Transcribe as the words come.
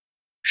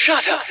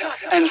Shut up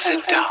and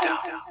sit down.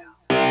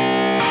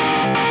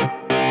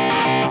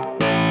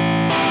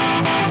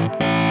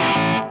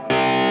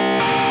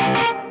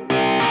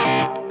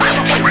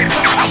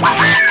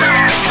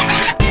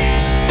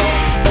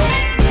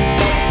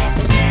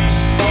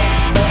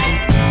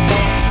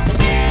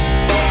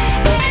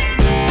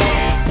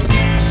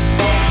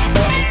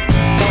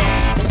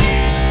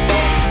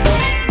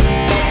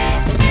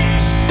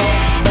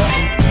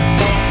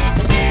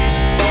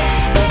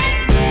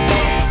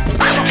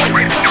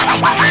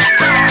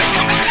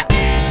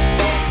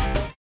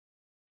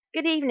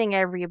 Good evening,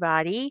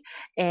 everybody,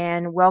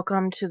 and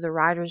welcome to the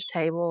Writer's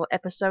Table,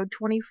 episode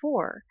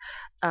 24.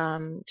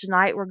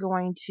 Tonight we're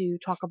going to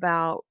talk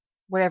about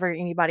whatever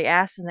anybody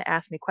asks in the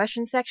Ask Me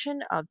Question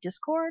section of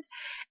Discord.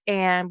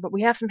 But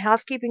we have some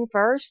housekeeping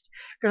first.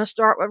 We're going to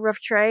start with Rough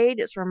Trade.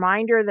 It's a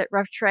reminder that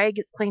Rough Trade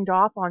gets cleaned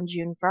off on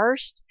June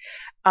 1st.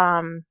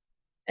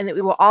 And that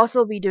we will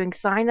also be doing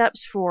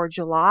sign-ups for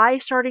July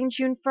starting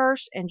June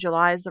 1st, and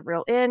July is the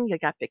real end. You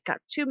got to pick up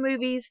 2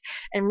 movies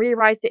and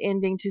rewrite the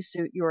ending to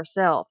suit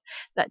yourself.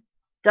 That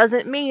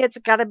doesn't mean it's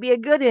got to be a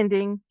good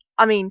ending.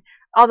 I mean,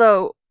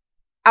 although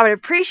I would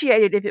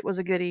appreciate it if it was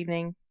a good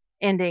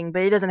ending,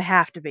 but it doesn't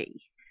have to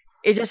be.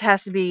 It just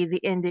has to be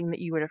the ending that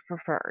you would have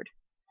preferred.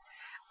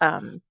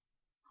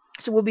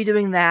 So we'll be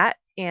doing that,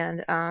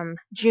 and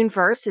June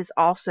 1st is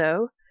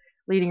also,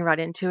 leading right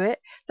into it,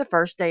 the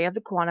first day of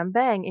the Quantum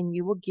Bang, and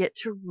you will get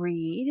to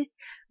read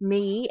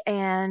me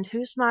and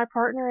who's my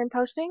partner in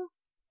posting?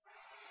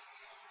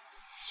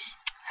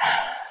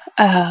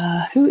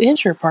 Who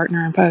is your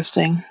partner in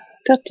posting?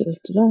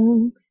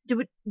 Do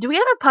we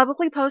have a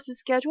publicly posted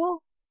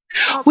schedule?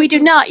 We do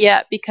not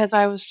yet, because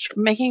I was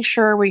making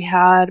sure we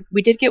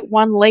did get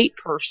one late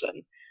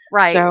person.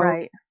 Right, so,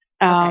 right.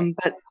 Okay.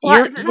 But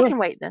I can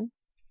wait then.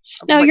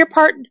 No, your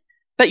part.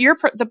 But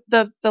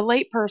the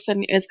late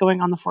person is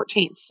going on the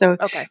 14th. So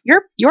okay.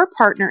 Your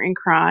partner in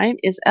crime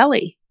is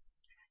Ellie.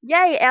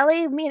 Yay,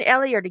 Ellie! Me and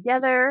Ellie are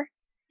together.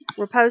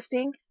 We're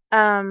posting.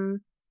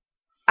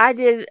 I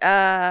did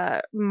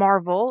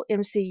Marvel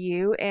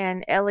MCU,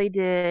 and Ellie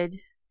did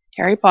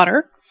Harry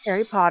Potter.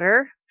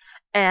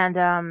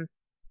 And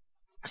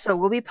so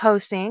we'll be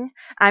posting.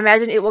 I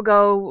imagine it will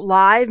go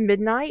live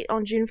midnight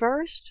on June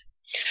 1st.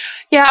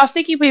 Yeah, I was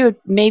thinking we would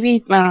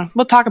maybe,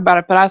 we'll talk about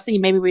it, but I was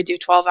thinking maybe we'd do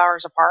 12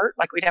 hours apart.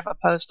 Like we'd have a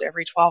post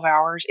every 12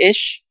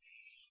 hours-ish.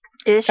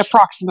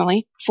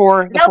 Approximately,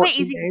 for the 14 days. That'll be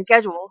easy to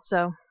schedule,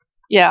 so.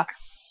 Yeah.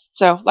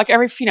 So, like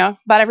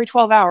about every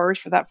 12 hours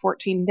for that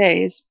 14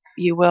 days,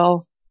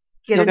 you'll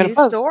get a new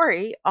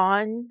story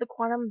on the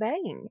Quantum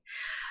Bang.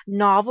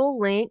 Novel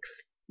links,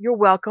 you're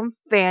welcome,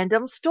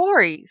 fandom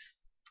stories.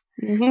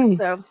 Mm-hmm.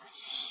 So,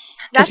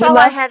 that's all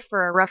I had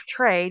for a Rough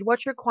Trade.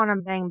 What's your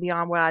Quantum Bang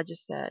beyond what I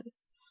just said?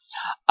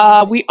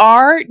 We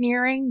are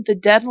nearing the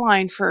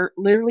deadline for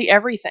literally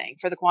everything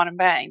for the Quantum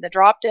Bang. The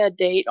drop dead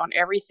date on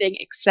everything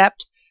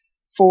except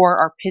for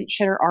our pinch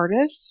hitter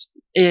artists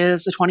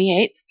is the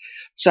 28th.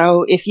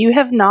 So if you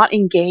have not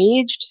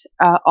engaged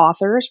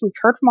authors, we've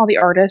heard from all the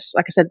artists.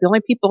 Like I said, the only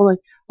 2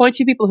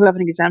 people who have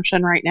an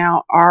exemption right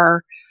now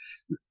are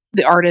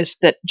the artists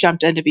that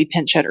jumped in to be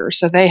pinch hitters.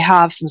 So they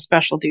have some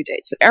special due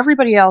dates. But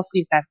everybody else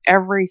needs to have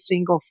every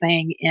single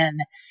thing in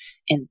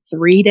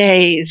 3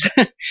 days.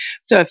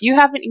 So if you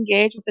haven't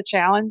engaged with the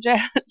challenge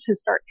yet to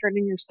start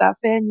turning your stuff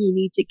in, you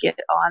need to get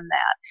on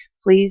that.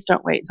 Please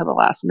don't wait until the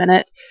last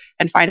minute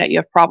and find out you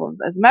have problems.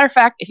 As a matter of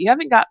fact, if you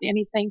haven't gotten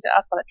anything to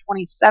us by the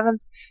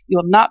 27th, you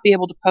will not be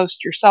able to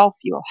post yourself.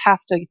 You will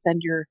have to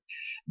send your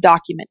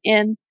document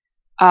in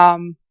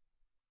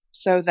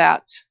so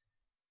that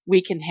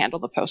we can handle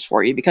the post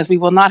for you, because we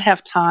will not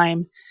have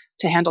time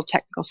to handle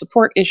technical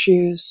support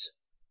issues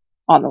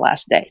on the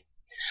last day.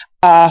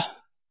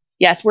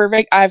 Yes,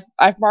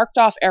 I've marked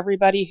off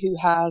everybody who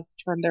has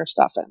turned their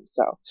stuff in.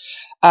 So,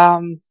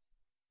 so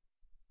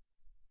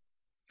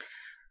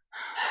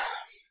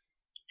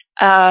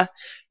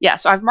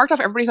I've marked off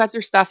everybody who has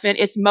their stuff in.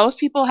 It's most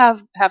people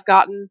have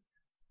gotten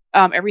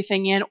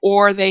everything in,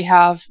 or they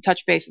have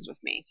touched bases with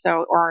me,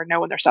 or know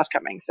when their stuff's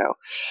coming. So,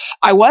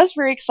 I was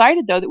very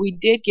excited though that we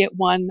did get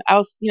one. I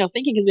was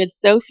thinking, because we had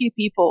so few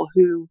people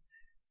who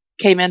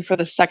came in for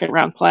the second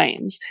round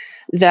claims,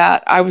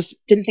 that I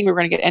didn't think we were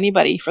going to get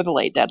anybody for the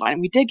late deadline.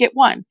 We did get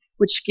one,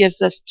 which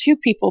gives us 2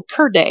 people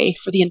per day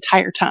for the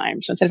entire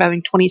time. So instead of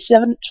having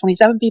 27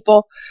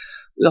 people,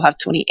 we'll have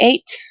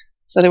 28.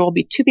 So there will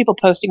be 2 people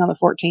posting on the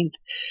 14th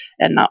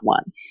and not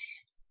 1.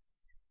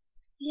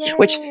 Yay.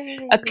 Which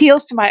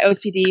appeals to my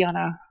OCD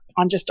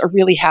on just a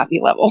really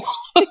happy level.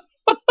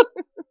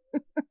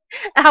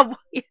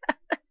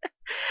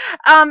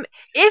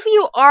 If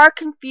you are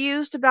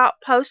confused about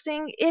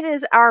posting, it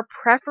is our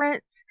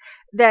preference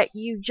that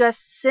you just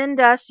send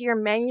us your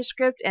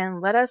manuscript and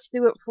let us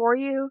do it for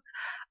you,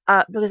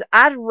 because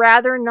I'd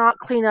rather not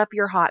clean up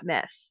your hot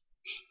mess.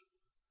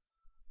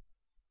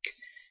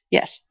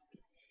 Yes.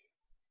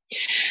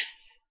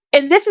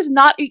 And this is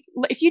not,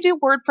 if you do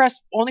WordPress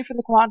only for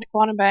the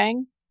Quantum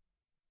Bang,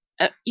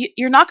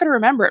 you're not going to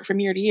remember it from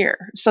year to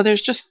year. So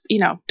there's just,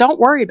 don't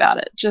worry about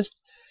it.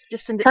 Just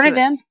send it turn to it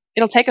us. in.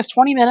 It'll take us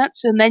 20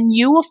 minutes, and then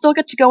you will still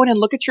get to go in and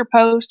look at your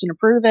post and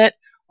approve it.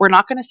 We're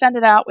not going to send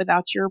it out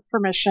without your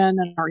permission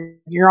or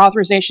your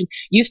authorization.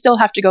 You still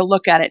have to go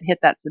look at it and hit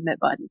that submit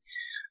button.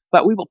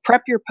 But we will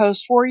prep your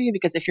post for you,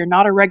 because if you're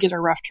not a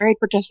regular Rough Trade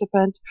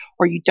participant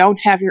or you don't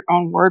have your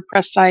own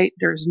WordPress site,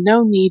 there's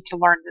no need to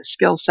learn this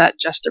skill set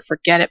just to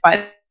forget it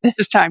by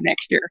this time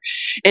next year.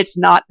 It's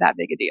not that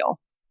big a deal.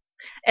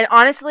 And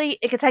honestly,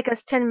 it could take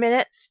us 10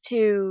 minutes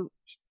to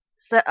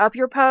set up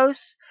your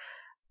post,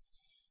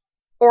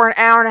 or an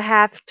hour and a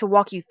half to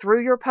walk you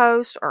through your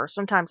post, or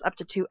sometimes up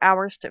to 2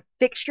 hours to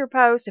fix your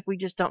post if we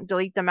just don't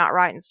delete them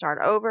outright and start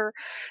over.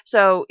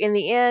 So in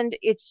the end,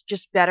 it's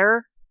just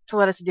better to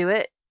let us do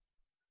it,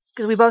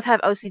 because we both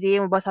have OCD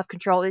and we both have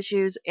control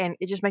issues, and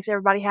it just makes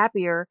everybody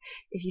happier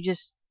if you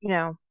just,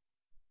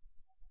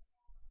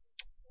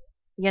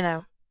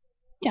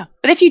 Yeah.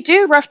 But if you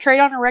do Rough Trade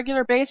on a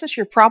regular basis,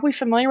 you're probably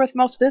familiar with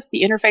most of this.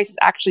 The interface is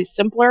actually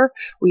simpler.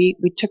 We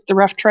took the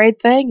Rough Trade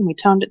thing and we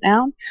toned it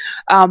down.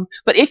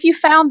 But if you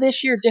found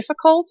this year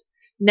difficult,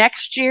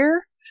 next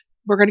year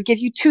we're going to give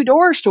you 2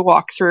 doors to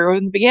walk through.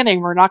 In the beginning,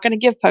 we're not going to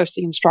give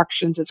posting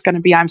instructions. It's going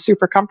to be, I'm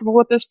super comfortable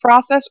with this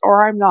process,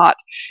 or I'm not.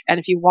 And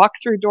if you walk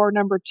through door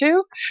number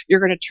 2, you're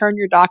going to turn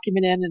your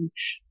document in and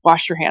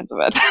wash your hands of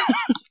it.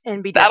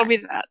 And be That'll done. be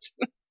that.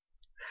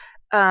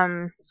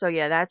 So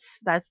yeah, that's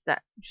that.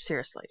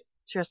 Seriously,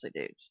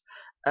 dudes.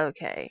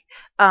 Okay.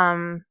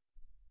 I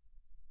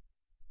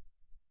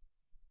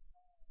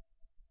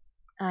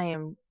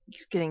am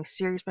getting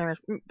serious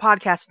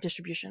podcast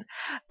distribution.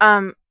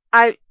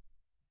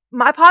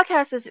 My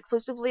podcast is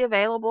exclusively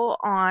available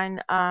on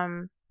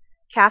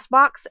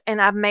Castbox, and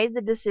I've made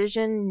the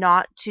decision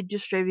not to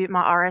distribute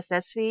my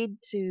RSS feed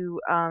to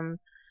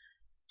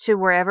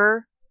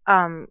wherever,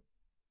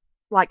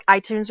 like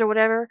iTunes or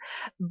whatever.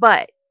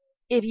 But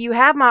if you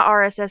have my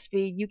RSS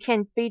feed, you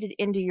can feed it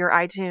into your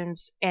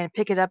iTunes and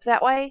pick it up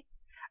that way.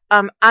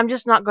 I'm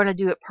just not going to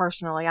do it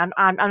personally. I'm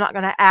not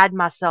going to add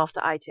myself to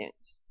iTunes.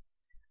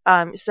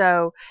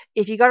 So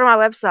if you go to my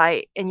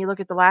website and you look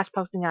at the last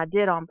posting I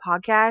did on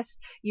podcasts,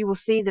 you will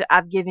see that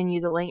I've given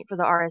you the link for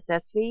the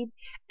RSS feed,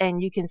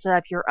 and you can set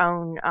up your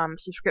own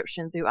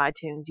subscription through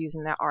iTunes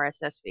using that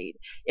RSS feed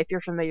if you're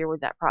familiar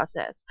with that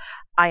process.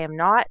 I'm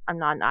not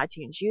an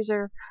iTunes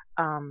user,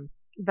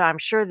 but I'm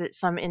sure that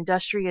some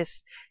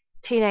industrious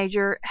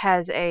teenager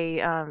has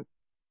a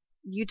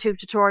YouTube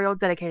tutorial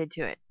dedicated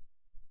to it.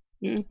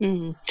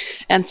 Mm-hmm.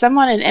 And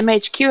someone in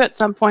MHQ at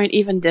some point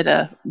even did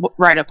a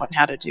write-up on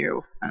how to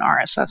do an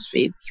RSS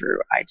feed through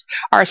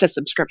RSS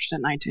subscription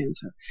in iTunes.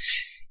 So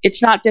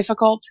it's not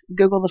difficult.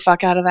 Google the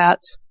fuck out of that.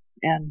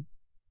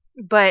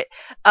 But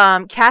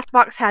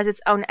Castbox has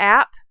its own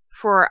app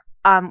for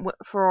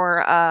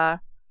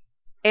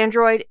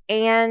Android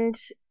and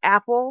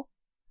Apple,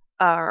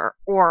 or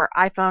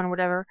iPhone,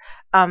 whatever.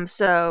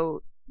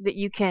 So that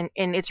you can,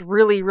 and it's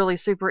really, really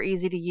super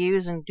easy to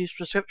use and do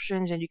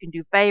subscriptions, and you can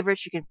do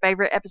favorites. You can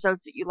favorite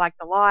episodes that you liked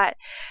a lot.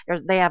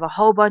 They have a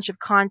whole bunch of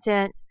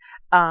content.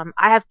 I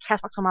have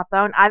Castbox on my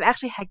phone. I've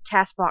actually had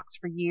Castbox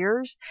for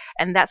years,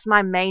 and that's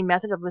my main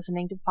method of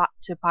listening to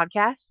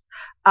podcasts.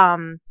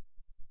 And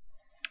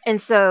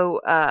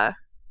so,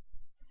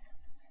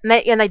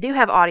 they do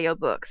have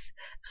audiobooks.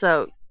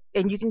 So,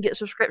 and you can get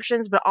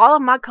subscriptions, but all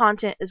of my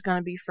content is going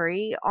to be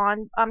free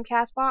on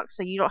Castbox,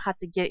 so you don't have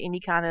to get any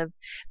kind of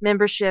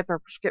membership or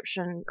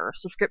prescription or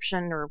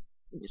subscription, or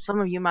some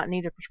of you might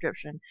need a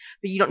prescription,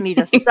 but you don't need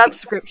a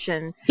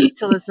subscription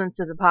to listen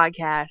to the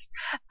podcast.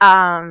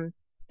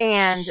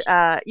 And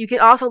you can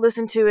also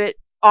listen to it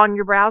on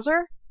your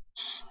browser.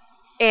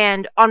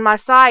 And on my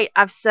site,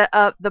 I've set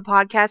up the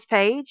podcast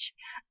page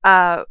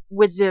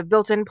with the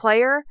built-in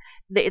player.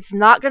 It's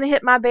not going to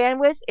hit my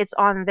bandwidth. It's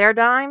on their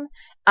dime.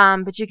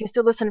 But you can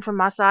still listen from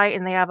my site,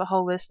 and they have a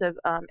whole list of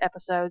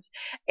episodes.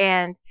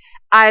 And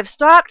I've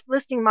stopped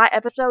listing my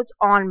episodes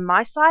on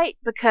my site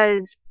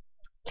because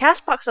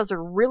Castbox does a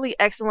really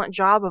excellent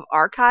job of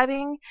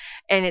archiving,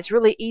 and it's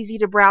really easy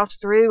to browse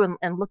through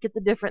and look at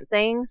the different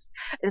things.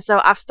 And so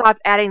I've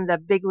stopped adding the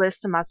big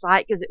list to my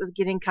site because it was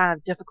getting kind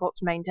of difficult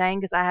to maintain,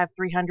 because I have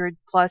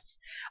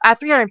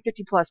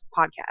 350 plus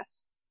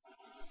podcasts.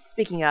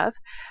 Speaking of,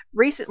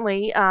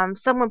 recently,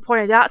 someone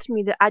pointed out to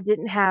me that I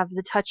didn't have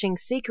the Touching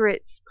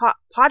Secrets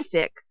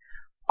podfic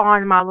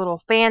on my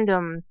little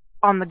Fandom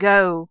on the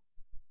Go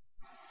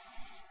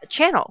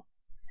channel.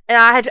 And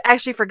I had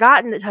actually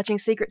forgotten that Touching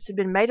Secrets had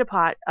been made a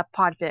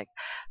podfic.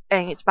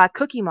 And it's by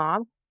Cookie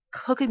Mom.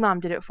 Cookie Mom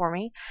did it for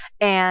me.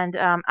 And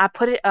I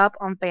put it up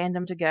on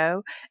Fandom to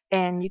Go,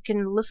 and you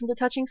can listen to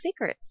Touching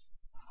Secrets.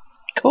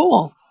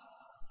 Cool.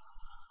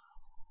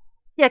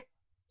 Yeah.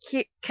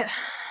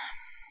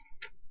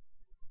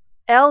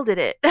 Elle did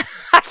it.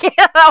 I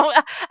can't.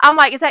 I'm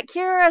like, is that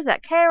Kira? Is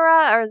that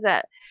Kara? Or is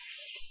that?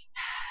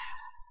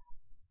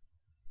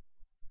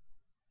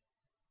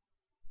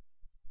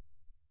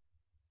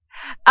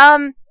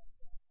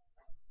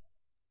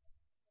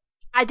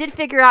 I did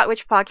figure out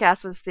which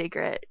podcast was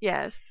secret.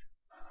 Yes.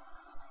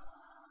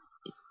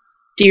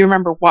 Do you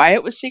remember why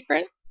it was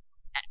secret?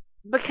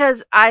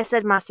 Because I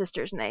said my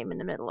sister's name in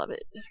the middle of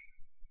it.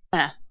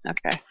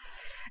 Okay.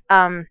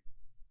 Um,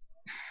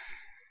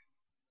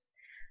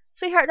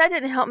 sweetheart, that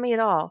didn't help me at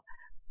all.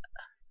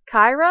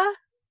 Kyra?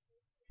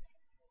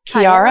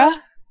 Kiara?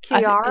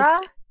 Kiara?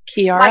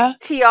 Kiara? Like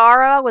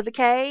tiara with a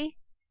K?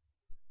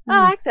 I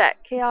Oh, like that.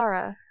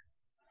 Kiara.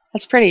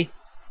 that's pretty.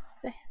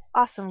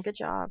 Awesome. Good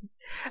job.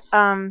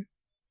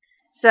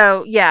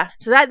 So yeah.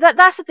 So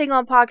that's the thing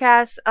on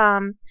podcasts.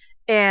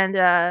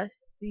 And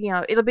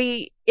it'll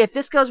be, if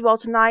this goes well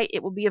tonight,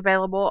 it will be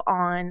available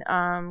on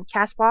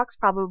Castbox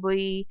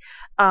probably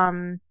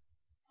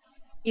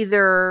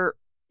either,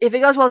 if it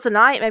goes well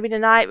tonight, maybe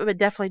tonight, but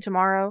definitely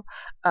tomorrow.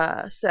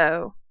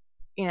 So,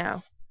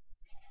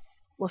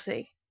 we'll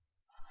see.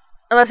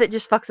 Unless it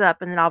just fucks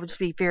up, and then I'll just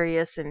be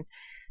furious and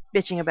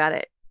bitching about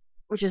it,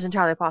 which is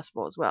entirely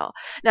possible as well.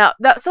 Now,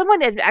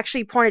 someone had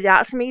actually pointed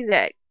out to me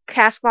that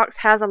Castbox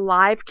has a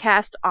live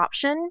cast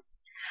option.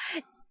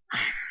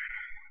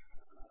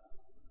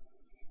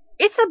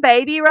 It's a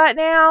baby right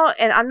now,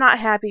 and I'm not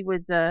happy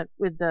with the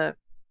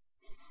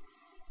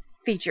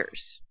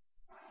features.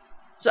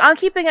 So I'm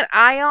keeping an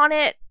eye on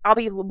it. I'll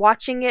be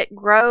watching it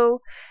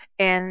grow,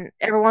 and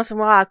every once in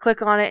a while I'll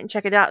click on it and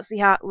check it out, see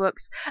how it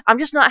looks. I'm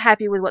just not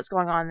happy with what's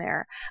going on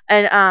there,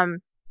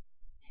 and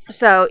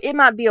so it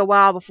might be a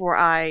while before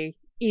I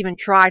even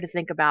try to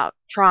think about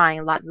trying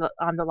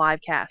on the live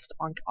cast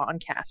on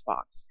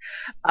Castbox.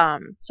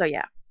 So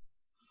yeah,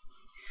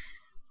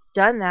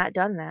 done that.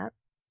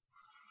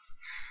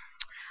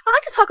 I'd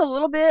like to talk a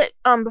little bit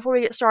before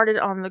we get started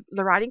on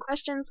the writing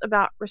questions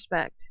about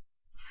respect.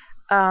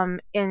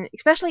 And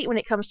especially when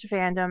it comes to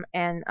fandom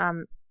and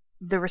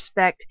the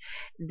respect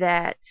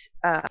that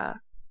how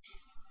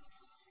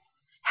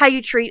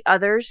you treat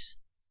others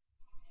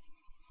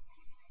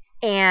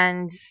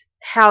and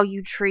how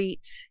you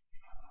treat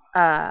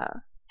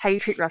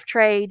Rough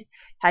Trade,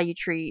 how you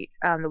treat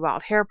the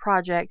Wild Hair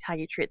Project, how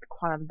you treat the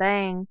Quantum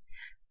Bang,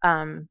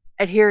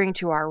 adhering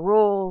to our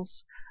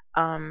rules,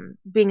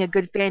 being a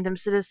good fandom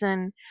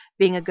citizen,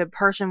 being a good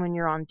person when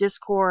you're on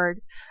Discord,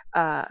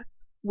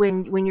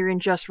 when you're in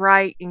Just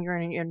Right and you're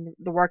in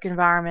the work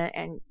environment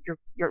and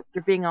you're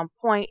being on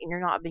point and you're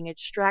not being a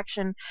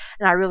distraction.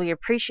 And I really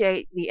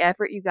appreciate the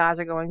effort you guys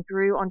are going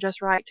through on Just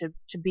Right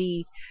to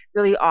be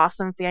really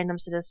awesome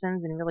fandom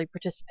citizens and really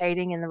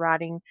participating in the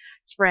writing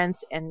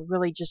sprints and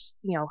really just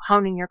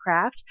honing your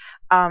craft.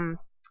 I'm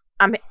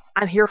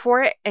here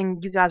for it,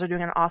 and you guys are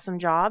doing an awesome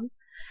job.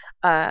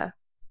 But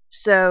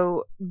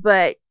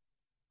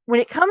when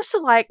it comes to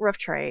like Rough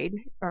Trade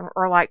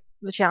or like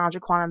the Challenge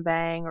of Quantum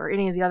Bang or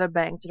any of the other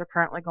bangs that are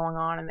currently going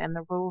on and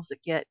the rules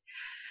that get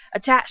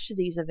attached to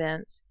these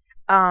events,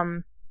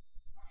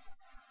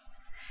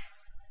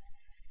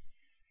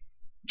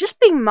 just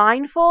be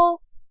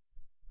mindful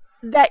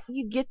that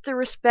you get the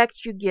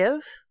respect you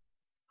give.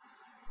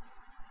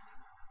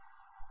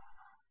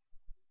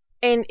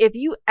 And if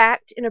you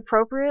act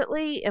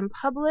inappropriately in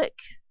public,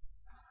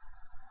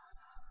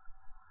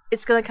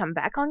 it's going to come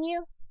back on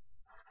you.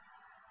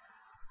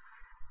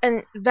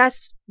 And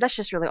that's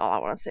just really all I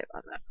want to say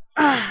about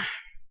that.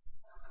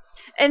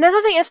 And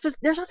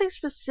there's nothing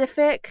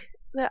specific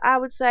that I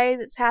would say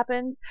that's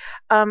happened.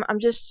 I'm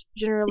just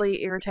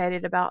generally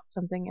irritated about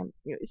something, and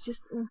it's just.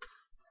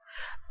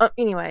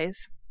 Anyways,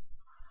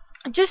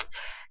 just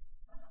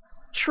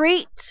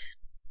treat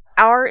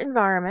our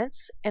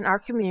environments and our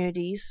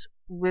communities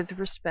with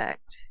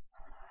respect.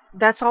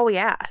 That's all we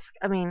ask.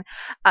 I mean,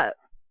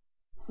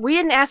 we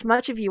didn't ask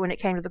much of you when it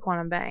came to the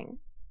Quantum Bang.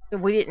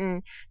 We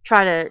didn't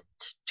try to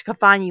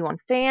confine you on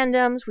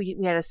fandoms. We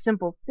had a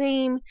simple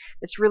theme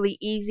that's really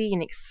easy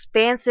and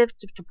expansive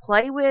to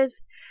play with.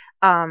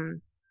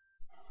 The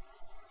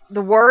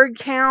word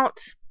count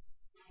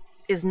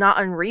is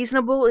not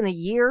unreasonable in a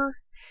year,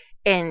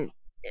 and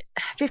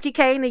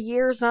 50K in a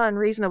year is not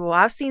unreasonable.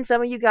 I've seen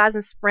some of you guys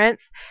in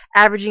sprints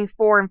averaging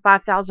 4,000 and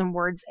 5,000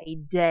 words a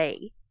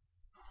day,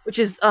 which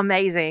is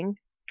amazing.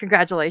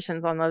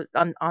 Congratulations on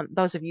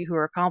those of you who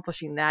are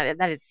accomplishing that.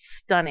 That is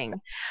stunning.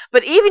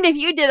 But even if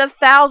you did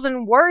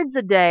 1,000 words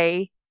a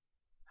day,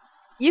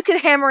 you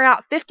could hammer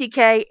out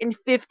 50K in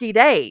 50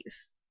 days.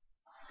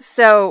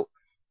 So,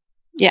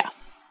 yeah.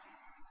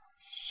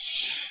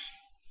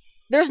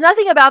 There's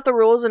nothing about the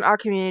rules in our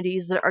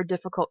communities that are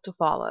difficult to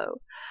follow.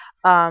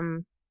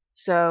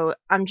 So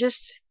I'm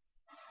just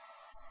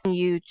asking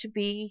you to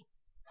be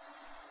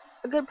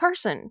a good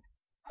person,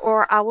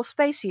 or I will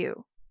space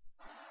you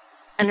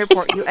and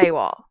report you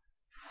AWOL.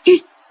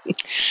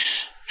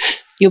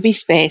 You'll be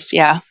spaced,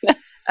 yeah.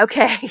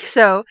 Okay,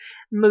 so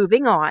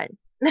moving on.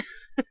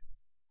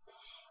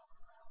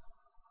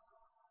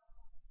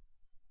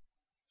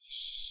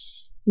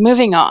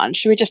 Moving on.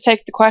 Should we just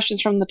take the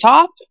questions from the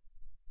top?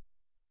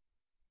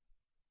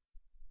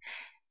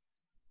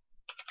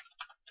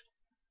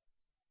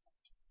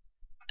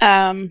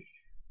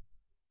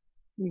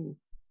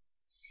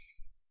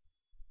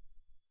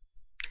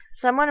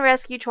 Someone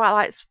rescue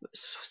Twilight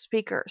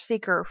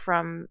Seeker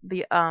from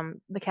the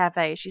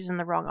cafe. She's in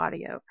the wrong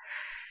audio.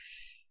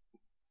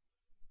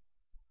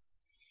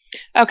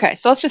 Okay,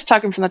 so let's just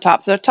talk from the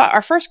top.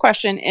 Our first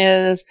question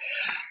is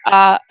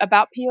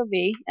about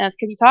POV. And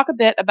can you talk a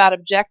bit about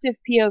objective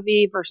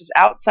POV versus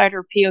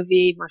outsider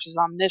POV versus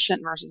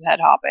omniscient versus head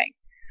hopping?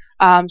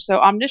 So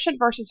omniscient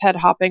versus head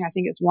hopping, I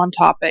think, is one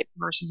topic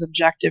versus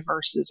objective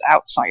versus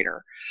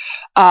outsider.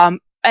 An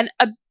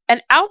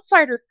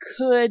outsider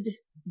could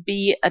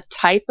be a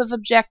type of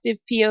objective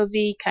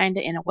POV, kind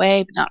of in a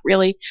way, but not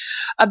really.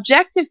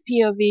 Objective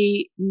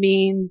POV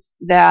means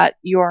that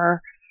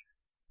your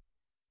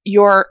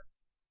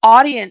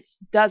audience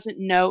doesn't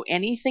know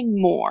anything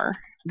more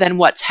than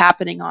what's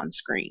happening on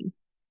screen.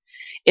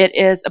 It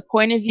is a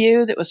point of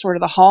view that was sort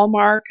of the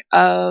hallmark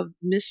of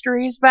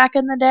mysteries back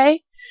in the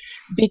day,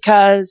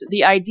 because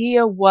the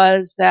idea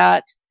was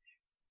that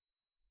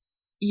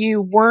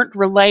you weren't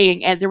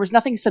relaying, and there was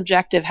nothing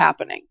subjective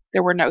happening.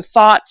 There were no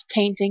thoughts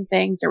tainting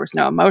things. There was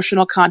no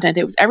emotional content.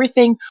 It was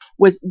everything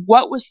was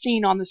what was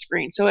seen on the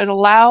screen. So it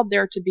allowed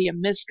there to be a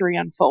mystery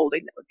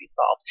unfolding that would be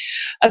solved.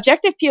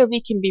 Objective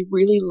POV can be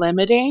really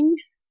limiting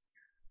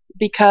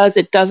because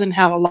it doesn't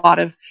have a lot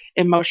of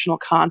emotional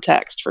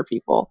context for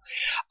people.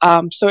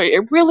 So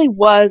it really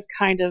was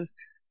kind of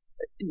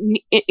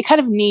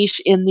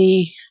niche in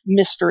the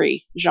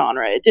mystery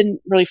genre. It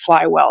didn't really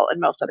fly well in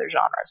most other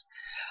genres.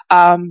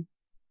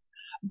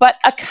 But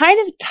a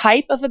kind of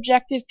type of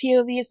objective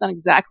POV, it's not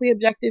exactly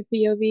objective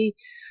POV,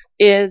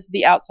 is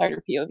the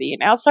outsider POV.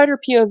 An outsider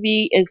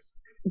POV is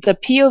the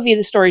POV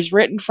the story is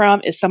written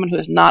from is someone who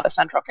is not a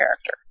central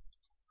character.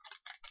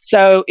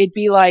 So it'd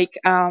be like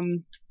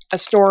a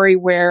story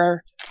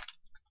where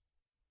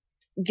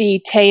the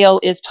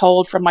tale is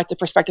told from like the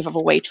perspective of a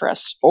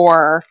waitress,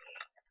 or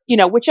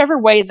whichever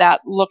way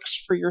that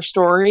looks for your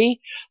story.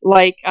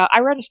 Like I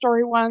read a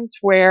story once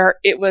where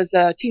it was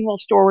a Teen Wolf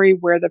story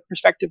where the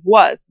perspective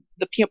was,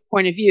 the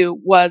point of view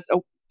was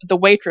the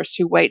waitress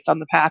who waits on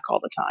the pack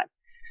all the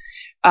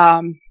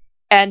time,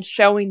 and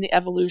showing the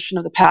evolution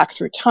of the pack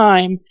through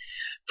time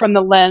from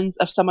the lens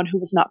of someone who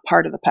was not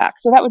part of the pack.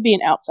 So that would be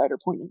an outsider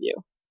point of view.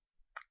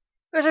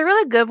 There's a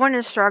really good one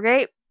in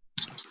Stargate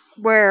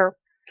where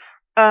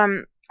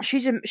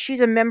she's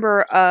a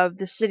member of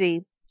the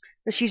city,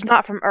 but she's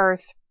not from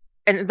Earth,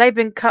 and they've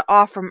been cut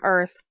off from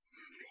Earth.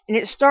 And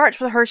it starts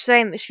with her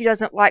saying that she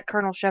doesn't like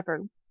Colonel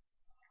Shepard.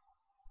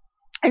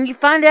 And you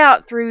find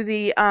out through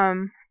the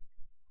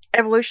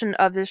evolution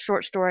of this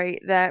short story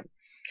that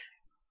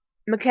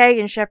McKay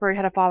and Shepard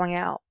had a falling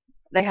out.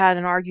 They had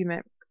an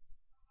argument.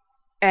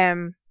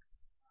 And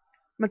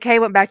McKay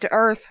went back to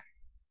Earth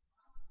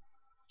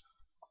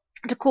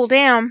to cool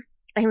down,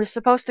 and he was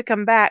supposed to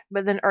come back,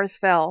 but then Earth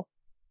fell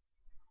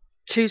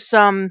to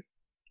some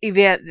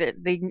event that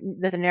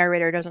the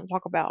narrator doesn't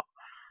talk about.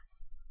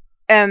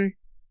 And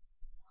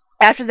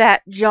after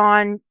that,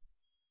 John,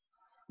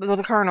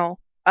 the Colonel,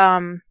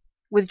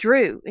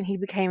 withdrew, and he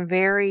became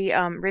very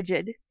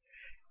rigid,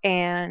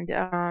 and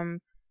a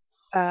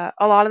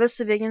lot of the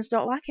civilians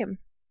don't like him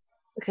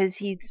because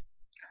he's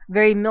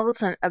very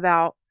militant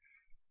about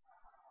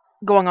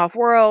going off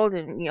world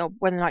and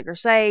whether or not you're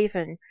safe,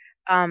 and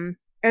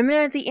then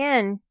at the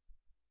end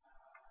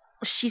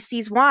she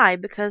sees why,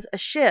 because a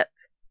ship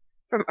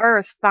from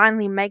Earth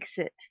finally makes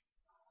it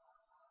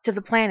to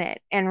the planet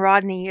and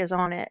Rodney is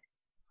on it,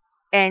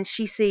 and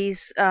she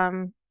sees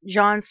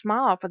John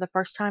smile for the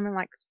first time in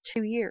like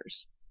 2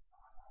 years.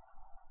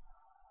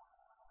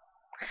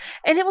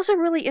 And it was a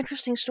really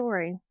interesting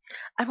story.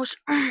 I'm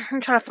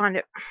trying to find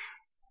it.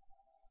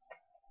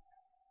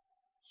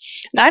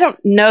 Now, I don't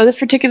know this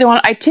particular one.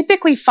 I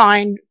typically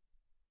find,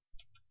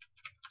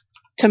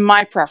 to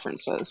my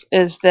preferences,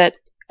 is that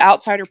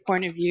outsider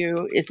point of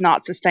view is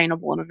not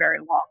sustainable in a very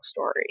long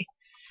story,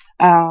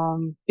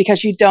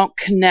 because you don't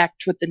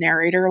connect with the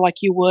narrator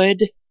like you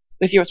would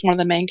if you was one of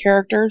the main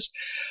characters.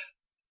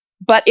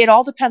 But it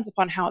all depends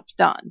upon how it's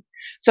done.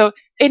 So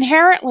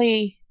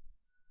inherently,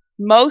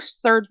 most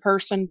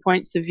third-person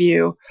points of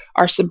view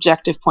are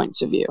subjective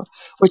points of view,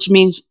 which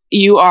means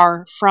you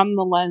are from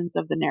the lens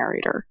of the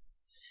narrator,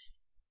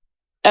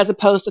 as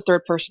opposed to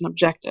third-person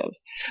objective.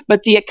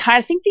 But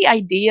I think the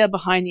idea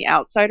behind the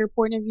outsider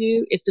point of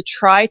view is to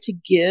try to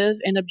give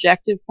an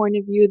objective point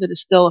of view that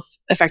is still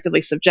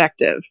effectively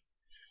subjective.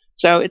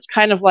 So it's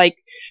kind of like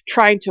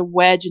trying to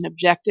wedge an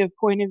objective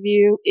point of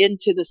view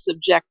into the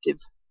subjective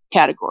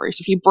category.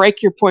 So if you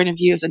break your point of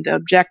views into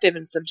objective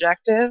and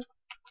subjective,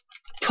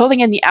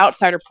 pulling in the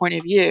outsider point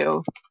of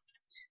view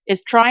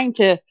is trying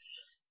to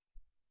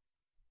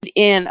put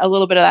in a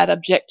little bit of that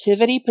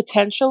objectivity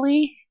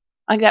potentially.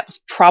 I think that was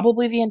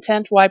probably the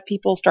intent why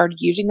people started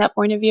using that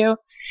point of view.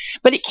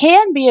 But it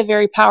can be a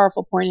very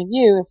powerful point of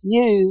view if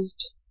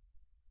used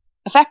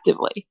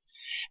effectively.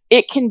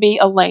 It can be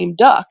a lame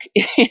duck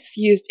if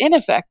used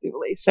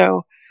ineffectively.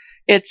 So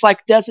it's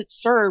like, does it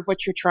serve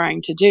what you're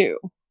trying to do?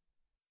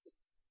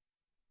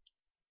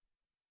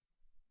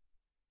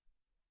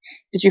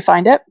 Did you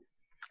find it?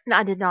 No,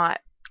 I did not.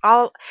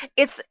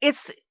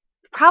 It's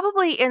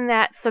probably in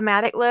that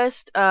thematic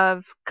list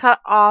of cut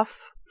off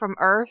from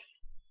Earth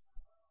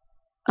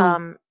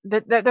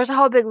There's a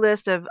whole big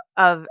list of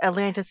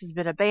Atlantis has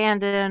been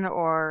abandoned,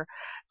 or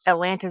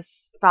Atlantis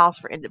files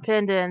for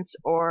independence,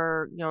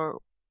 or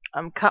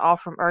cut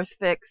off from Earth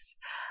Fix.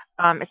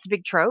 It's a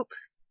big trope,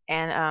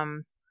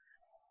 and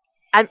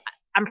I'm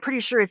I'm pretty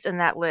sure it's in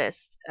that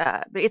list.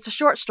 But it's a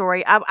short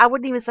story. I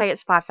wouldn't even say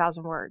it's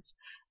 5,000 words.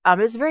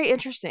 It's very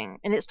interesting,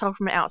 and it's told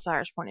from an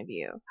outsider's point of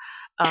view.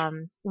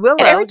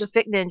 Willow, the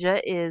Fic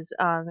Ninja, is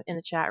in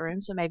the chat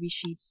room, so maybe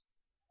she's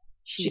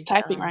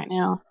typing right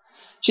now.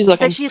 She's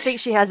looking. She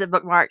thinks she has it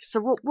bookmarked,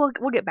 so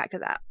we'll get back to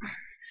that.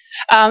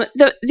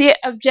 The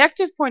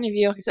objective point of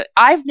view, like I said,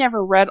 I've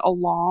never read a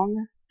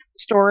long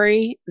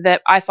story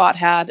that I thought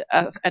had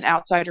an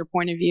outsider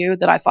point of view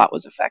that I thought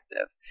was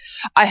effective.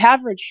 I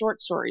have read short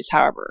stories,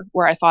 however,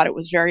 where I thought it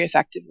was very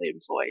effectively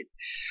employed.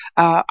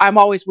 I'm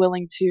always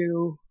willing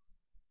to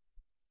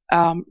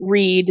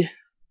read,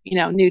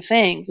 new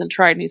things and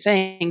try new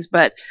things,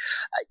 but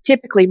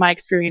typically my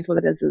experience with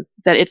it is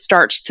that it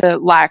starts to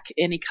lack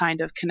any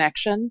kind of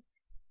connection,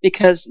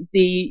 because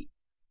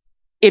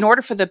in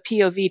order for the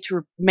POV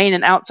to remain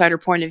an outsider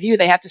point of view,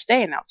 they have to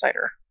stay an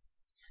outsider.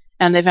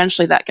 And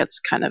eventually that gets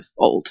kind of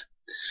old.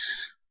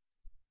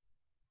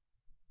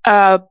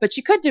 But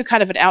you could do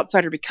kind of an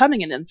outsider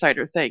becoming an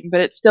insider thing,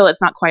 but it's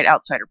not quite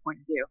outsider point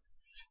of view.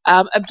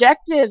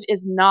 Objective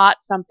is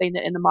not something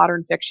that in the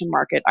modern fiction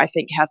market I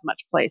think has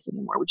much place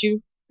anymore. Would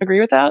you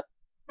agree with that?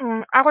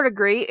 I would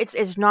agree.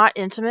 It's not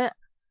intimate,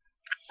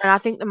 and I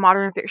think the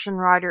modern fiction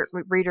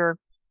reader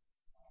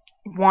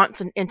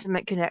wants an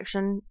intimate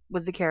connection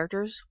with the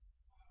characters.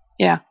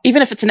 Yeah,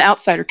 even if it's an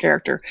outsider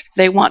character,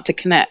 they want to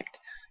connect.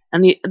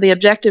 And the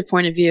objective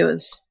point of view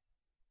is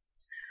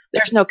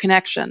there's no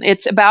connection.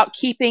 It's about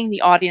keeping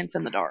the audience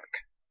in the dark,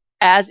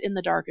 as in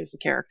the dark as the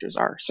characters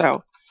are.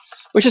 So,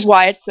 which is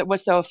why it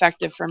was so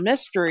effective for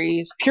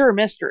mysteries, pure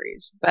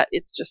mysteries, but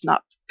it's just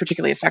not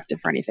particularly effective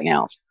for anything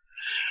else.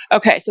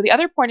 Okay, so the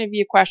other point of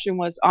view question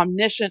was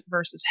omniscient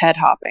versus head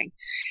hopping.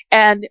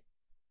 And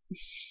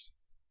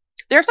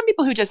there are some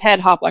people who just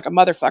head hop like a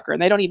motherfucker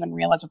and they don't even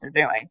realize what they're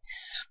doing.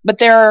 But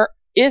there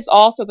is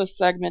also the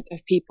segment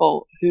of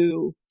people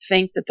who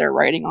think that they're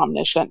writing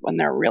omniscient when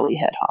they're really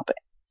head hopping.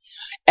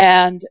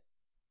 And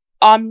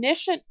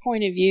omniscient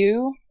point of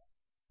view,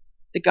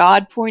 the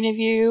God point of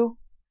view,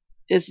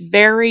 is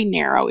very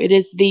narrow. It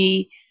is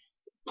the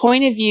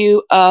point of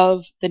view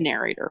of the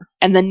narrator,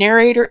 and the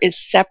narrator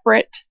is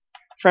separate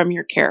from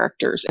your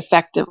characters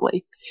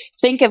effectively.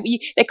 They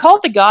call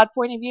it the God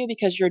point of view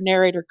because your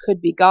narrator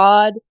could be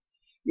God,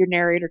 your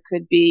narrator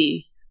could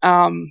be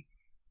The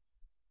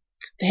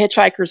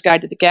Hitchhiker's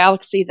Guide to the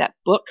Galaxy, that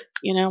book,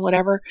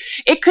 whatever.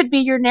 It could be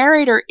your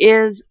narrator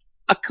is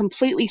a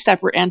completely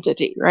separate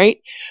entity, right?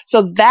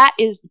 So that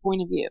is the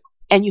point of view.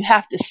 And you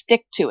have to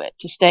stick to it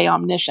to stay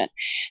omniscient.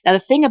 Now, the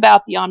thing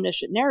about the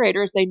omniscient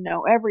narrator is they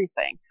know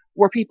everything.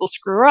 Where people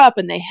screw up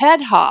and they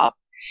head hop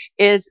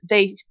is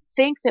they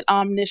think that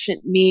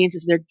omniscient means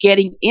is they're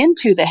getting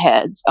into the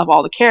heads of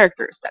all the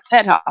characters. That's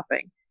head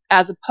hopping.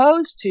 As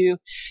opposed to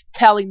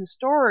telling the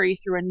story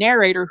through a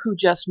narrator who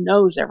just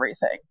knows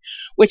everything,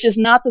 which is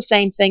not the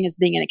same thing as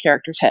being in a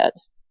character's head.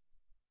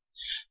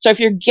 So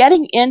if you're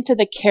getting into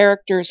the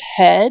character's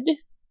head,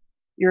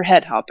 you're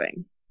head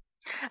hopping.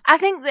 I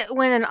think that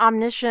when an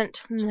omniscient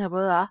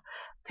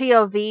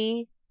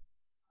POV,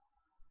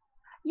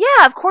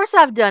 yeah, of course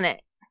I've done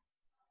it.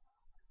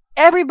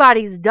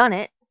 Everybody's done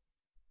it.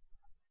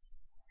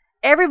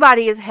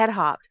 Everybody is head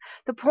hopped.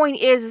 The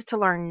point is to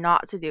learn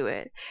not to do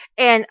it.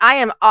 And I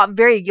am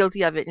very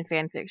guilty of it in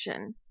fan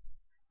fiction.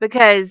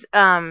 Because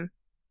I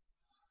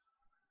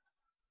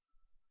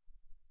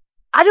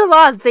do a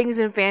lot of things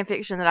in fan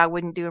fiction that I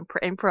wouldn't do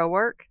in pro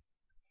work.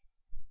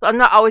 So I'm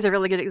not always a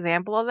really good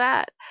example of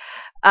that.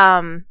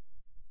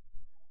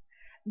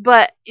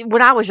 But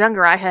when I was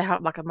younger, I head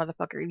hopped like a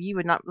motherfucker. You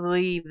would not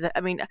believe that.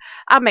 I mean,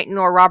 I make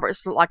Nora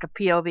Roberts look like a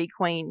POV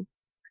queen.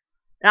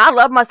 And I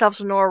love myself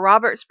some Nora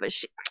Roberts, but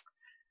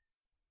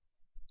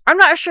I'm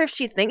not sure if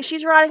she thinks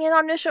she's writing an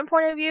omniscient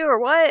point of view or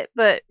what,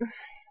 but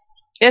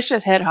it's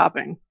just head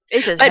hopping.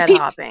 It's just head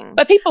hopping.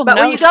 But people know.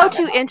 But when you go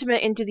too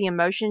intimate into the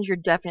emotions, you're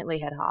definitely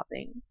head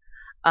hopping.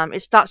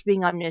 It stops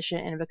being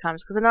omniscient and it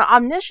becomes, because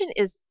omniscient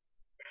is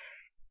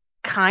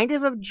kind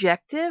of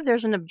objective.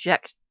 There's an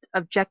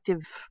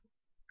objective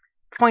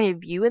point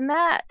of view in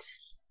that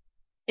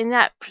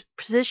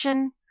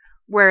position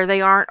where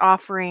they aren't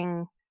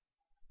offering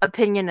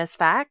opinion as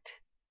fact.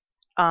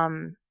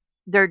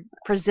 They're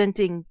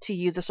presenting to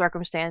you the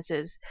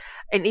circumstances,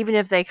 and even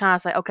if they kind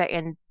of say, okay,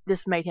 and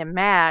this made him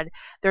mad,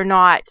 they're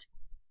not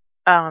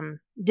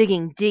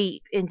digging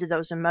deep into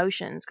those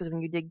emotions, because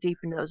when you dig deep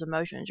into those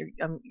emotions,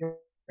 you're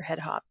head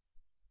hop.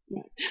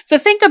 So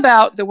think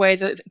about the way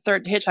the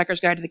third Hitchhiker's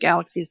Guide to the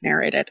Galaxy is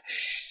narrated.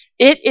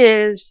 It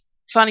is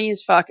funny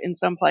as fuck in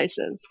some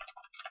places,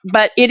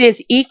 but it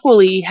is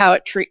equally how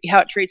it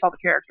treats all the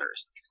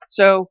characters.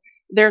 So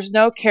there's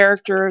no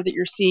character that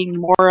you're seeing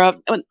more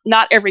of.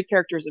 Not every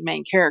character is a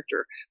main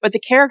character, but the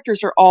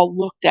characters are all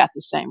looked at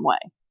the same way.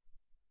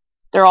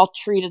 they're all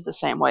treated the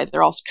same way.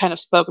 They're all kind of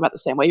spoken about the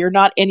same way. You're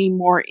not any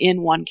more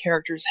in one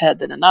character's head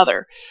than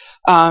another.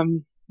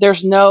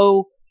 There's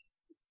no,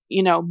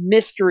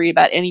 mystery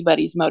about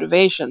anybody's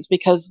motivations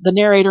because the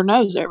narrator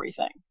knows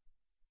everything.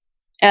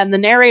 And the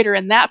narrator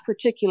in that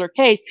particular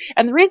case,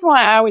 and the reason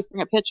why I always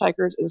bring up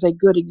Hitchhikers as a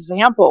good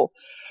example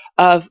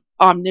of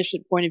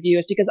omniscient point of view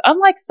is because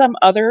unlike some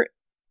other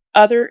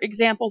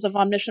examples of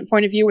omniscient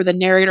point of view where the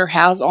narrator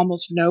has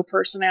almost no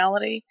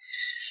personality,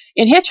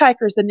 in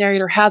Hitchhikers, the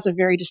narrator has a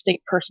very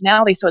distinct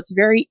personality, so it's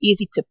very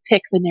easy to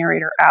pick the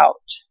narrator out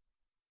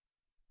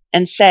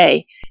and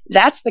say,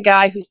 that's the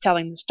guy who's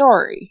telling the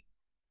story,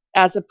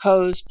 as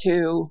opposed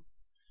to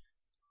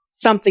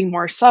something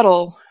more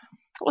subtle.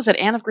 What was it,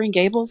 Anne of Green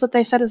Gables that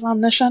they said is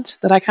omniscient?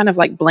 That I kind of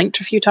like blinked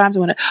a few times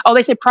and went, oh,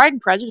 they say Pride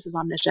and Prejudice is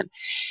omniscient.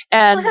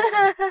 And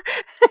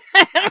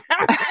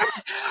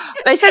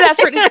they said that's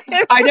pretty,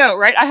 I know,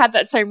 right? I had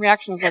that same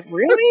reaction. I was like,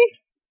 really?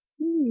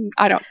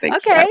 I don't think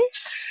so.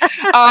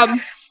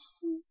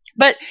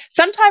 But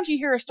sometimes you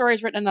hear a story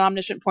is written in an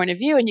omniscient point of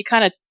view and you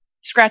kind of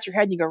scratch your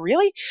head and you go,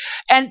 really?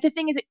 And the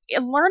thing is,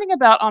 learning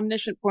about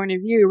omniscient point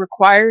of view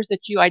requires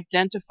that you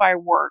identify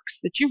works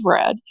that you've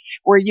read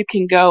where you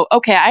can go,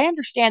 okay, I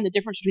understand the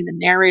difference between the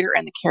narrator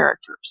and the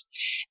characters.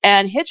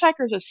 And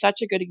Hitchhikers is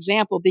such a good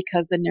example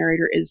because the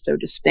narrator is so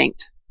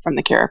distinct from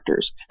the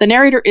characters. The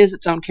narrator is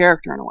its own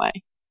character in a way.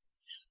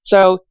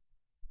 So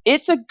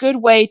it's a good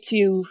way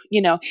to,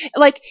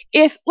 like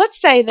if,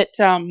 let's say that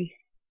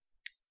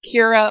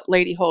Kira,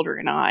 Lady Holder,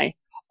 and I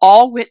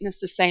all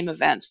witnessed the same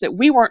events that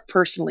we weren't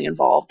personally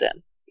involved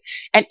in.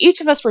 And each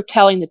of us were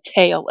telling the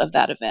tale of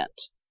that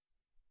event.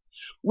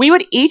 We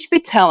would each be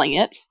telling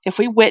it, if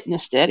we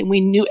witnessed it and we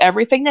knew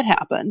everything that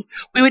happened,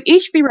 we would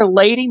each be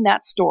relating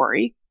that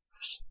story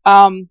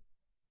in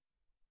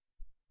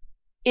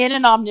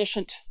an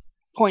omniscient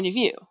point of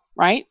view,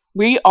 right?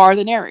 We are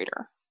the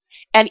narrator.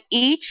 And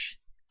each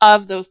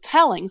of those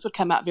tellings would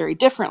come out very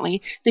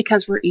differently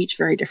because we're each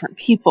very different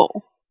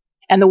people.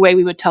 And the way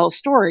we would tell a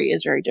story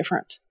is very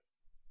different.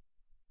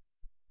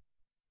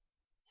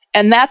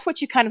 And that's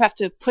what you kind of have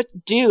to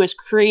do is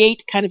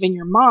create kind of in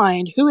your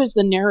mind, who is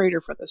the narrator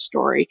for the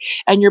story?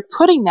 And you're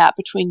putting that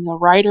between the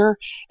writer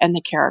and the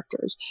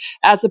characters,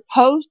 as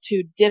opposed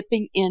to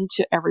dipping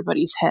into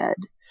everybody's head,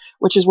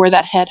 which is where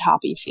that head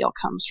hopping feel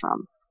comes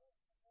from.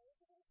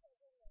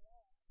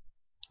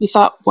 You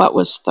thought what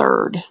was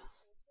third?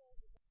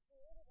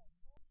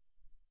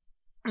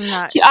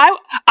 See,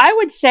 I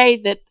would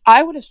say that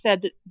I would have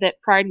said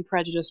that Pride and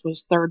Prejudice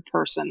was third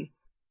person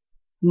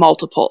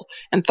multiple,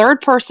 and third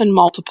person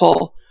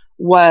multiple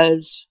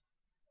was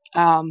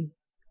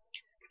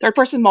third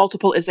person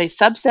multiple is a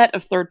subset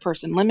of third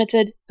person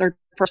limited. Third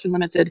person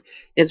limited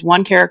is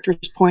one character's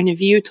point of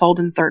view told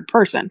in third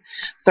person.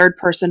 Third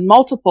person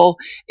multiple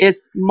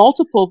is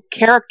multiple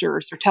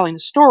characters are telling the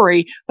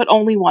story, but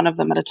only one of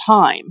them at a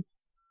time.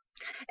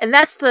 And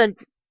that's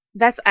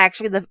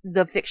actually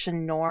the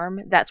fiction norm.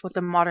 That's what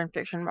the modern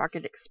fiction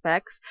market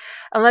expects.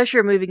 Unless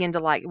you're moving into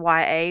like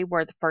YA,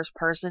 where the first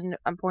person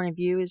point of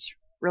view is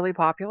really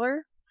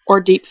popular. Or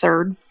deep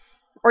third.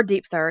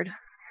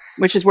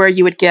 Which is where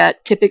you would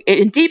get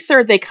in deep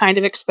third, they kind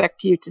of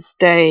expect you to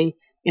stay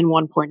in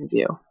one point of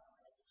view.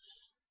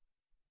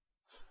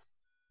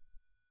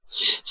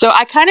 So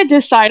I kind of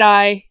did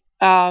side-eye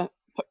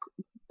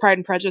Pride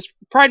and Prejudice.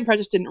 Pride and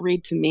Prejudice didn't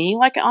read to me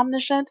like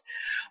omniscient,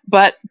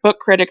 but book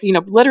critics,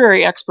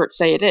 literary experts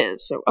say it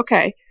is. So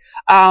okay,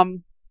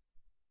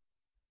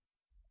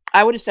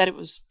 I would have said it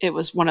was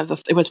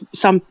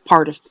some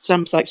part of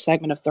some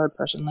segment of third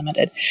person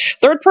limited.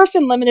 Third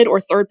person limited or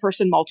third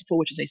person multiple,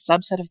 which is a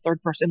subset of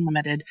third person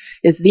limited,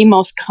 is the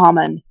most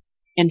common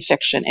in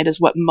fiction. It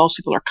is what most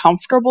people are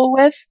comfortable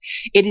with.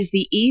 It is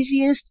the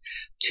easiest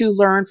to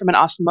learn from an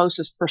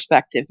osmosis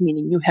perspective,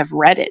 meaning you have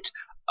read it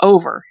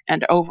over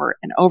and over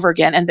and over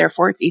again, and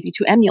therefore it's easy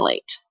to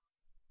emulate.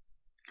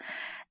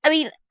 I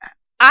mean,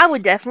 I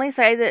would definitely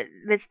say that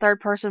it's third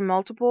person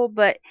multiple,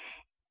 but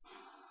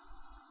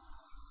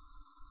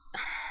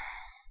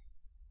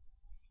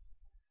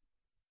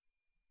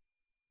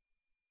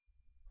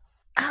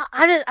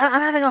I'm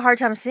having a hard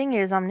time seeing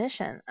it as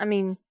omniscient. I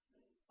mean,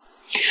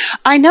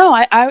 I know.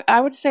 I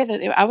would say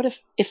that I would have,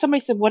 if somebody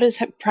said, "What is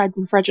Pride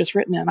and Prejudice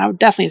written in?" I would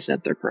definitely have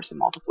said third person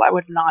multiple. I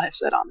would not have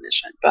said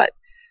omniscient, but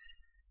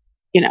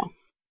it's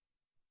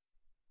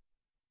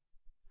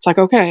like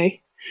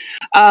okay.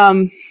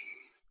 And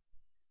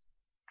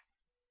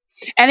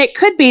it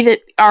could be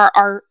that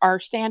our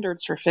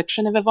standards for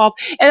fiction have evolved.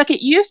 And like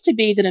it used to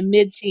be that a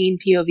mid-scene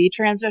POV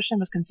transition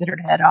was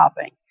considered head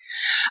hopping.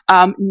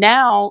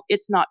 Now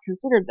it's not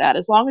considered that.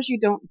 As long as you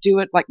don't do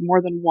it like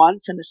more than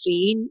once in a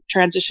scene,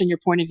 transition your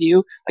point of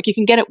view. Like you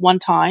can get it one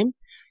time.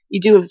 You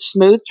do a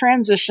smooth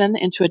transition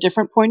into a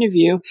different point of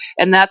view,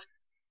 and that's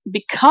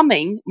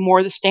becoming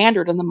more the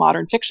standard in the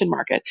modern fiction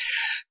market.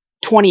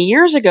 20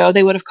 years ago,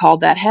 they would have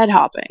called that head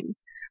hopping.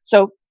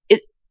 So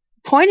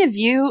point of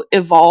view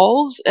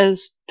evolves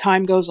as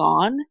time goes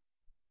on.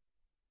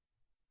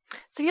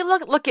 So you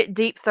look at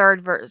deep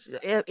third versus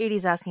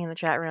Edie's asking in the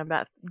chat room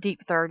about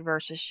deep third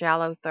versus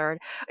shallow third.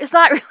 It's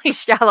not really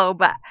shallow,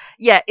 but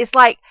yeah, it's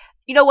like,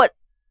 you know what?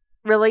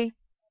 Really,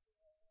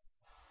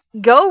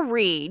 go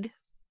read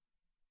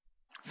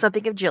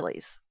something of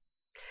Jilly's,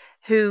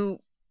 who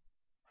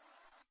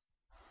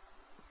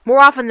more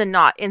often than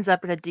not ends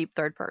up in a deep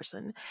third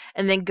person,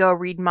 and then go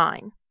read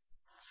mine,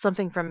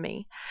 something from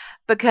me,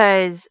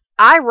 because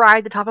I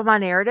ride the top of my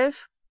narrative,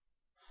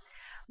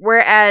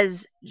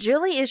 whereas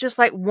Jilly is just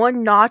like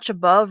one notch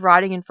above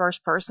writing in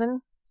first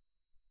person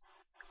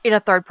in a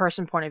third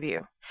person point of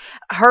view.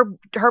 Her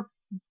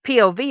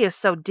POV is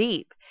so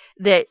deep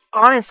that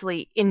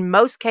honestly, in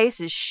most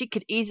cases, she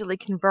could easily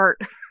convert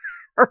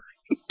her,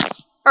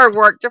 her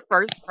work to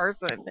first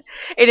person,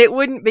 and it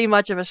wouldn't be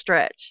much of a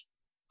stretch.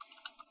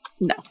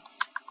 No.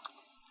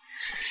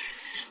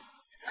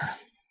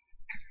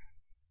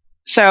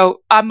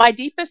 So my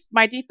deepest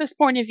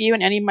point of view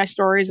in any of my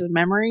stories is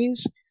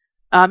memories.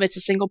 It's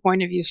a single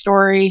point of view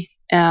story.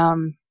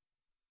 But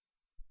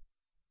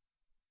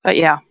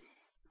yeah.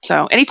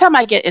 So anytime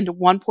I get into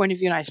one point of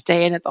view and I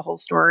stay in it the whole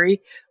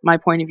story, my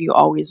point of view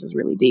always is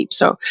really deep.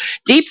 So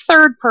deep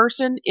third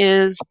person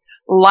is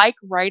like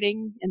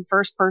writing in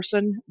first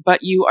person,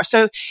 but you are,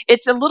 so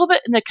it's a little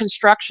bit, and the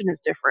construction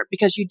is different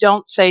because you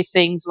don't say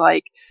things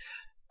like,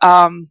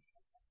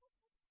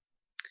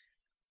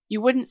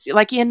 you wouldn't see,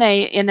 like in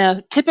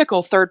a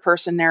typical third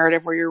person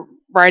narrative where you're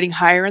writing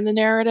higher in the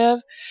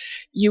narrative,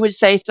 you would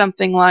say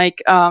something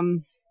like,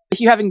 if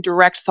you're having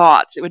direct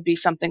thoughts, it would be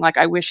something like,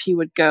 I wish he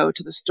would go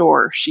to the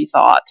store, she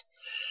thought.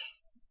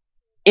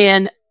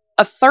 In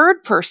a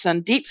third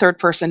person, deep third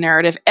person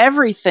narrative,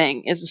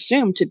 everything is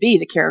assumed to be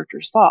the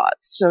character's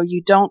thoughts. So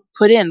you don't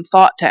put in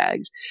thought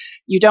tags.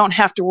 You don't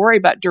have to worry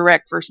about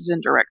direct versus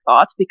indirect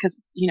thoughts because,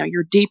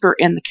 you're deeper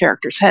in the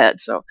character's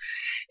head. So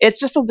it's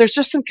just, there's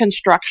just some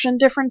construction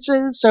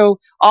differences. So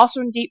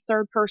also in deep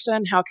third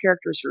person, how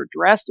characters are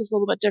addressed is a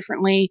little bit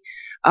differently.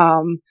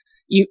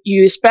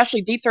 You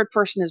especially deep third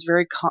person is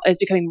is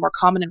becoming more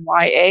common in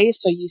YA.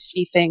 So you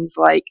see things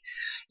like,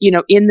 in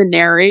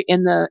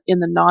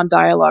the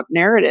non-dialogue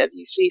narrative,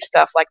 you see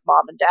stuff like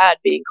mom and dad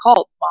being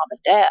called mom and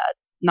dad,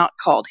 not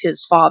called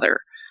his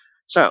father.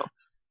 So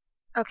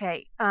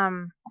okay,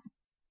 I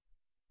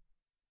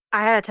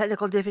had a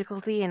technical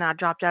difficulty and I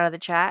dropped out of the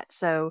chat,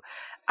 so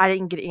I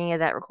didn't get any of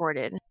that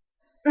recorded.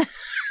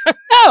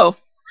 Oh.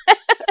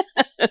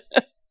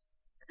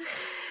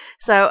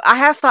 So I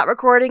have stopped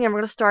recording and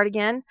we're going to start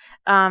again.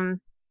 I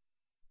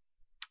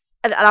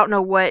don't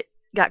know what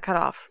got cut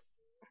off.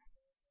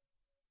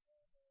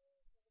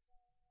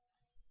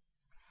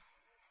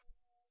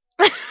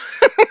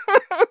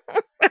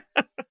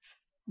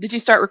 Did you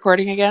start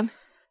recording again?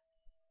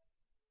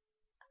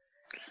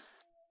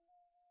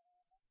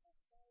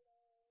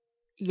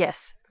 Yes.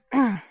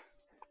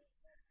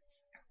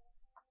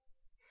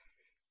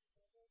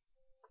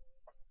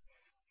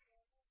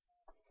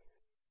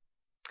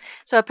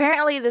 So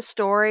apparently the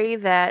story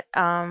that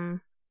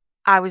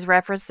I was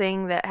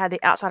referencing that had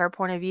the outsider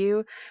point of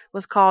view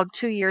was called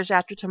 2 Years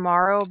After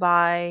Tomorrow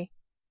by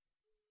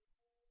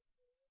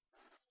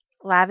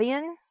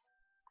Lavian.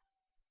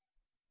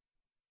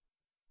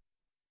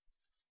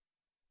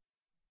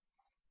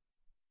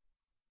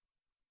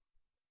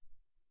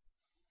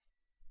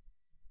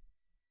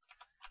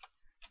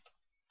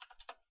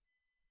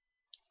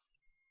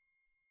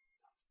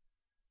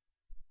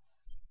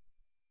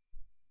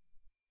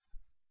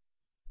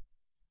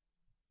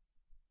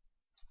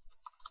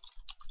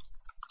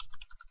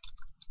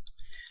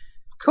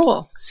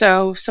 Cool.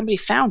 So somebody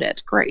found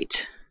it.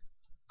 Great.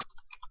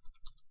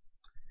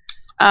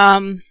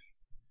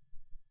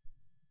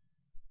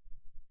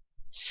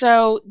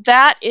 So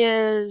that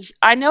is,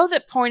 I know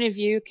that point of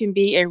view can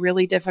be a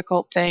really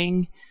difficult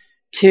thing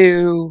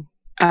to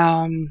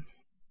kind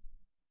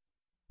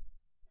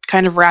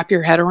of wrap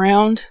your head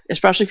around,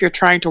 especially if you're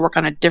trying to work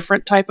on a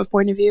different type of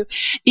point of view.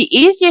 The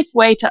easiest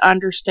way to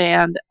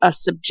understand a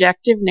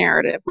subjective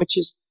narrative, which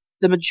is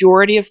the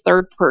majority of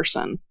third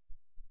person,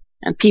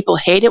 and people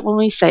hate it when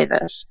we say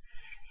this,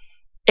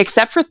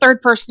 except for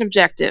third person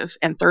objective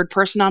and third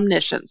person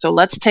omniscient. So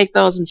let's take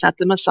those and set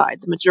them aside.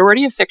 The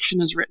majority of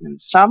fiction is written in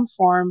some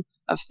form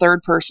of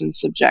third person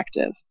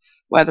subjective,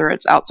 whether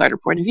it's outsider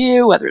point of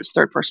view, whether it's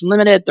third person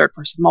limited, third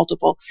person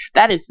multiple.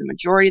 That is the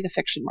majority of the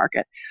fiction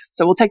market.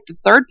 So we'll take the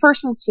third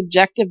person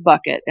subjective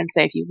bucket and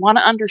say, if you want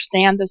to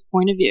understand this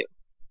point of view,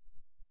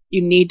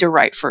 you need to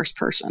write first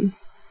person.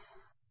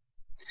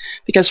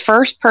 Because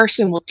first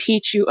person will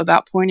teach you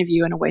about point of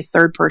view in a way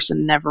third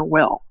person never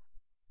will.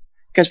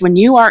 Because when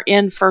you are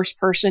in first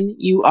person,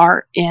 you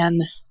are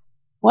in...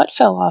 What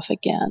fell off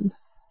again?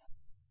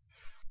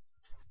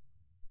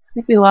 I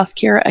think we lost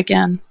Kira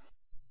again.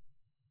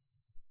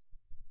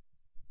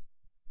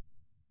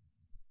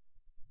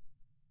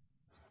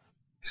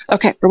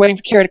 Okay, we're waiting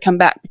for Kira to come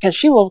back because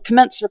she will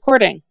commence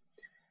recording.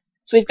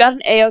 So we've got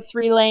an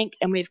AO3 link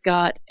and we've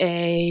got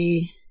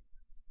a...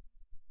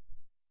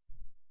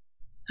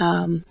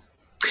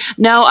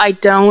 no, I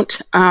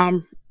don't.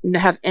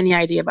 have any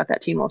idea about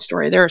that Teen Wolf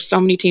story. There are so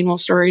many Teen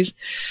Wolf stories,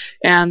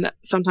 and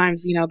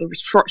sometimes,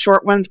 the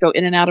short ones go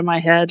in and out of my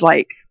head.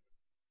 Like,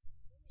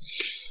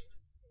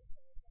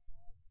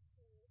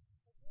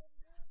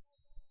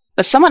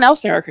 but someone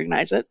else may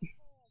recognize it.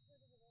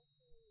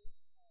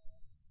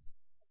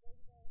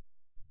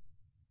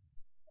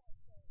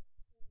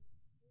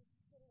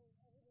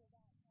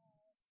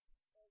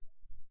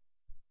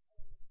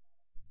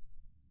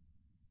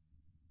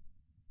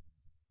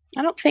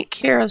 I don't think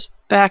Kira's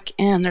back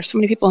in. There's so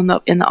many people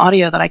in the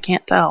audio that I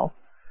can't tell.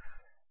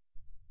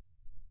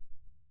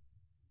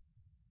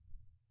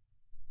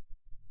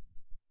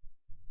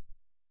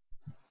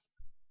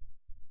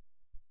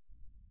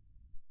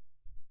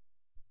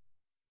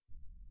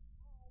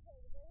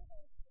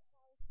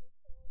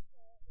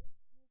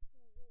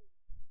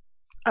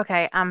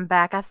 Okay, I'm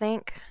back, I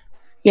think.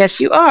 Yes,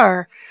 you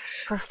are.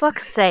 For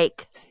fuck's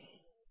sake.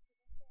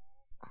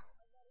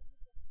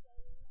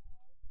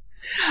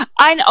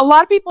 I know a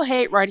lot of people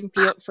hate writing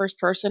first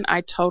person.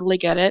 I totally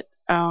get it.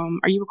 Are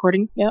you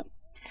recording yet?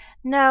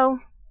 No.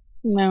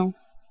 No.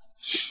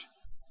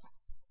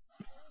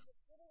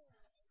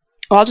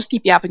 Well, I'll just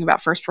keep yapping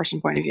about first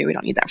person point of view. We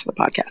don't need that for the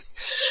podcast.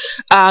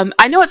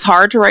 I know it's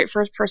hard to write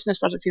first person,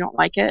 especially if you don't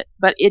like it,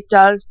 but it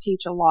does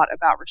teach a lot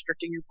about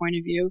restricting your point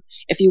of view.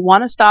 If you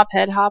want to stop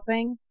head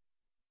hopping,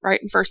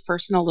 write in first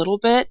person a little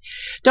bit.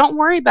 Don't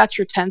worry about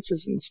your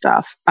tenses and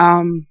stuff.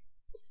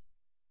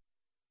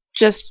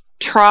 Just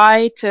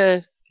try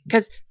to,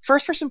 because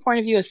first person point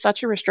of view is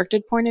such a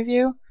restricted point of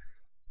view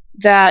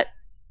that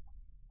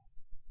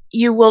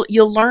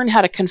you'll learn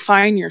how to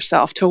confine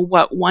yourself to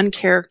what one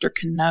character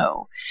can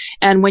know.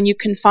 And when you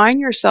confine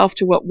yourself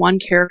to what one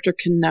character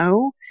can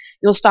know,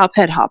 you'll stop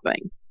head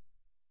hopping.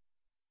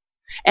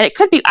 And it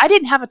could be, I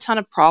didn't have a ton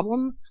of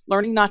problem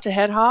learning not to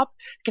head hop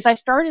because I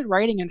started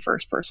writing in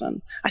first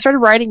person. I started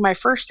writing, my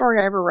first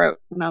story I ever wrote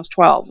when I was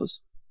 12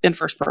 was in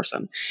first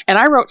person. And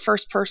I wrote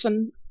first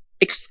person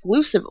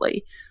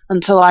exclusively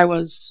until I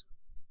was,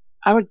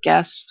 I would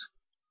guess,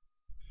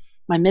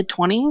 my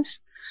mid-20s.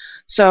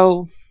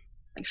 So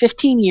like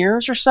 15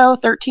 years or so,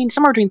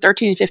 somewhere between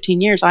 13 and 15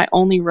 years, I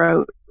only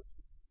wrote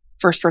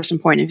first person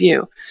point of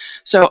view.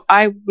 So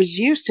I was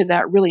used to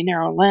that really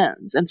narrow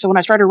lens. And so when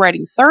I started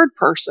writing third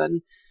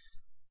person,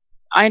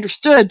 I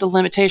understood the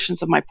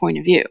limitations of my point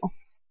of view.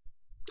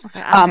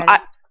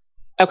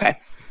 Okay.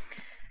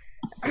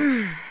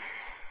 Okay.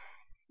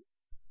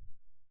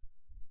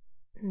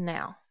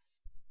 Now.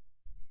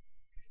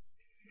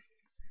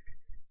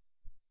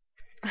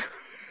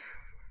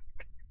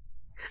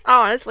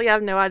 Honestly, I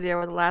have no idea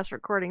where the last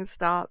recording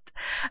stopped.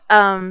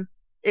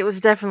 It was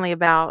definitely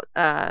about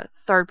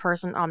third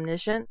person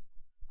omniscient.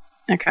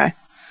 Okay.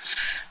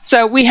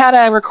 So we had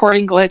a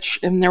recording glitch,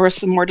 and there was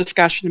some more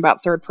discussion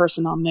about third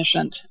person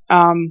omniscient.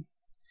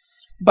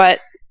 But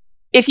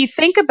if you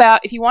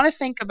want to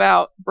think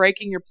about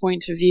breaking your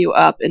point of view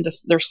up into,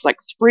 there's like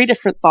 3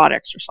 different thought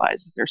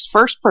exercises. There's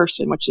first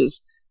person, which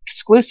is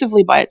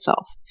exclusively by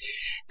itself.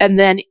 And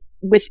then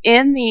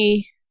within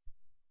the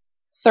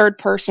third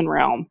person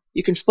realm,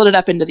 you can split it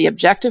up into the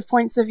objective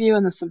points of view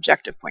and the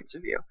subjective points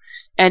of view.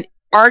 And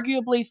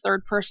arguably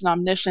third person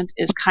omniscient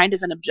is kind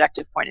of an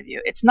objective point of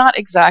view. It's not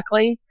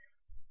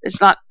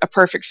a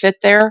perfect fit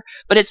there,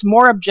 but it's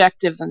more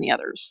objective than the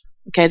others.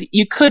 Okay,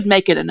 you could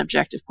make it an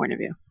objective point of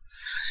view.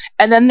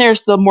 And then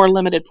there's the more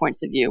limited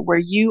points of view where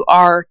you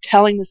are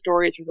telling the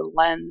story through the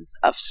lens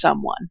of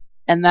someone,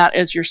 and that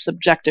is your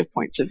subjective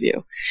points of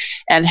view.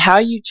 And how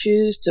you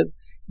choose to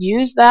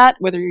use that,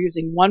 whether you're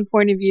using 1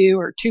 point of view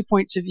or 2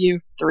 points of view,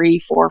 3,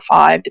 4,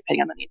 5,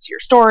 depending on the needs of your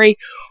story,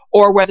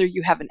 or whether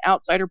you have an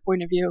outsider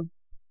point of view.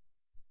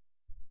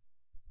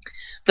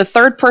 The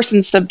third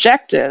person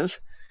subjective,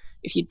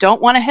 if you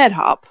don't want to head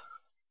hop,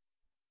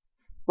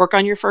 work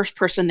on your first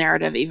person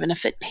narrative, even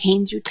if it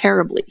pains you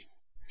terribly.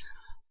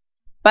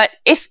 But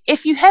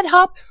if you head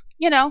hop,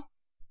 Nora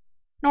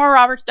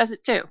Roberts does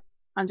it too.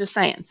 I'm just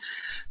saying.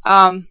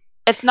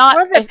 It's not.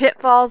 One of the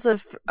pitfalls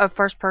of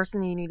first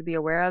person you need to be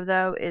aware of,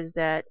 though, is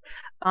that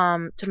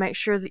to make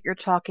sure that you're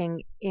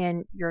talking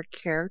in your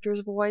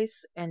character's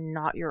voice and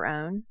not your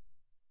own.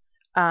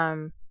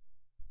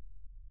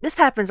 This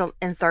happens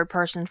in third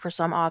person for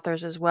some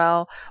authors as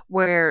well,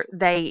 where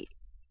they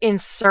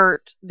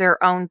insert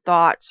their own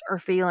thoughts or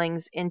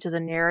feelings into the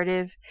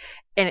narrative,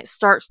 and it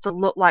starts to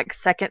look like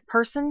second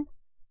person.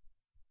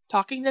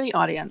 Talking to the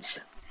audience.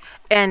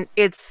 And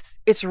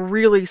it's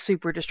really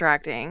super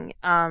distracting.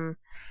 The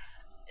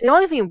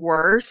only thing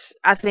worse,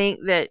 I think,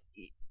 that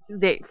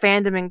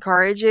fandom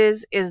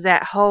encourages is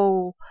that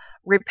whole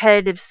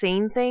repetitive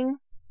scene thing.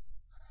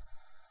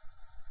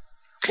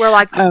 Where,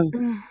 like,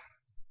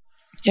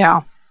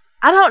 yeah.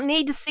 I don't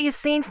need to see a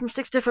scene from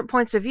 6 different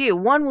points of view.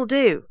 1 will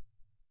do.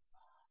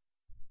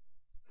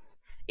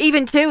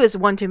 Even 2 is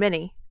 1 too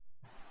many.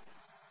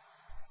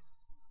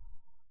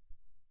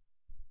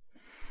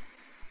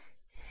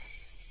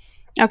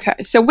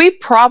 Okay, so we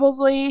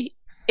probably,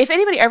 if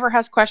anybody ever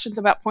has questions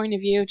about point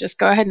of view, just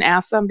go ahead and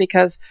ask them,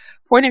 because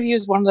point of view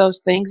is one of those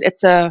things.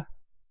 I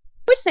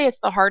would say it's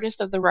the hardest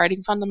of the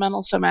writing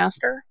fundamentals to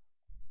master.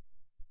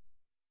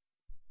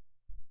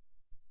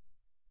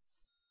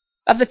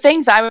 Of the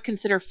things I would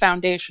consider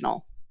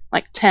foundational,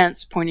 like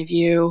tense, point of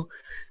view,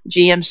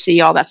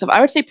 GMC, all that stuff,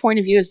 I would say point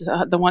of view is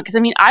the one. Because I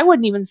mean, I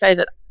wouldn't even say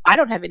that I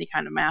don't have any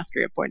kind of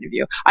mastery of point of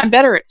view. I'm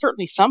better at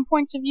certainly some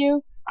points of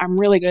view. I'm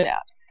really good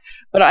at,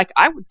 but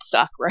I would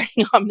suck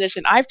writing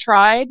omniscient. I've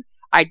tried.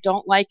 I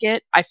don't like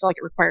it. I feel like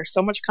it requires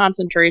so much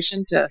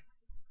concentration to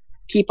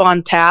keep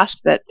on task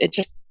that it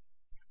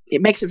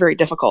makes it very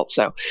difficult.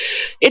 So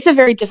it's a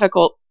very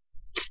difficult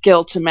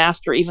skill to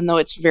master, even though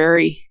it's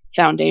very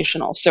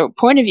foundational. So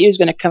point of view is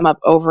going to come up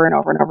over and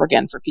over and over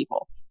again for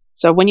people.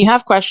 So when you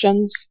have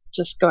questions,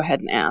 just go ahead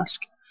and ask.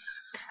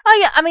 Oh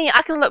yeah, I mean,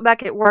 I can look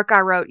back at work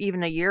I wrote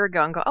even a year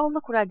ago and go, "Oh,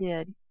 look what I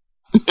did."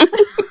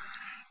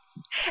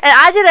 And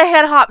I did a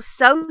head hop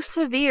so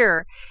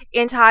severe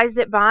in Ties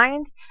That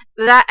Bind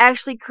that I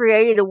actually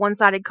created a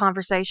one-sided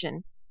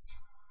conversation.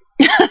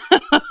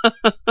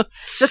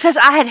 Because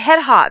I had head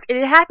hopped. And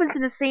it happens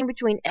in the scene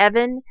between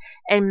Evan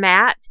and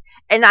Matt.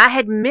 And I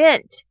had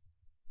meant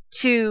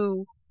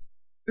to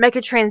make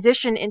a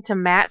transition into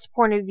Matt's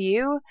point of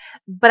view,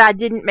 but I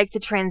didn't make the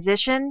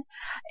transition.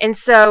 And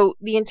so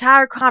the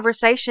entire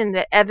conversation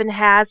that Evan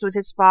has with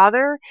his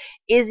father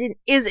is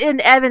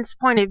in Evan's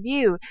point of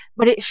view,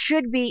 but it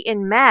should be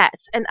in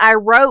Matt's. And I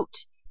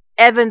wrote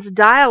Evan's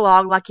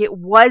dialogue like it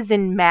was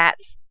in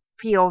Matt's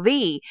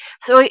POV.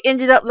 So it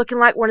ended up looking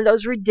like one of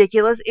those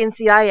ridiculous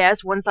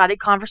NCIS one-sided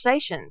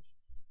conversations.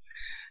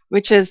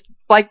 Which is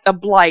like a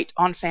blight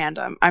on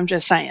fandom. I'm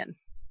just saying.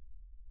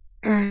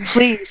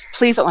 Please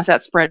don't let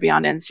that spread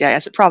beyond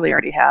NCIS. It probably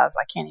already has.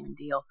 I can't even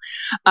deal.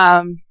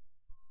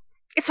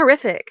 It's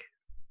horrific.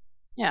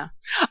 Yeah,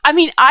 I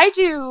mean, I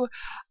do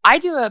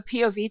a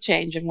POV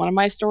change in one of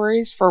my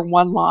stories for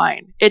one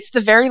line. It's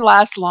the very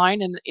last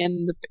line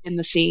in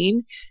the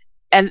scene,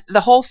 and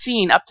the whole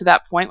scene up to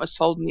that point was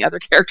told in the other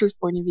character's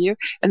point of view,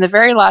 and the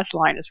very last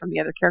line is from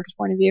the other character's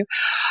point of view.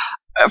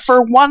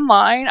 For one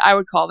line, I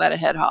would call that a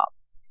head hop.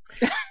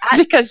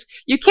 Because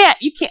you can't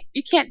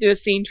do a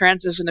scene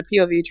transition, a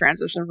POV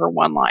transition for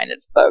one line.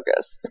 It's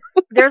bogus.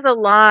 There's a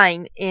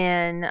line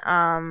in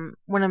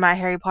one of my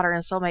Harry Potter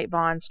and Soulmate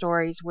Bond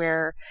stories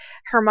where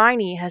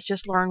Hermione has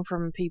just learned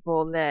from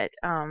people that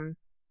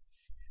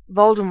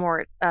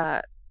Voldemort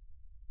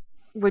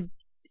would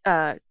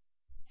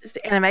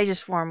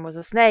animagus form was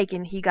a snake,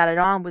 and he got it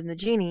on with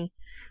Nagini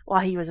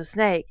while he was a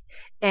snake,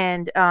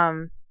 and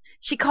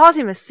she calls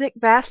him a sick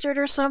bastard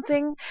or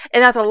something,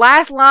 and that the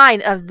last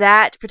line of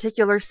that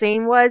particular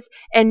scene was,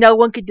 and no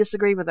one could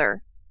disagree with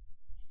her.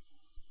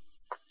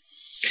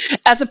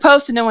 As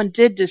opposed to no one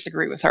did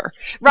disagree with her.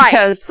 Right.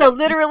 Because so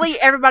literally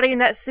everybody in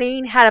that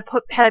scene had a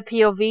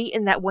POV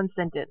in that one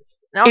sentence.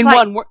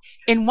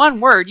 In one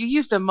word. You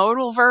used a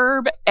modal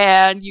verb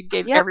and you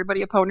gave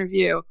everybody a point of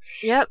view.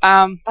 Yep.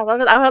 I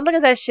love it. I look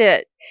at that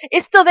shit.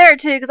 It's still there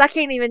too, because I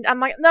can't even. I'm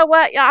like, no,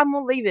 what? Yeah, I'm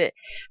gonna leave it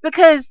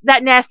because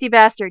that nasty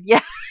bastard.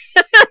 Yeah,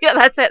 yeah,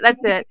 that's it.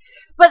 That's it.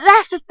 But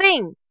that's the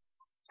thing,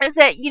 is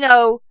that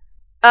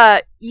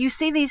you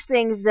see these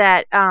things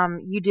that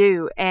you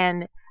do,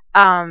 and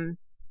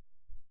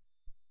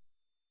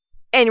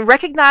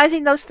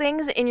recognizing those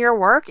things in your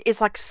work is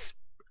like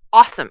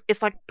awesome.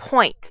 It's like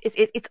point.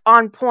 It's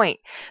on point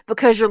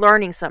because you're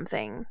learning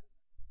something.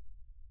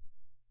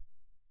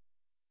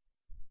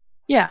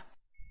 Yeah.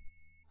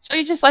 So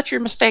you just let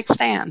your mistakes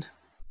stand.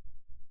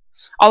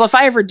 Although if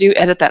I ever do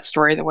edit that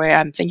story the way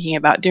I'm thinking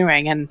about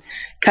doing and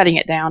cutting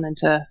it down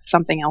into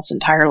something else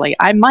entirely,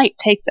 I might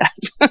take that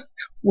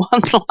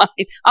one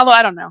line. Although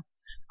I don't know.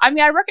 I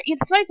mean,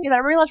 it's funny thing, I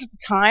realized at the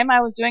time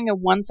I was doing a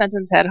one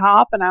sentence head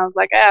hop, and I was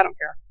like, I don't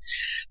care.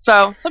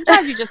 So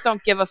sometimes you just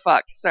don't give a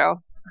fuck. So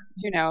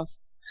who knows?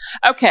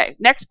 Okay,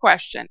 next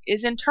question.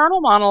 Is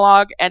internal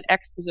monologue and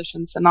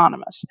exposition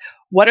synonymous?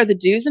 What are the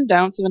do's and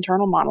don'ts of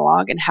internal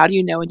monologue, and how do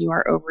you know when you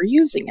are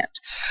overusing it?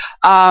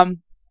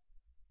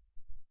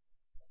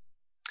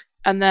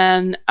 And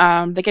then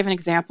they gave an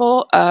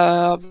example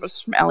of, it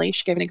was from Ellie,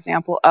 she gave an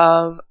example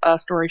of a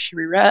story she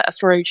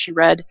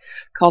read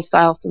called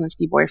Style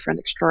Stilinski Boyfriend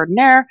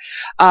Extraordinaire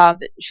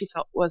that she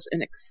felt was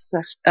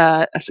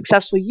a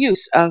successful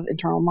use of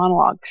internal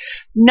monologue.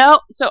 No,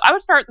 so I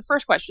would start with the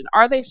first question.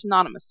 Are they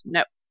synonymous?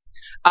 No.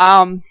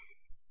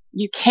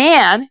 You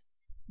can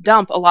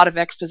dump a lot of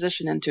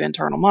exposition into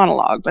internal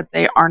monologue, but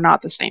they are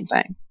not the same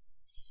thing.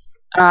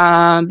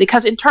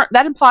 Because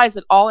that implies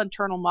that all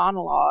internal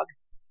monologue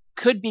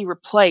could be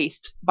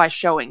replaced by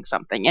showing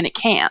something, and it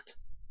can't.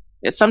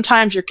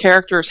 Sometimes your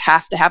characters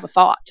have to have a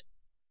thought.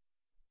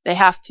 They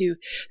have to.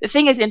 The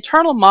thing is,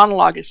 internal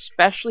monologue,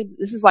 especially,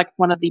 this is like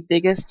one of the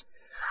biggest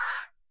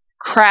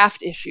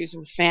craft issues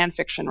with fan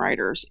fiction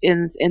writers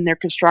in their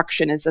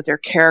construction, is that their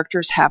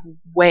characters have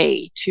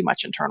way too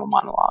much internal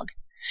monologue.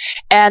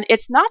 And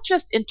it's not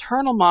just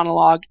internal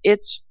monologue,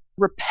 it's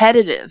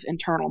repetitive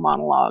internal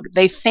monologue.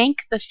 They think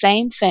the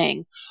same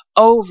thing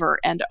over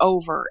and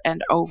over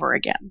and over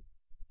again.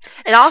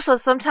 And also,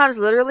 sometimes,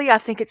 literally, I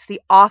think it's the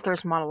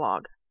author's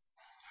monologue.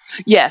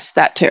 Yes,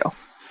 that too.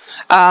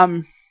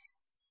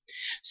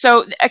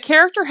 So a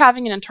character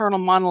having an internal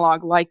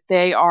monologue, like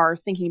they are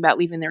thinking about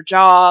leaving their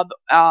job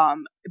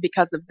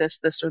because of this,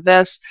 or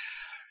this,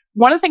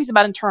 one of the things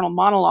about internal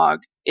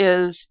monologue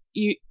is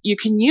you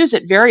can use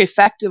it very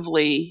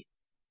effectively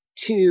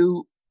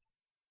to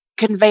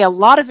convey a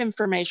lot of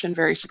information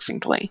very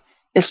succinctly.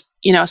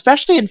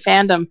 Especially in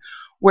fandom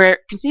where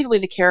conceivably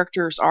the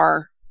characters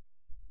are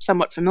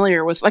somewhat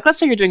familiar with, like, let's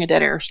say you're doing a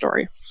Dead Air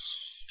story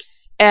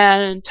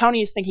and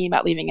Tony is thinking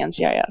about leaving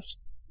NCIS.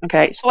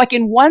 Okay, so like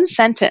in one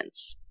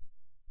sentence,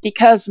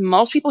 because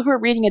most people who are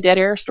reading a Dead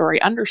Air story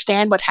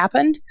understand what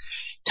happened,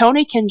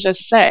 Tony can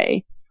just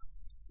say,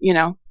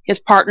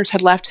 his partners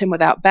had left him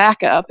without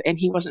backup and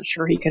he wasn't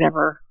sure he could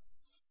ever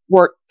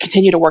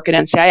continue to work at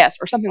NCIS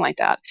or something like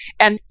that.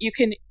 And you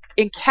can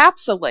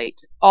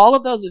encapsulate all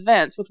of those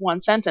events with one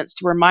sentence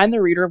to remind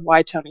the reader of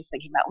why Tony's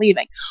thinking about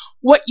leaving.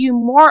 What you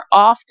more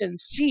often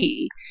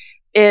see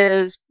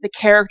is the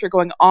character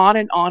going on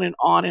and on and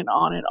on and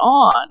on and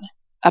on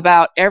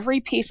about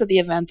every piece of the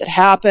event that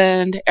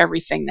happened,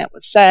 everything that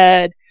was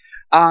said,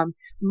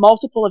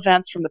 multiple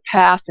events from the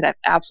past that have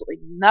absolutely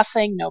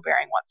no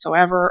bearing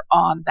whatsoever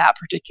on that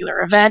particular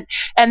event,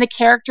 and the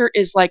character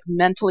is like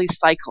mentally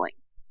cycling.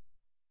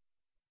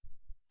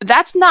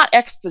 That's not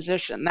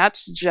exposition.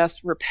 That's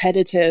just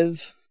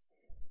repetitive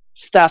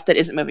stuff that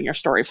isn't moving your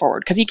story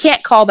forward. Because you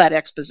can't call that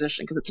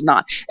exposition, because it's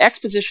not.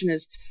 Exposition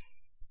is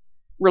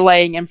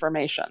relaying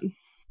information.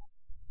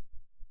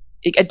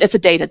 It's a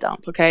data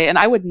dump, okay? And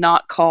I would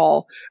not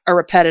call a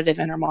repetitive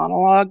inner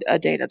monologue a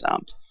data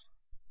dump,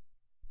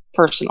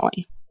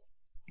 personally.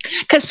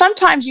 Because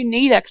sometimes you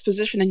need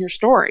exposition in your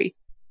story.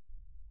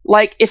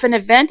 Like, if an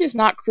event is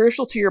not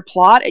crucial to your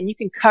plot and you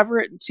can cover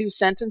it in 2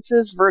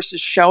 sentences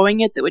versus showing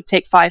it that would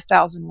take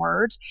 5,000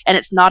 words and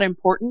it's not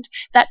important,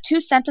 that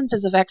 2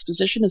 sentences of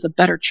exposition is a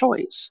better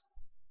choice.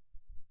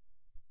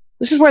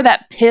 This is where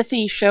that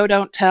pithy show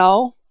don't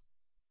tell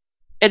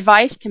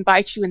advice can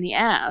bite you in the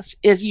ass,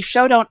 is you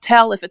show don't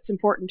tell if it's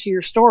important to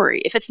your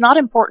story. If it's not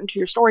important to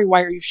your story,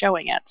 why are you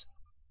showing it?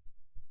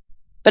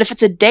 But if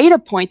it's a data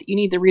point that you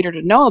need the reader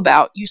to know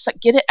about, you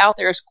get it out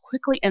there as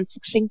quickly and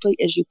succinctly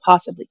as you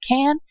possibly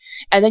can,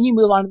 and then you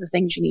move on to the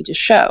things you need to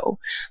show.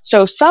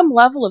 So some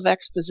level of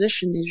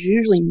exposition is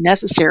usually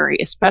necessary,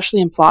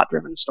 especially in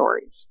plot-driven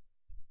stories.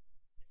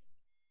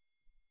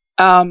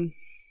 So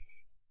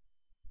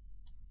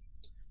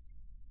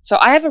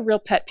I have a real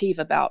pet peeve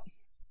about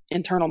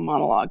internal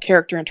monologue,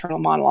 character internal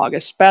monologue,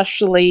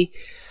 especially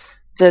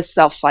the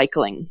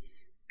self-cycling.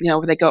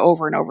 Where they go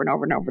over and over and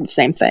over and over the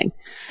same thing.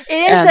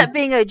 It ends up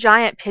being a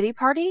giant pity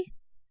party.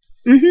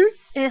 Mm-hmm.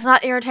 And it's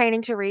not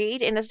entertaining to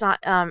read, and it's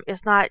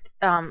not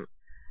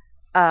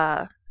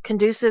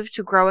conducive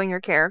to growing your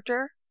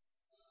character.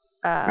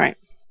 Right.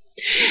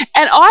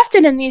 And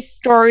often in these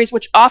stories,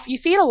 you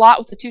see it a lot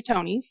with the 2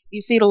 Tonys.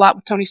 You see it a lot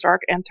with Tony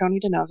Stark and Tony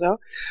DiNozzo.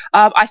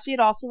 I see it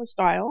also with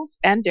Stiles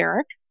and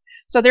Derek.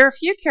 So there are a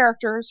few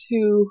characters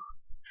who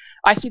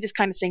I see this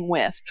kind of thing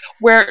with,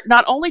 where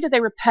not only do they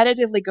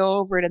repetitively go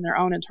over it in their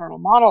own internal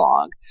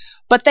monologue,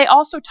 but they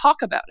also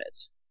talk about it.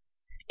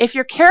 If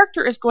your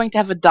character is going to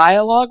have a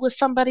dialogue with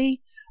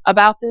somebody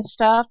about this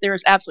stuff, there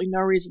is absolutely no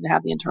reason to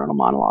have the internal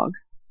monologue.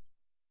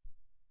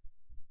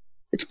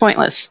 It's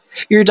pointless.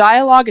 Your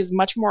dialogue is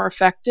much more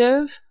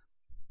effective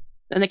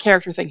than the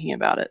character thinking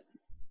about it.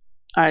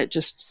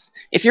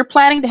 If you're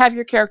planning to have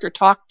your character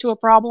talk to a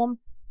problem,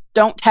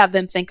 don't have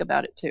them think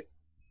about it too.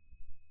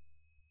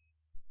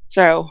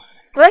 So,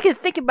 well, they can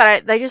think about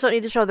it. They just don't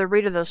need to show the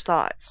reader those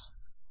thoughts.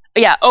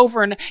 Yeah,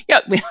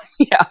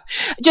 yeah.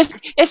 Just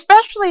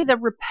especially the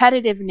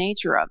repetitive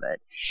nature of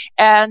it,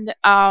 and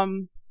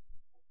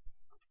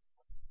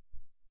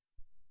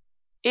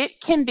it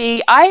can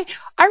be. I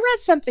read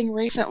something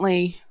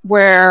recently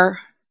where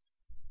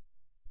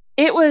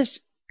it was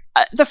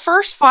the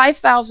first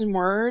 5,000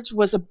 words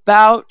was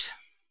about.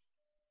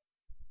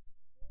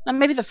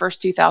 Maybe the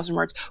first 2,000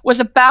 words was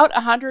about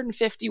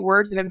 150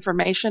 words of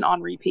information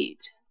on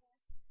repeat.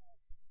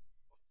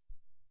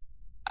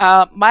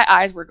 My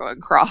eyes were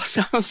going cross.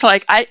 I was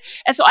like,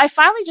 so I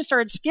finally just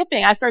started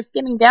skipping. I started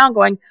skimming down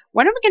going,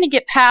 when are we going to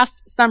get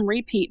past some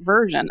repeat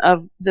version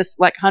of this,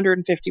 like,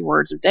 150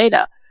 words of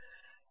data?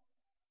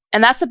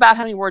 And that's about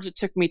how many words it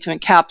took me to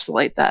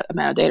encapsulate that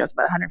amount of data. It was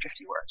about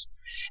 150 words.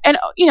 And,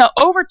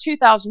 over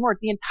 2,000 words,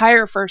 the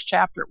entire first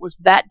chapter was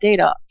that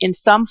data in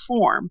some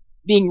form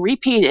being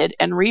repeated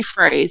and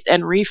rephrased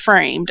and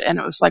reframed. And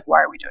it was like,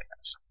 why are we doing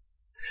this?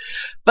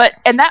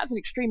 And that was an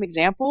extreme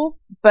example,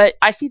 but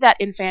I see that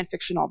in fan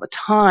fiction all the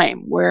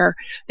time, where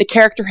the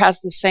character has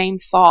the same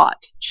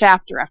thought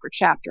chapter after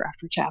chapter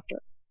after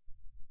chapter.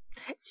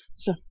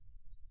 So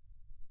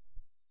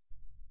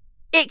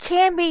it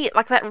can be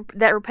like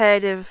that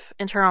repetitive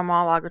internal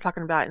monologue we're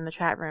talking about in the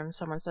chat room.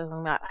 Someone says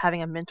something about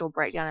having a mental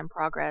breakdown in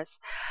progress.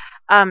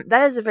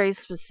 That is a very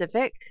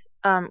specific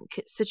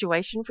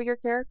situation for your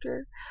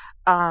character.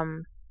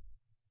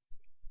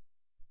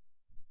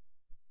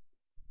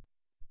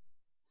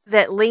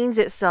 That leans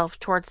itself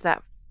towards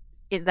that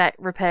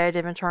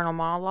repetitive internal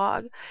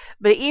monologue.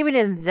 But even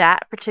in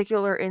that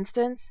particular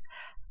instance,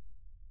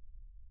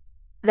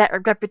 that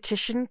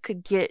repetition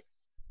could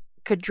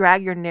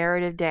drag your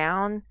narrative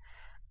down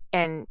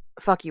and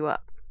fuck you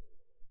up.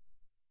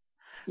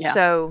 Yeah.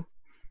 So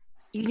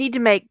you need to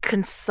make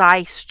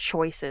concise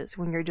choices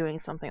when you're doing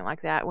something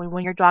like that.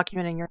 When you're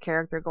documenting your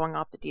character going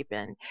off the deep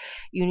end,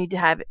 you need to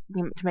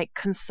to make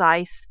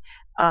concise,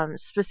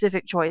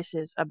 specific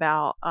choices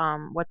about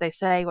what they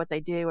say, what they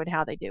do, and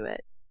how they do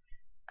it.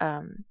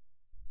 Um,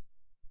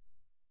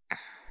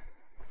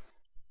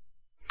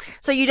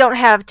 so you don't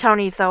have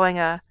Tony throwing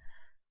a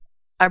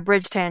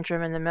bridge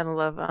tantrum in the middle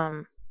of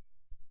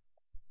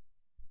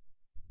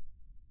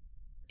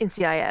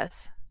NCIS.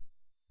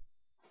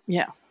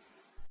 Yeah.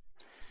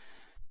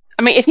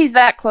 I mean, if he's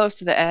that close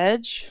to the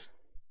edge,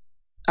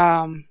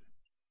 well,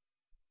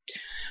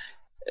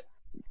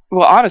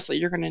 honestly,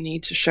 you're going to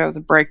need to show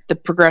the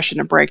progression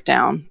of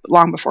breakdown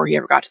long before he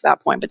ever got to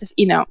that point. But this,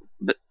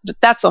 but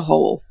that's a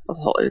whole,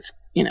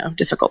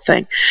 difficult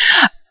thing.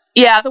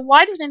 Yeah, the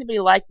why doesn't anybody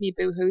like me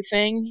boo-hoo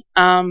thing.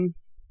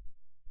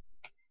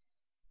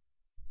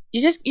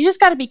 You just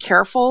got to be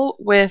careful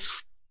with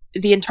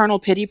the internal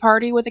pity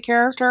party with the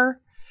character.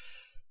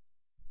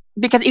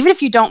 Because even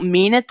if you don't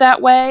mean it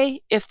that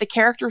way, if the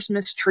character's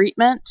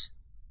mistreatment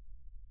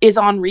is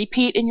on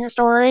repeat in your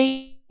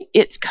story,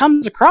 it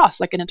comes across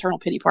like an internal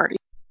pity party.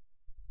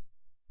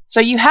 So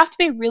you have to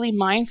be really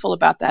mindful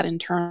about that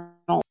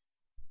internal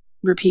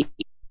repeat.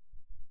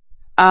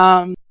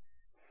 Because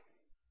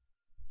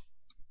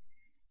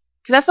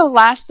that's the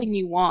last thing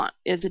you want,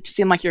 is it to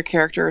seem like your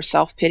character is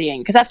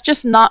self-pitying. Because that's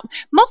just not,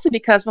 mostly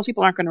because most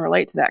people aren't going to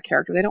relate to that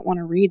character. They don't want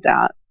to read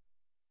that.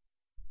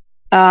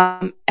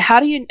 How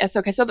do you,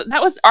 okay, so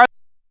that was our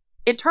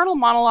internal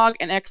monologue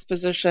and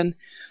exposition.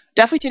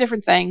 Definitely two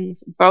different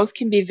things. Both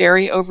can be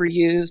very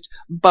overused.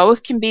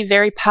 Both can be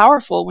very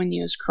powerful when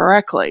used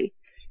correctly.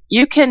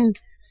 You can,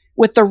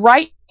 with the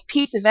right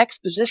piece of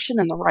exposition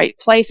in the right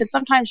place, and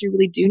sometimes you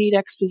really do need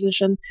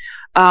exposition,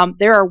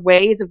 there are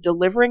ways of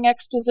delivering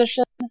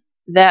exposition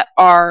that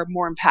are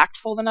more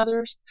impactful than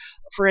others.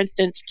 For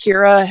instance,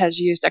 Kira has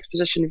used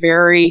exposition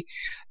very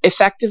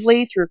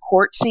effectively through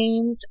court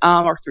scenes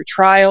or through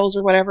trials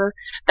or whatever.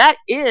 That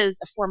is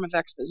a form of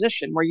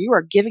exposition where you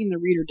are giving the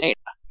reader data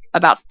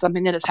about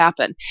something that has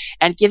happened,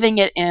 and giving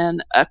it in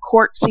a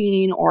court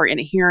scene or in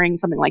a hearing,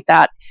 something like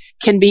that,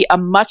 can be a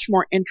much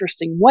more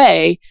interesting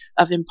way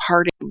of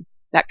imparting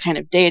that kind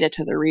of data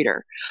to the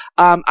reader.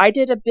 I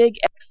did a big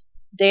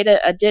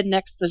a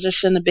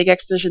big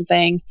exposition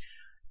thing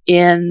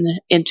in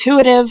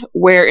Intuitive,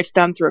 where it's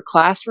done through a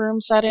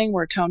classroom setting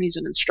where Tony's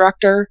an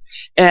instructor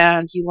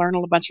and you learn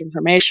a bunch of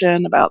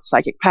information about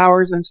psychic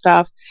powers and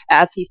stuff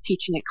as he's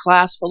teaching a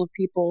class full of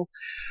people.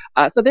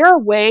 So there are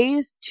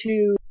ways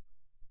to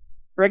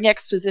bring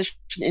exposition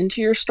into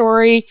your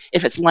story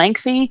if it's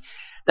lengthy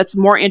that's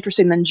more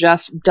interesting than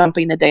just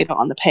dumping the data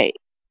on the page.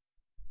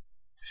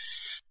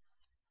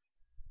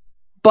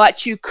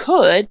 But you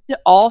could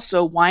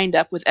also wind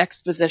up with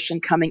exposition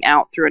coming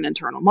out through an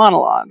internal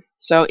monologue.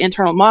 So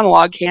internal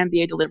monologue can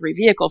be a delivery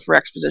vehicle for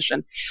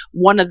exposition.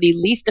 One of the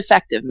least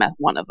effective,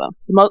 one of them.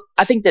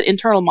 I think that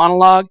internal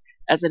monologue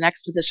as an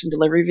exposition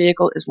delivery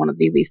vehicle is one of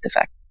the least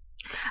effective.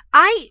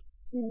 I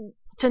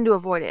tend to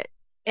avoid it.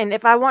 And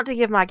if I want to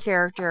give my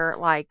character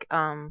like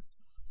an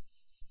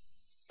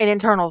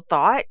internal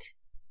thought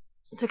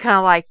to kind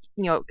of like,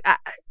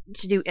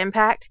 to do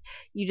impact,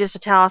 you just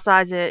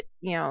italicize it,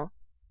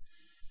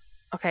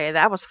 okay,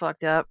 that was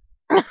fucked up.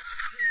 And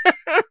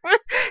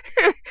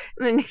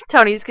then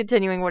Tony's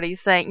continuing what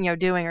he's saying,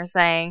 doing or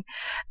saying.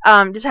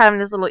 Just having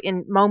this little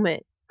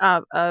moment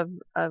of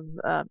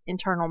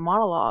internal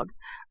monologue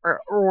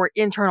or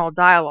internal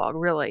dialogue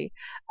really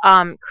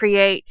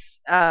creates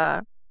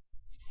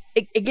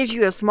it gives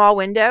you a small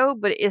window,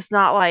 but it's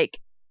not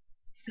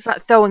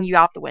throwing you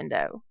out the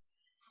window.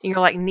 And you're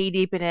like knee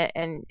deep in it,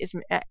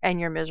 and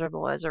you're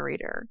miserable as a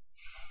reader.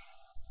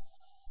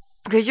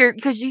 Because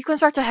you can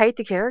start to hate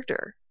the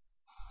character,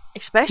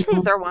 especially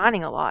if they're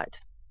whining a lot.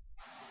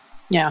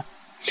 Yeah,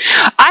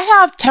 I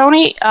have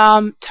Tony.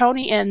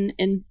 Tony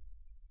in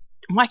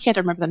why can't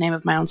I remember the name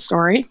of my own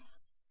story?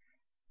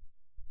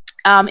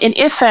 In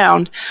If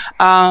Found,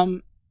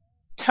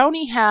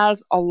 Tony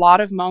has a lot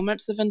of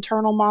moments of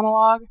internal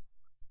monologue,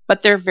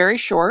 but they're very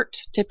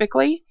short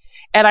typically.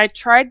 And I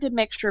tried to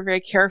make sure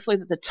very carefully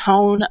that the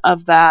tone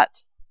of that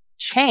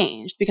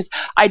changed, because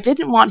I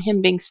didn't want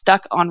him being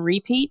stuck on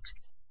repeat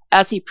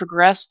as he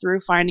progressed through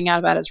finding out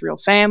about his real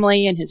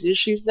family and his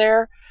issues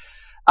there.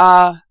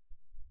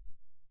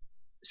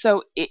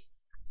 So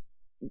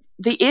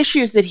the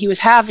issues that he was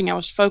having, I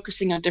was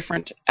focusing on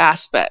different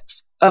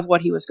aspects of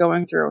what he was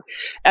going through,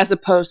 as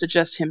opposed to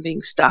just him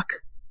being stuck.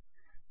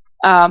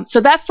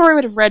 So that story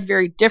would have read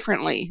very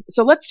differently.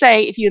 So let's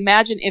say if you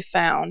imagine If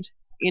Found,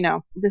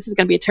 this is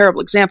going to be a terrible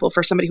example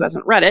for somebody who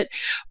hasn't read it,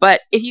 but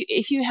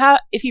if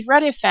you've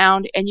read If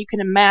Found, and you can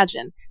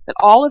imagine that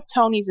all of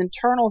Tony's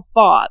internal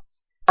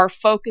thoughts are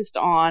focused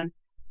on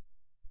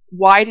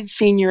why did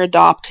Senior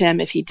adopt him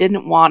if he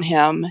didn't want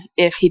him,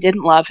 if he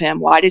didn't love him,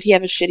 why did he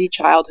have a shitty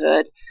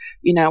childhood,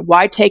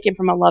 why take him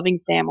from a loving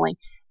family?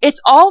 It's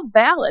all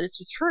valid, it's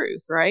the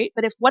truth, right?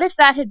 But what if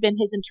that had been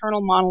his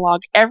internal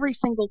monologue every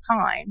single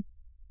time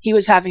he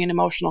was having an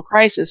emotional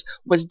crisis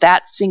was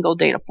that single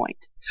data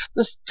point.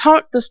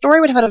 The story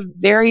would have had a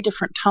very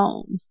different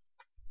tone.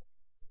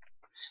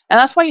 And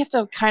that's why you have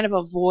to kind of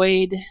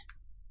avoid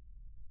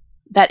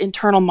that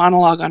internal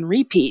monologue on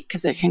repeat,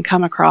 because it can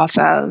come across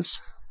as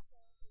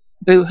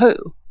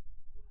boo-hoo.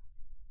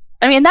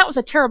 I mean, that was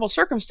a terrible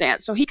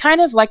circumstance. So he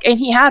kind of and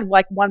he had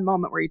one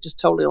moment where he just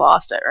totally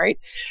lost it, right?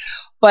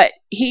 But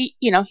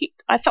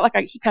I felt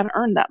like he kind of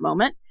earned that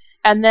moment.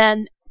 And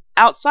then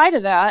outside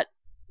of that,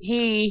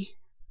 he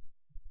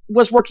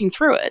was working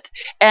through it.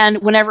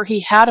 And whenever he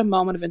had a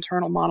moment of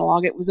internal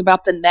monologue, it was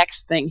about the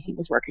next thing he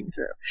was working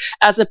through,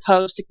 as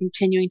opposed to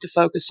continuing to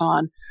focus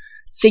on,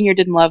 Senior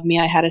didn't love me,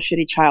 I had a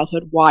shitty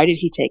childhood, why did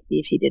he take me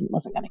if he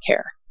wasn't going to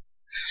care?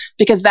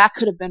 Because that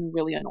could have been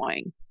really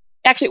annoying.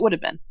 Actually, it would have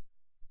been.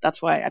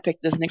 That's why I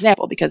picked it as an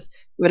example, because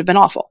it would have been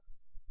awful.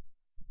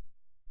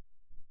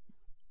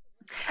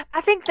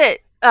 I think that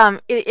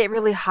it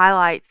really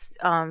highlights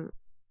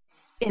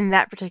in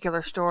that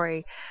particular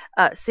story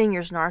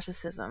Senior's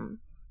narcissism.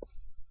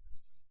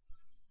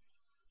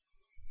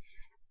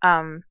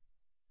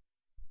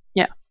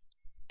 Yeah.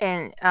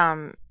 And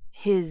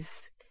his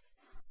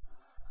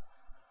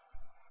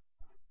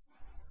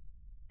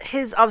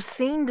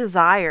obscene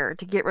desire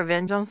to get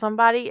revenge on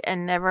somebody,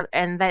 and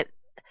that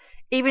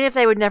even if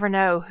they would never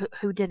know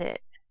who did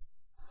it.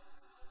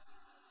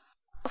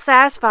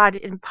 Satisfied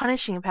in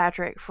punishing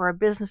Patrick for a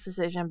business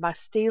decision by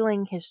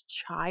stealing his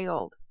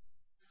child.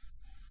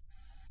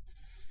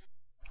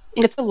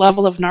 It's a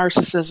level of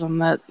narcissism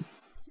that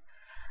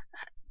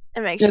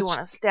it makes you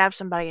want to stab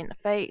somebody in the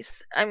face.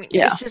 I mean,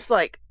 yeah. It's just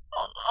like,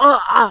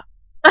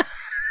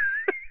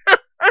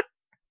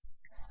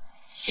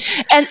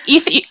 And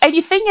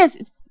the thing is,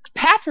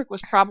 Patrick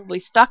was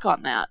probably stuck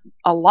on that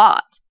a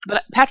lot,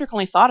 but Patrick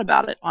only thought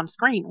about it on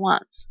screen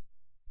once.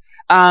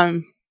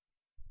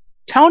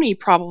 Tony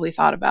probably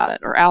thought about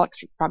it, or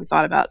Alex probably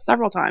thought about it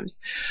several times,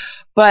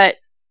 but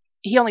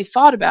he only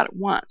thought about it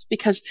once,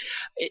 because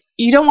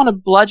you don't want to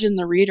bludgeon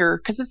the reader.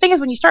 Because the thing is,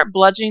 when you start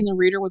bludgeoning the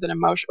reader with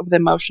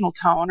emotional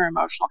tone or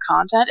emotional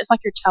content, it's like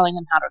you're telling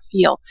them how to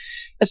feel.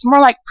 It's more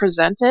like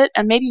present it,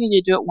 and maybe you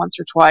need to do it once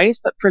or twice,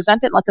 but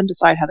present it and let them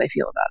decide how they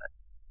feel about it.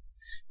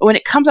 But when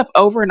it comes up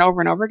over and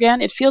over and over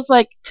again, it feels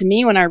like, to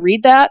me, when I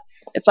read that,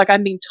 it's like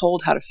I'm being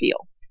told how to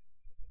feel.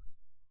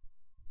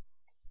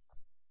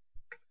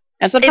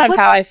 And sometimes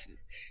how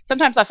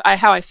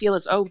I feel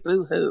is, oh,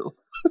 boo-hoo.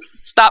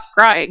 Stop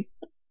crying.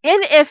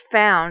 In If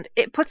Found,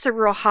 it puts a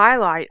real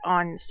highlight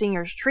on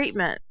Senior's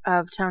treatment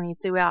of Tony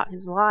throughout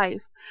his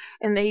life.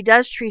 And he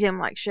does treat him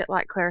like shit,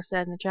 like Claire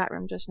said in the chat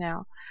room just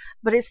now.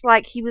 But it's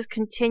like he was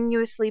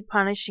continuously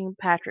punishing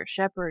Patrick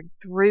Shepard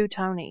through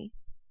Tony.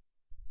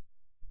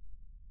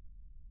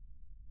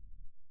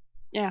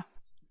 Yeah.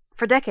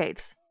 For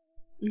decades.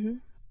 Mm-hmm.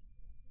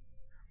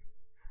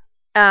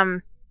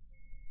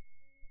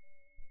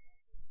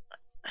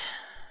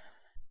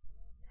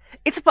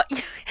 It's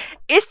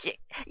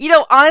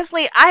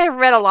honestly, I have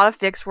read a lot of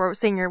fics where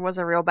Senior was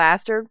a real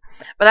bastard,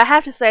 but I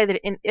have to say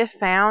that in If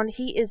Found,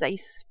 he is a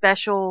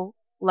special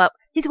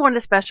he's going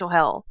to special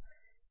hell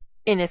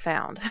in If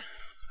Found.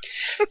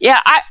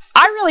 Yeah, I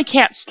really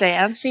can't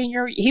stand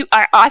Senior.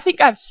 I think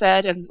I've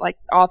said in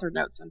author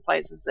notes and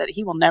places that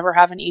he will never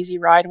have an easy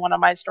ride in one of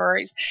my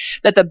stories.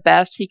 That the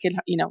best he can,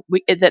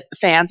 that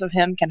fans of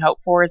him can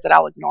hope for is that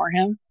I'll ignore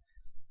him,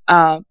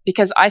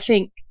 because I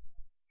think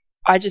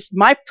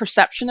my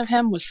perception of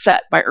him was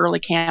set by early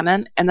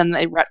canon, and then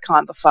they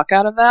retconned the fuck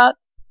out of that,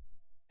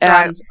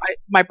 and right.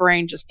 My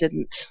brain just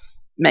didn't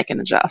make an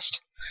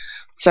adjust.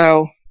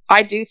 So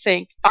I do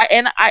think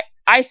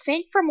I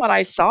think from what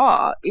I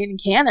saw in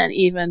canon,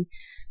 even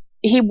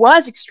he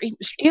was extreme.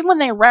 Even when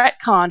they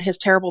retconned his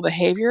terrible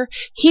behavior,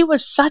 he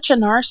was such a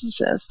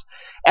narcissist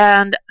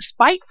and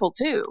spiteful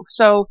too.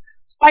 So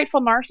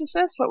spiteful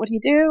narcissist, what would he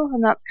do?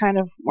 And that's kind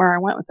of where I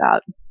went with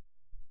that.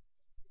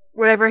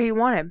 Whatever he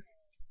wanted.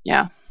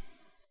 Yeah.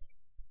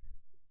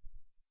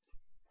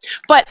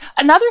 But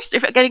an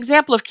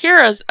example of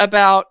Kira's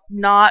about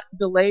not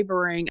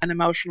belaboring an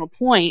emotional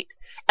point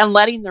and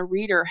letting the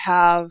reader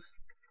have.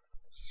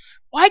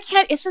 Why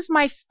can't this is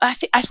my? I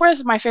swear this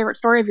is my favorite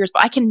story of yours,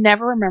 but I can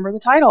never remember the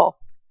title.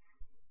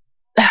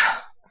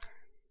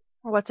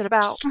 What's it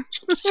about?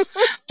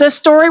 The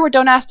story where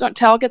Don't Ask, Don't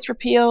Tell gets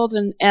repealed,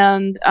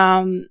 and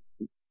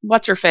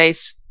what's her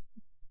face?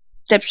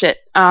 Dipshit.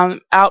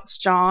 Outs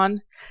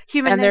John.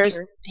 Human Nature. There's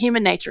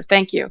Human Nature.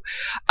 Thank you.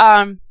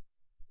 That's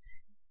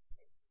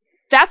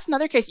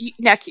another case.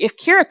 Now, if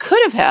Kira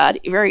could have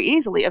had very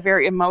easily a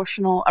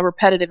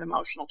repetitive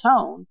emotional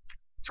tone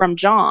from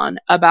John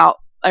about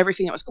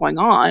everything that was going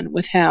on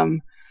with him,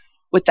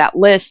 with that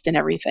list and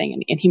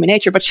everything in Human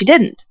Nature, but she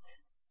didn't.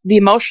 The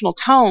emotional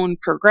tone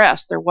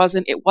progressed. It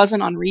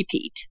wasn't on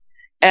repeat.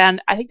 And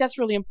I think that's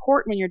really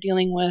important when you're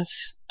dealing with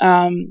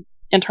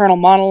internal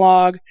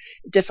monologue,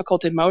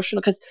 difficult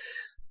emotional, because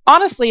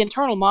honestly,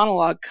 internal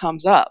monologue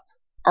comes up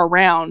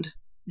around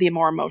the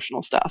more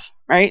emotional stuff,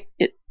 right?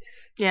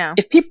 Yeah.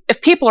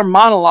 If people are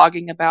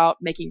monologuing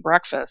about making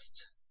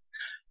breakfast,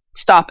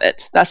 stop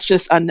it. That's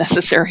just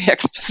unnecessary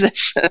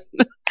exposition.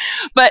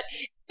 But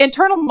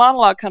internal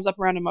monologue comes up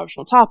around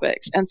emotional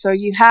topics. And so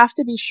you have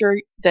to be sure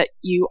that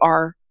you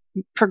are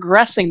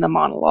progressing the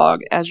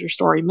monologue as your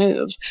story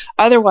moves.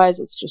 Otherwise,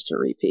 it's just a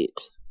repeat.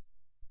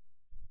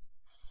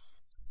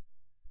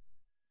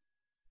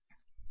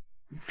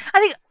 I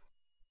think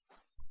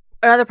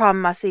another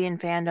problem I see in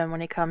fandom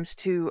when it comes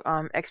to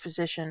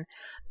exposition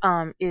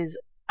is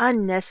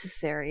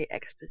unnecessary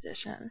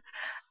exposition.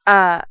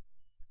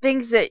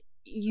 Things that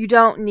you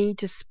don't need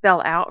to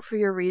spell out for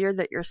your reader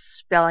that you're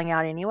spelling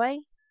out anyway.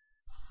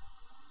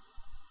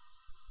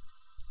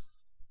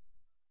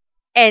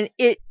 And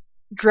it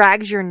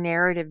drags your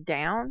narrative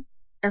down.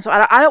 And so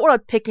I don't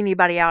want to pick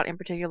anybody out in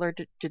particular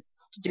to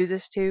do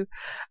this to.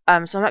 So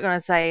I'm not going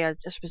to say a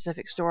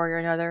specific story or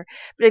another.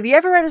 But have you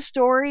ever read a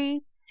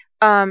story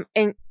and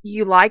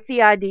you like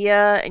the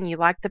idea and you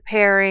like the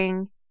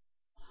pairing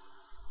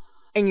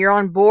and you're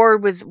on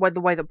board with what the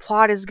way the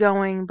plot is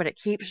going, but it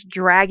keeps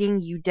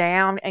dragging you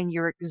down and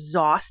you're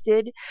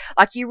exhausted?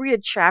 Like you read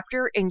a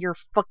chapter and you're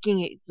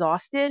fucking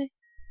exhausted?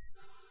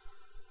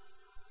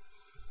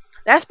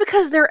 That's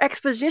because their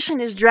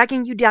exposition is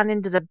dragging you down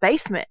into the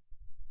basement.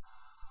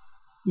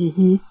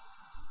 Mm-hmm.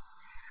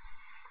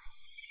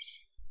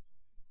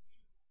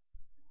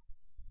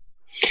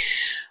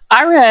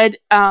 I read,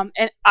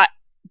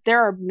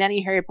 there are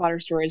many Harry Potter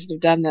stories that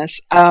have done this,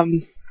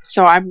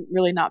 so I'm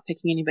really not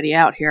picking anybody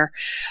out here.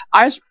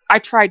 I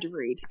tried to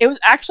read. It was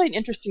actually an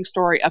interesting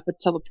story up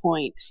until the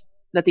point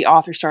that the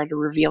author started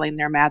revealing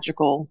their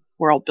magical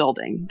world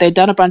building. They'd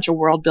done a bunch of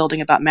world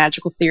building about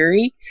magical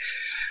theory.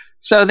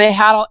 So they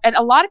had, and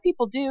a lot of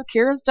people do.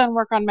 Kira's done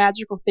work on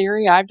magical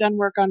theory. I've done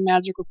work on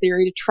magical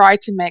theory to try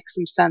to make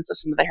some sense of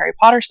some of the Harry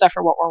Potter stuff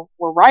or what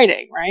we're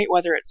writing, right?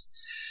 Whether it's,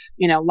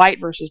 light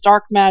versus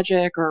dark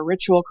magic or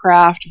ritual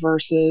craft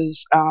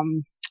versus,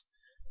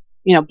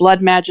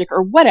 blood magic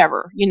or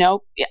whatever.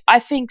 I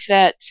think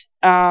that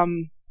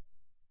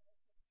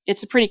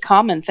it's a pretty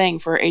common thing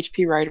for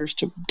HP writers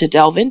to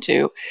delve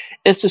into,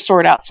 is to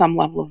sort out some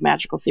level of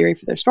magical theory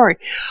for their story.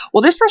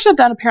 Well, this person had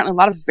done apparently a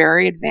lot of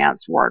very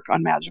advanced work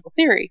on magical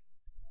theory,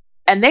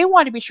 and they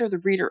wanted to be sure the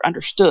reader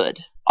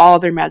understood all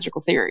of their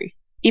magical theory,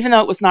 even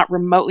though it was not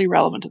remotely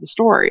relevant to the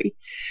story.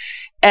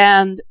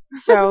 And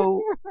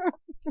so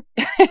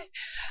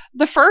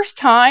the first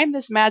time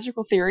this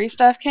magical theory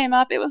stuff came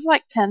up, it was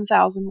like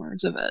 10,000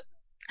 words of it.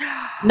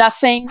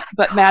 Nothing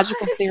but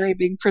magical theory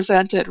being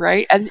presented,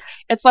 right? And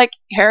it's like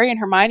Harry and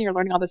Hermione are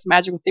learning all this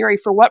magical theory.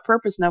 For what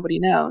purpose, nobody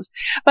knows.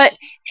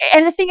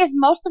 And the thing is,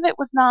 most of it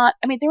was not,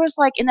 there was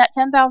like, in that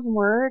 10,000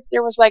 words,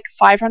 there was like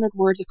 500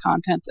 words of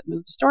content that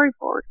moved the story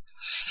forward.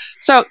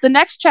 So the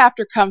next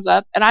chapter comes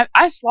up, and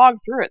I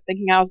slogged through it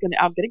thinking I was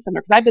getting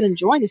somewhere, because I've been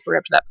enjoying the story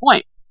up to that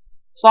point.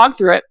 Slog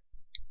through it,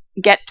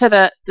 get to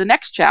the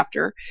next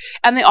chapter,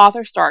 and the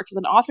author starts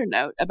with an author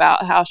note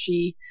about how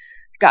she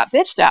got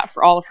bitched at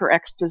for all of her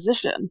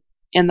exposition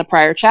in the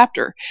prior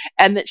chapter,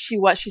 and that she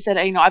said,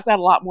 I've got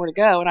a lot more to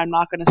go, and I'm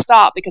not going to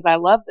stop because I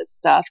love this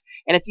stuff,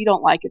 and if you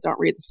don't like it, don't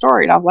read the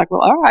story. And I was like,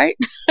 well, all right.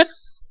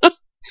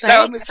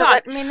 Thanks for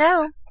letting me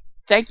know.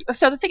 Thank you.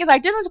 So the thing is, I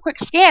did was a quick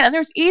scan, and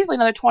there's easily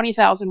another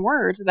 20,000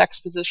 words of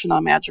exposition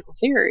on magical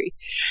theory.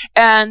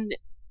 And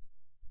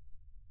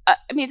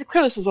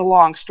clearly this was a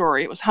long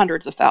story. It was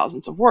hundreds of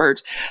thousands of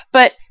words,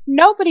 but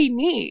nobody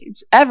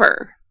needs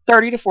ever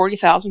 30 to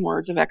 40,000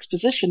 words of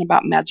exposition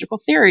about magical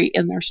theory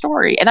in their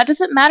story. And that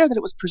doesn't matter that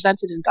it was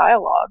presented in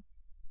dialogue.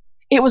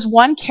 It was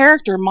one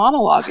character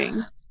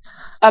monologuing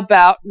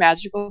about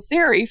magical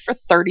theory for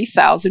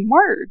 30,000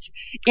 words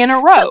in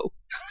a row.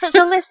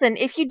 So listen,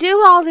 if you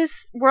do all this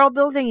world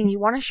building and you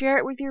want to share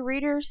it with your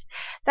readers,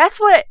 that's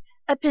what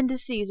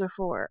appendices are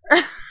for.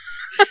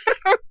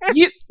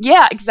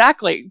 Yeah,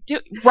 exactly.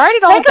 Write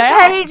it all down. Take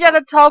a page out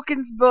of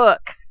Tolkien's book.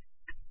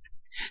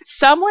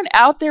 Someone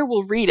out there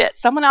will read it.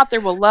 Someone out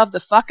there will love the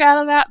fuck out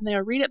of that, and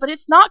they'll read it. But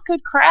it's not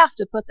good craft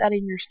to put that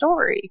in your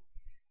story.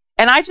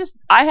 And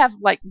I have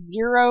like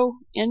zero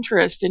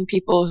interest in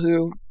people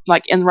who,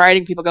 like, in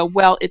writing, people go,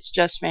 well, it's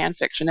just fan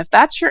fiction. If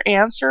that's your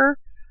answer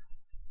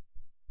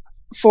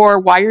for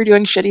why you're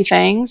doing shitty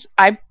things,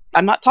 I'm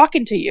not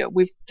talking to you.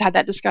 We've had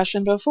that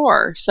discussion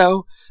before.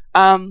 So,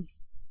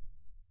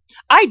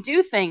 I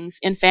do things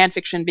in fan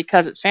fiction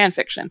because it's fan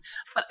fiction,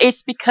 but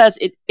it's because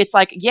it's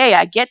like, yay,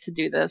 I get to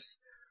do this.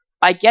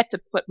 I get to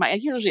put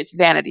usually it's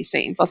vanity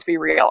scenes. Let's be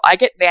real. I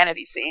get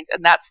vanity scenes,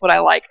 and that's what I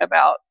like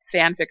about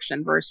fan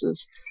fiction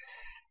versus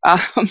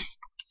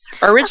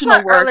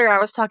original work. Earlier,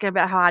 I was talking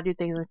about how I do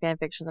things in fan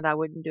fiction that I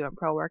wouldn't do in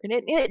pro work, and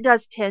it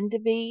does tend to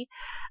be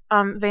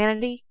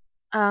vanity,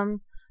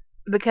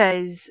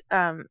 because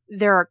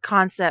there are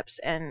concepts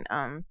and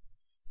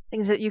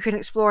things that you can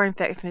explore in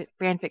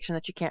fan fiction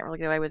that you can't really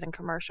get away with in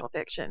commercial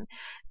fiction,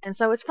 and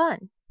so it's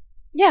fun.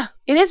 Yeah,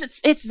 it is.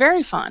 It's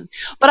very fun.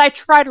 But I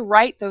try to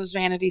write those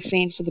vanity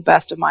scenes to the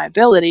best of my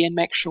ability and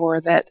make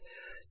sure that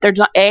there's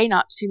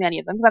not too many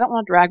of them, because I don't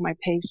want to drag my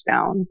pace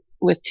down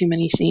with too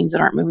many scenes that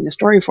aren't moving the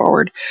story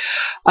forward.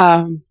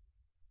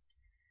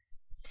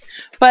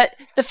 But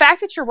the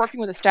fact that you're working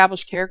with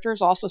established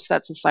characters also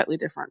sets a slightly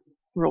different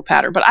rule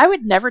pattern. But I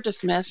would never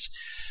dismiss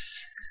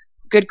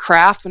good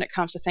craft when it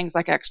comes to things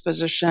like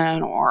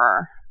exposition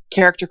or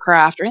character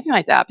craft or anything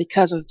like that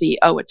because of the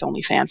it's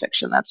only fan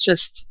fiction. That's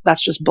just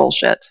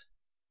bullshit.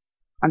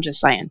 I'm just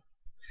saying.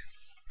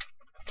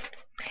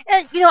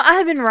 And I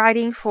have been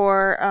writing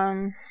for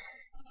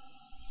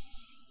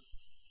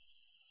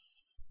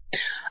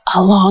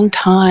a long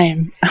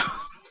time.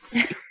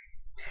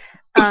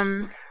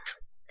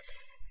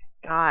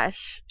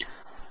 Gosh,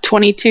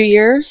 22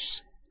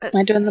 years. Am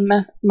I doing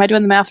the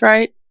math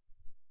right?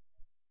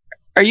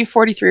 Are you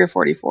 43 or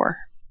 44?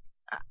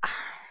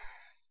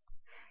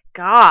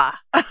 God.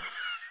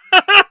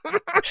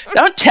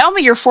 Don't tell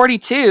me you're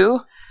 42.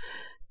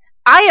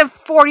 I am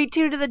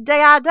 42 to the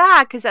day I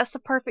die because that's the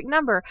perfect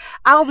number.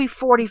 I will be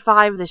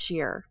 45 this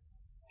year.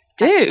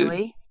 Dude.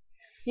 Actually.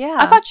 Yeah.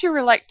 I thought you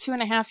were like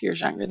 2.5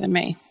 years younger than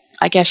me.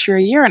 I guess you're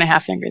 1.5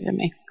 years younger than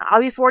me. I'll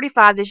be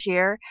 45 this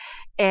year,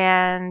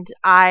 and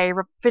I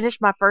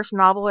finished my first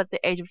novel at the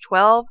age of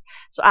 12,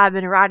 so I've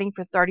been writing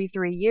for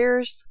 33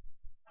 years.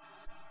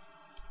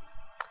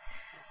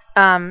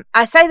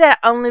 I say that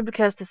only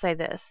because to say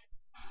this.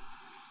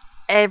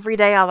 Every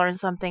day I learn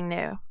something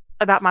new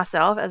about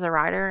myself as a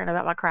writer and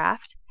about my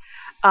craft.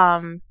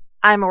 I'm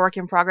a work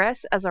in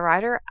progress as a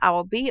writer. I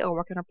will be a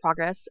work in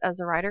progress as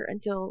a writer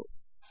until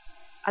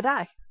I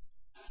die.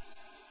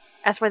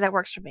 That's the way that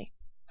works for me.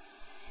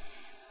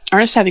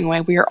 Ernest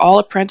Hemingway, we are all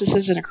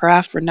apprentices in a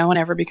craft where no one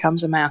ever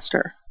becomes a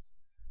master.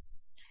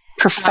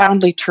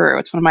 Profoundly true.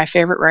 It's one of my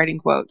favorite writing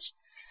quotes.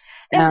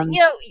 And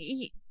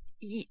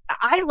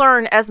I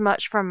learn as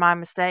much from my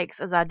mistakes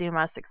as I do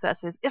my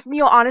successes. If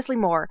honestly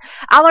more.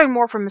 I learn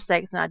more from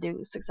mistakes than I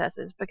do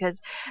successes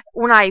because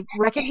when I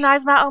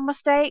recognize my own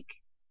mistake,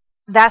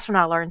 that's when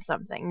I learn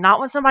something. Not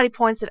when somebody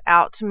points it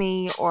out to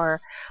me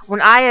or when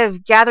I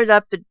have gathered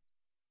up the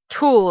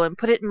tool and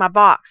put it in my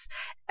box,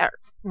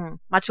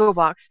 my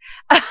toolbox.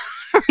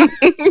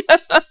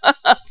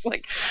 It's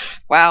like,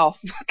 wow,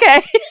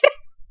 okay.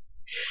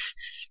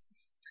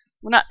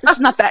 This is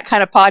not that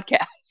kind of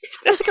podcast.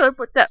 I'm just gonna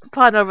put that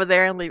pun over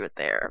there and leave it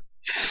there.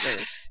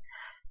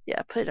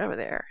 Yeah, put it over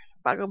there.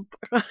 When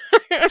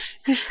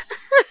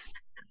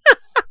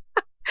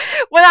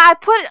I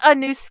put a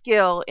new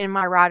skill in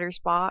my writer's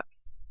box,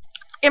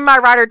 in my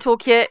writer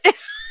toolkit,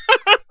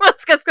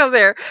 let's go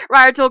there.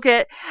 Writer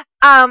toolkit,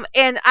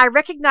 and I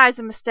recognize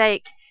a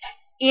mistake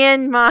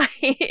in my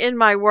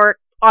work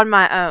on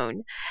my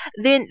own,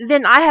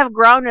 then I have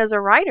grown as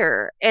a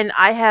writer, and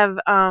I have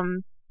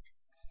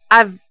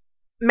I've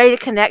made a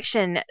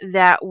connection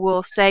that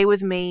will stay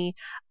with me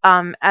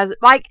as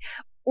like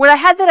when I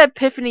had that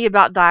epiphany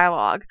about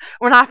dialogue,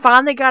 when I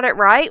finally got it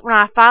right, when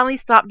I finally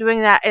stopped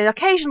doing that, and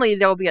occasionally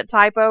there will be a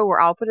typo where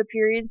I'll put a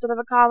period instead of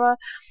a comma,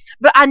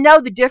 but I know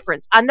the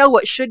difference. I know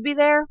what should be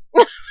there.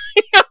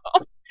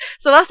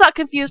 So let's not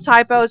confuse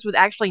typos with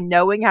actually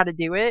knowing how to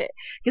do it,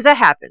 because that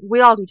happens. We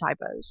all do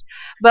typos.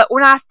 But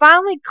when I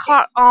finally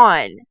caught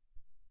on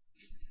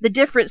the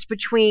difference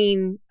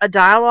between a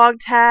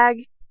dialogue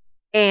tag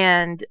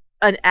and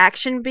an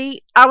action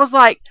beat, I was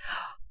like,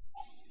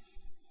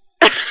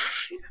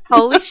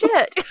 holy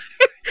shit,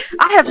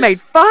 I have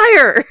made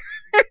fire.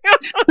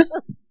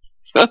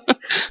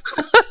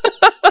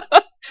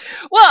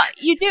 Well,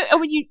 you do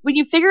when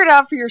you figure it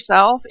out for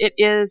yourself.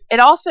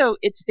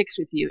 It sticks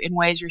with you in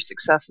ways your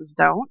successes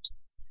don't.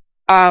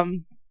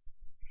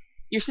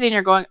 You're sitting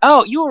there going,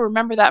 "Oh, you will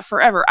remember that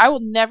forever." I will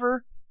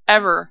never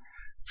ever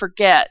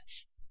forget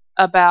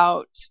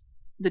about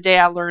the day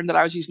I learned that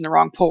I was using the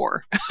wrong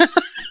pour.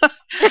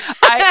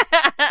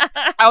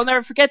 I will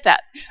never forget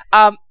that.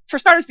 For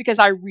starters, because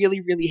I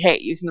really, really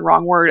hate using the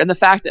wrong word, and the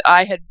fact that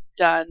I had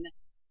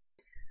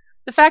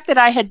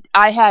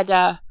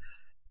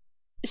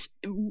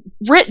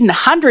written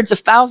hundreds of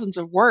thousands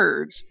of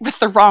words with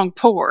the wrong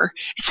pour,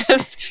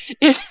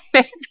 it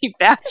made me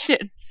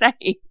batshit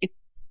insane.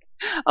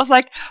 I was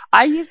like,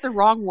 I used the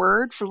wrong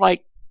word for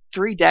like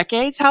 3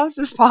 decades. How is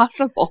this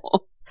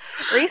possible?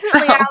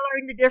 Recently, I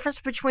learned the difference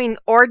between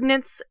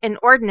ordnance and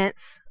ordnance.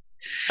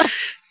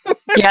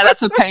 Yeah,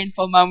 that's a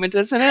painful moment,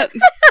 isn't it?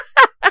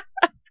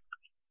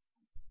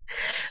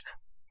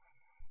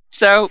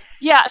 So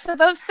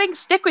those things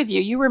stick with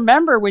you. You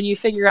remember when you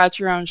figure out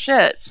your own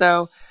shit.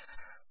 So,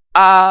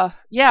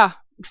 yeah,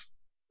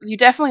 you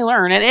definitely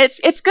learn, and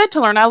it's good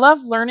to learn. I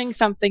love learning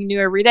something new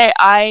every day.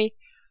 I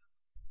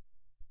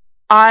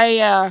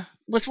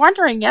was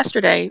wondering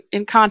yesterday,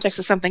 in context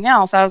of something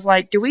else, I was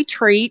like, do we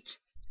treat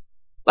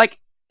like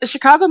the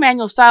Chicago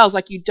Manual of Styles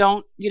like you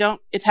don't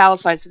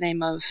italicize the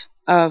name of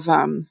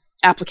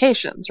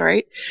applications,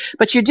 right?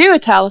 But you do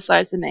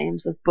italicize the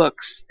names of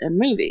books and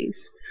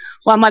movies.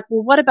 Well, I'm like,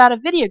 well, what about a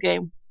video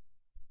game?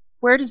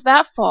 Where does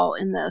that fall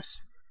in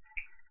this?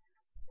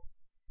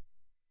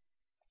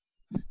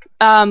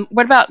 Where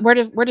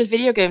does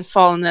video games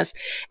fall in this?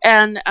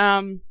 And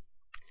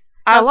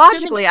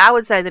logically, I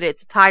would say that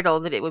it's a title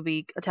that it would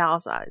be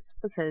italicized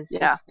because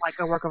it's like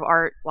a work of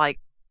art, like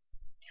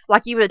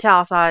you would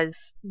italicize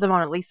the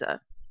Mona Lisa.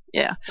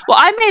 Yeah. Well,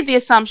 I made the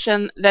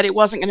assumption that it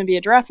wasn't going to be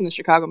addressed in the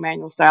Chicago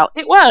Manual style.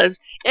 It was.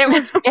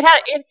 It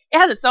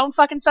had its own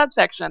fucking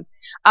subsection.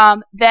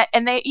 And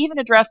they even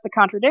addressed the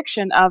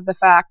contradiction of the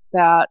fact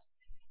that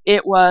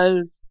it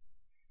was,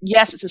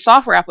 yes, it's a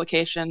software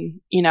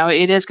application.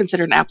 It is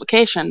considered an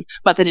application,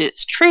 but that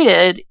it's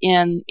treated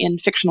in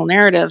fictional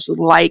narratives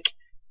like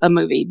a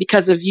movie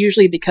because of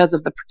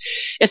the,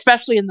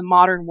 especially in the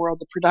modern world,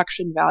 the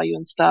production value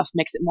and stuff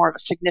makes it more of a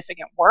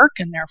significant work,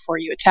 and therefore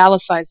you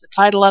italicize the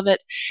title of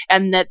it,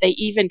 and that they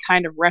even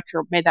kind of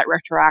made that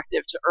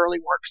retroactive to early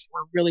works that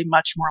were really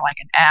much more like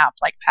an app,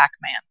 like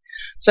Pac-Man.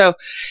 So,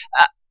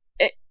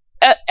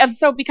 and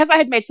so because I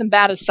had made some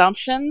bad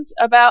assumptions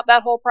about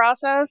that whole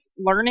process,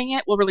 learning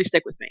it will really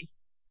stick with me.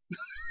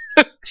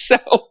 So,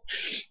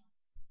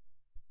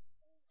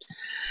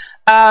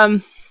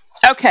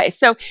 okay,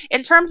 so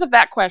in terms of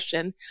that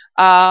question,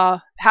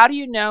 how do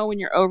you know when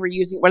you're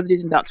overusing? What are the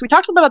do's and don'ts? We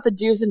talked about the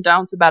do's and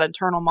don'ts about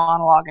internal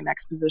monologue and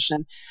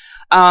exposition.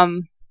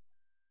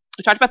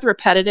 We talked about the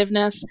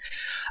repetitiveness.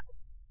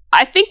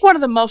 I think one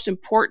of the most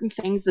important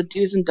things, the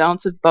do's and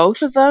don'ts of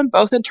both of them,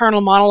 both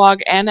internal monologue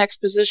and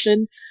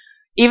exposition,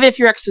 even if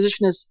your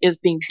exposition is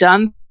being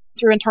done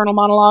through internal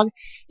monologue,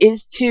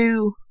 is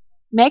to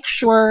make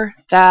sure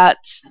that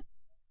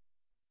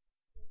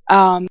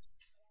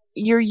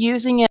you're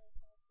using it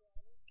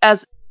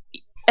as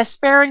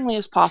sparingly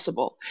as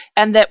possible,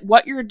 and that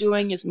what you're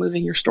doing is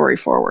moving your story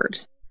forward.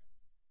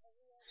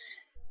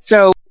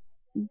 So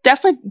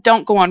definitely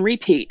don't go on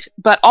repeat,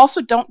 but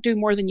also don't do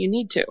more than you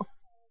need to,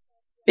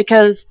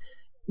 because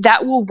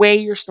that will weigh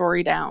your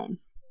story down.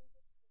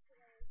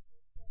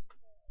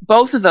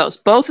 Both of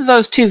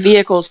those two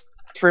vehicles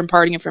for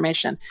imparting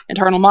information,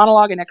 internal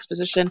monologue and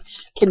exposition,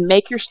 can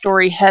make your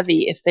story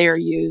heavy if they are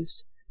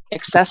used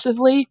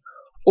excessively,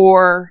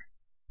 or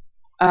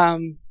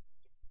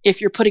if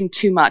you're putting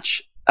too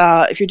much,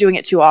 if you're doing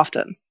it too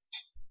often.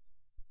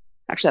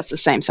 Actually, that's the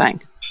same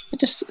thing. I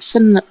just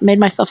made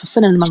myself a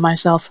synonym of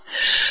myself.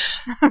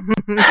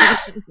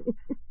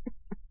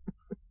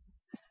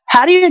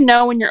 How do you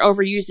know when you're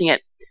overusing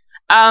it?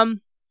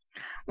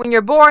 When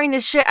you're boring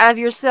the shit out of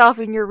yourself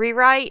in your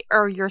rewrite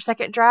or your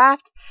second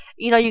draft,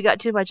 you got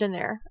too much in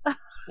there.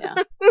 Yeah.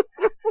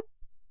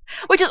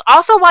 Which is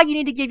also why you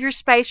need to give your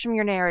space from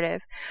your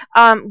narrative.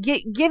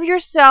 Give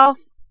yourself,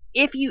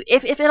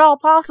 if at all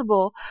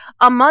possible,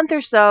 a month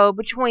or so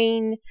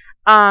between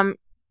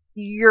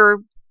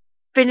your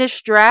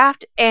finished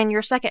draft and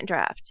your second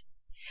draft.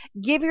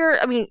 In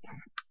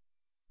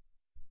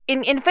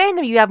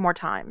fandom you have more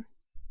time.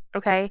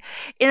 Okay?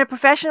 In a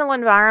professional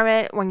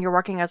environment, when you're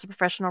working as a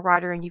professional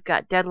writer and you've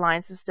got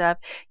deadlines and stuff,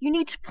 you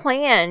need to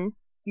plan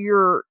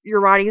your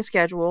writing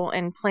schedule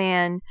and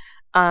plan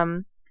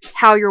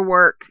how your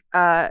work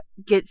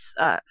gets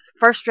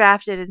first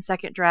drafted and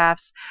second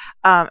drafts,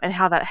 and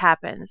how that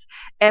happens.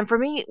 And for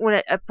me,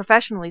 when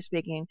professionally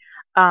speaking,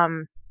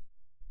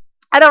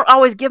 I don't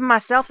always give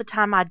myself the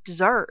time I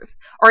deserve,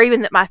 or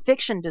even that my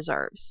fiction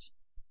deserves.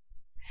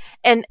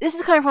 And this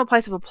is coming from a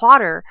place of a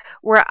plotter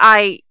where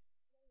I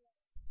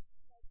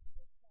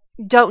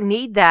don't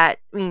need that.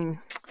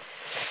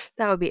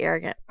 That would be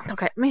arrogant.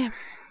 Okay,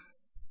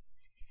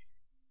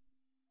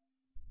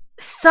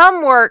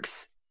 some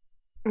works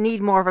need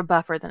more of a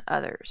buffer than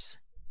others.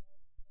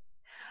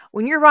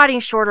 When you're writing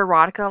short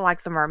erotica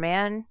like The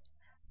Merman,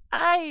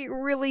 I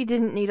really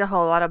didn't need a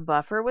whole lot of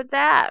buffer with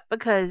that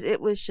because it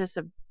was just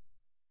a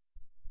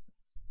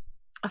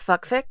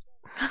fuck fic.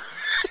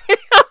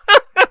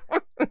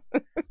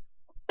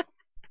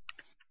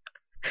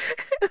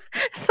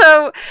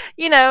 So,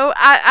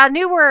 I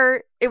knew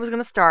where it was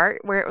going to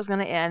start, where it was going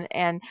to end,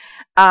 and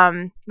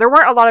there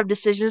weren't a lot of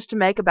decisions to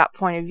make about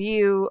point of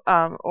view,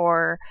 and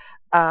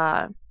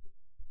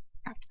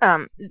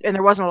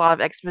there wasn't a lot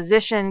of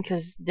exposition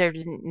because there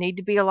didn't need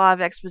to be a lot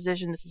of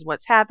exposition. This is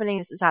what's happening.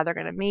 This is how they're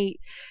going to meet.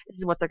 This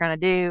is what they're going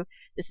to do.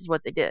 This is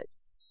what they did.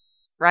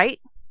 Right?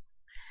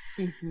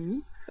 Mm-hmm.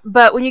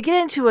 But when you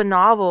get into a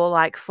novel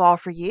like Fall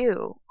for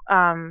You,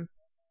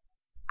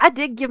 I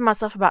did give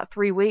myself about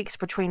 3 weeks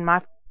between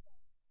my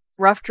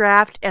rough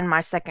draft and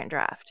my second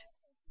draft.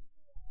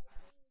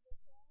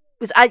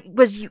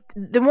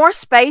 The more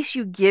space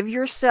you give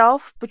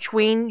yourself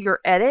between your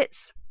edits,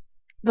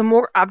 the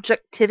more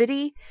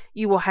objectivity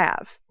you will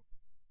have.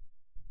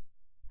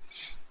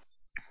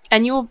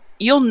 And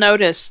you'll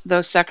notice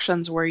those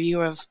sections where you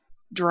have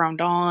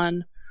droned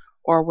on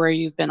or where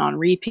you've been on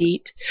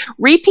repeat.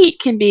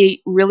 Repeat can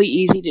be really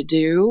easy to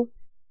do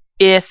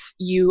if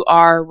you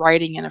are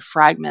writing in a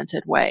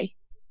fragmented way.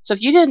 So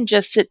if you didn't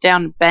just sit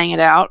down and bang it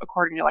out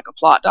according to like a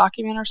plot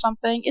document or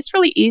something, it's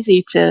really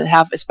easy to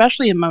have,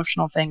 especially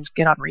emotional things,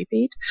 get on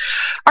repeat.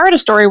 I read a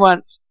story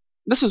once,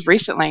 this was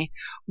recently,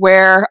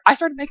 where I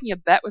started making a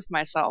bet with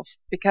myself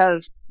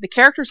because the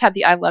characters had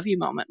the I love you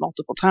moment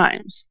multiple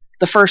times,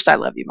 the first I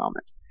love you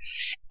moment.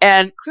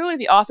 And clearly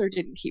the author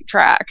didn't keep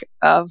track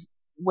of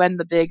when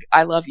the big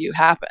I love you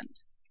happened.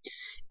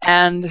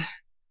 And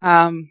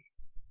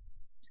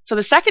so So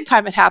the second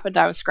time it happened,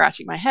 I was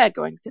scratching my head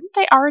going, didn't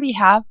they already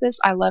have this?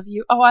 I love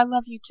you. Oh, I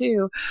love you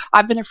too.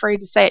 I've been afraid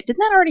to say it. Didn't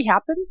that already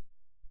happen?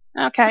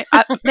 Okay.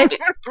 Maybe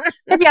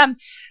on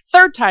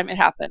third time it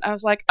happened. I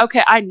was like,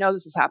 okay, I know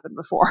this has happened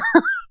before.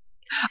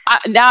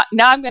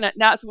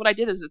 So what I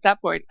did is at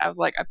that point, I was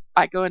like,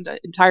 I go into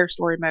entire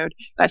story mode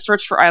and I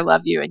search for I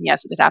love you. And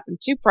yes, it had happened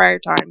 2 prior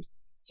times.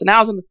 So now I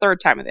was on the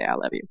third time of the I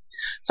love you.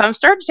 So I'm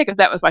starting to take a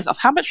bet with myself.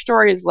 How much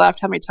story is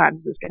left? How many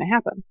times is this going to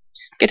happen?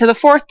 Get to the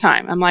 4th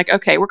time. I'm like,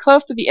 okay, we're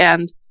close to the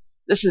end.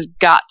 This has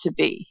got to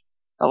be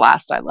the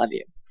last I love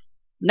you.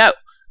 No, it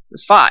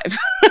was 5.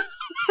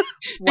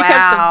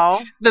 Wow.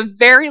 Because the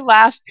very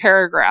last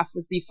paragraph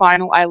was the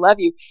final I love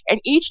you.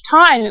 And each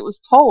time it was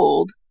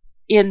told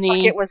in the...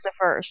 Like it was the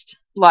first.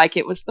 Like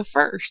it was the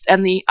first.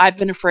 And the I've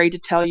been afraid to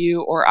tell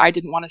you, or I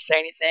didn't want to say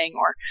anything,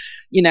 or,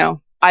 you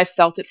know, I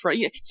felt it for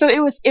you. So it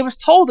was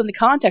told in the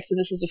context of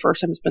this is the first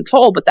time it's been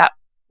told, but that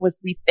was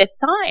the 5th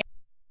time.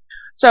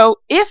 So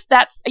if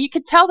that's, you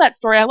could tell that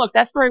story.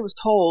 That story was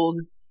told,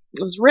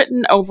 it was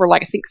written over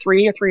like, I think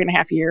 3 or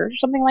 3.5 years, or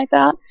something like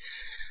that.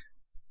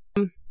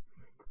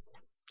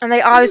 And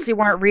they obviously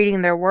weren't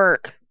reading their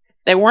work.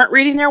 They weren't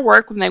reading their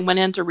work when they went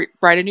in to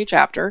write a new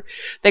chapter.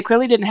 They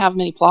clearly didn't have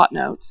many plot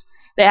notes.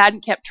 They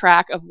hadn't kept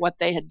track of what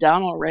they had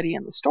done already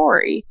in the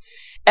story.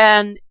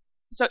 And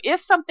so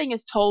if something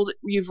is told,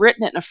 you've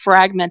written it in a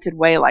fragmented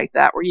way like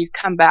that, where you've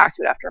come back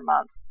to it after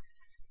months,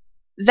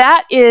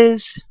 that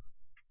is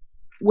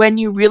when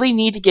you really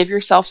need to give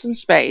yourself some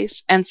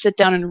space and sit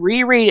down and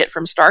reread it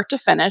from start to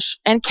finish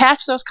and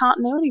catch those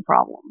continuity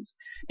problems.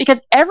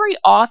 Because every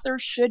author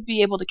should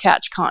be able to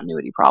catch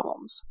continuity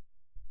problems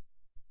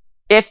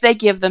if they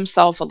give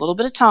themselves a little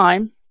bit of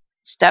time,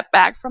 step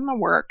back from the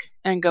work,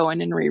 and go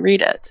in and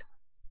reread it.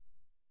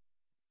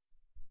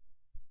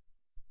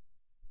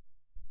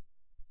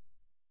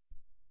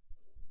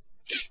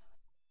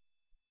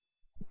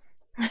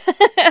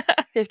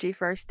 "50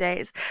 First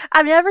Dates."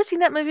 I've never seen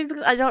that movie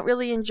because I don't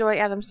really enjoy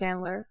Adam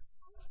Sandler.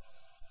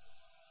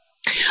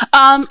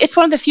 It's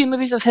one of the few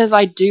movies of his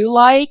I do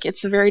like.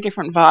 It's a very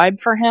different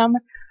vibe for him,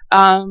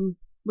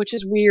 which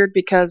is weird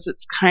because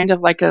it's kind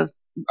of like a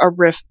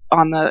riff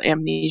on the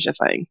Amnesia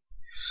thing.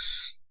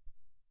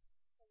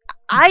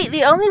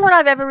 The only one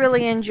I've ever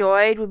really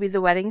enjoyed would be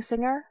The Wedding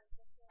Singer.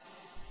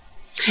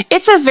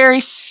 It's a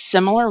very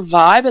similar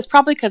vibe. It's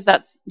probably because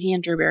that's he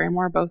and Drew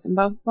Barrymore both in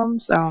both of them.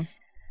 So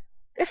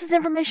This is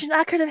information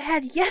I could have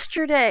had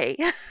yesterday.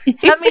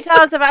 How many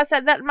times have I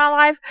said that in my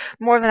life?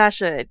 More than I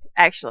should,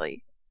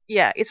 actually.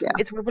 Yeah, it's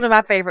one of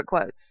my favorite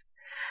quotes.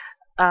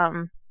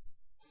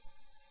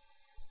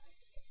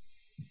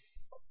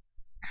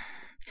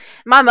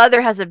 My mother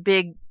has a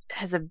big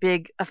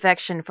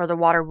affection for The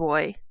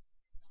Waterboy.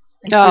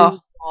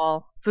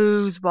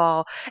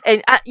 Foosball.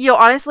 And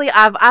honestly,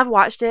 I've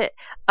watched it.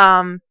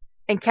 And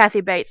Kathy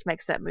Bates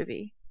makes that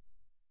movie.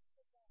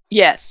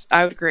 Yes,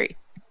 I would agree.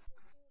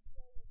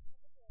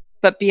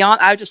 But beyond,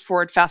 I would just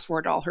fast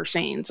forward all her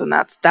scenes, and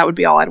that would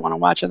be all I'd want to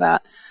watch of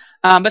that.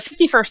 But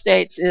 50 First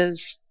Dates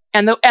is,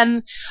 and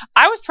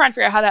I was trying to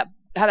figure out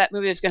how that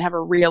movie is going to have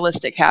a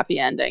realistic happy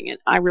ending, and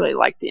I really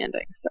liked the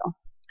ending. So,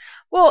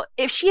 well,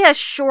 if she has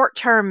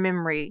short-term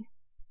memory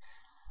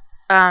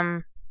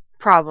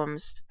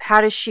problems, how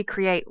does she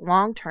create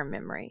long-term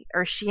memory?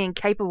 Or is she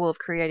incapable of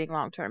creating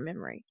long-term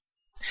memory?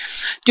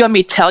 Do you want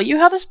me to tell you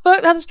how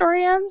the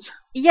story ends?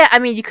 Yeah, I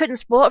mean, you couldn't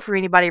spoil it for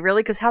anybody,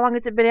 really, because how long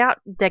has it been out?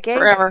 Decades?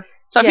 Forever.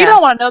 So if you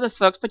don't want to know this,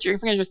 folks, put your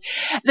fingers.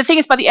 The thing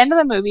is, by the end of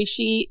the movie,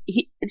 she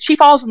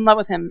falls in love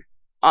with him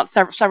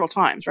several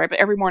times, right? But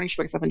every morning she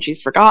wakes up and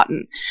she's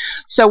forgotten.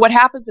 So what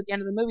happens at the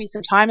end of the movie?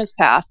 Some time has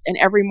passed, and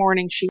every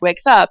morning she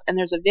wakes up, and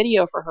there's a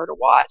video for her to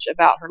watch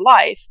about her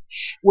life,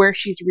 where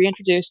she's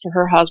reintroduced to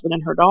her husband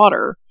and her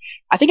daughter.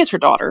 I think it's her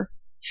daughter.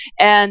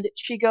 And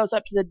she goes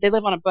up to they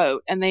live on a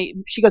boat, and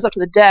she goes up to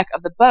the deck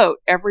of the boat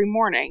every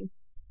morning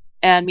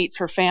and meets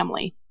her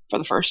family for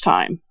the first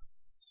time.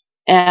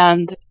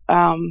 And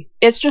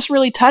it's just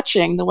really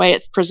touching the way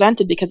it's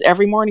presented, because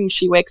every morning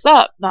she wakes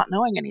up not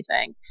knowing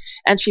anything,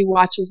 and she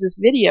watches this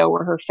video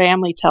where her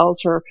family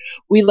tells her,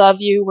 "We love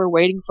you, we're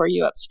waiting for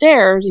you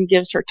upstairs," and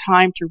gives her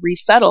time to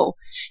resettle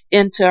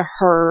into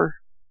her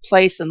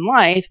place in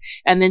life.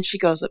 And then she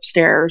goes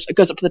upstairs,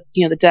 goes up to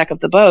the deck of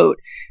the boat,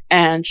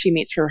 and she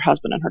meets her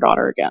husband and her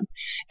daughter again.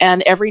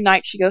 And every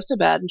night she goes to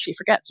bed and she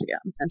forgets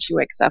again, and she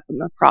wakes up and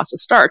the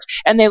process starts.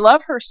 And they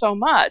love her so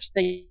much,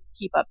 they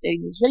keep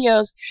updating these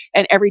videos,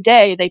 and every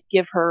day they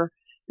give her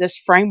this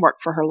framework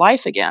for her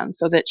life again,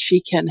 so that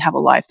she can have a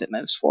life that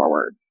moves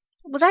forward.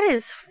 Well, that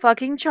is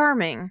fucking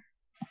charming.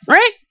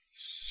 Right?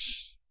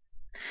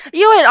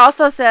 You know what it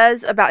also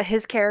says about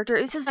his character?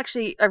 This is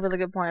actually a really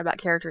good point about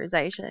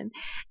characterization.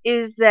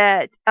 Is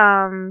that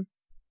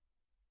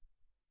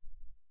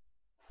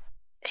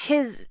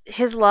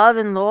his love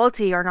and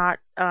loyalty are not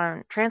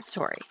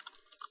transitory.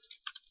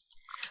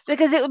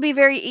 Because it would be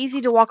very easy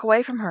to walk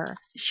away from her.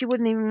 She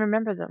wouldn't even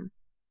remember them.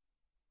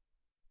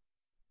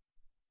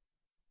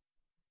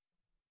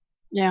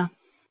 Yeah.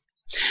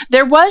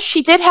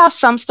 She did have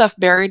some stuff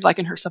buried, like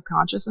in her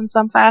subconscious in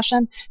some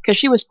fashion, because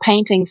she was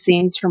painting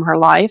scenes from her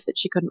life that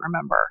she couldn't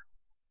remember.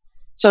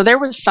 So there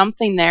was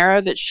something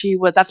there that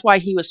that's why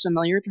he was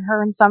familiar to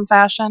her in some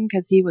fashion,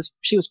 because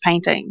she was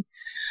painting,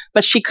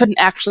 but she couldn't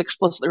actually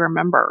explicitly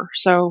remember.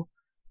 So,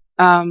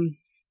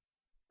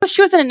 but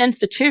she was in an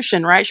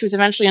institution, right? She was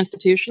eventually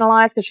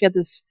institutionalized because she had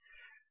this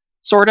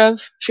she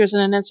was in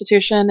an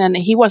institution, and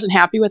he wasn't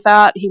happy with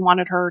that. He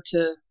wanted her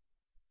to,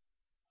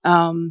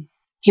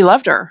 he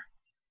loved her.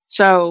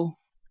 So,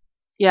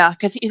 yeah,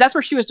 because that's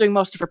where she was doing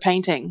most of her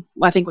painting,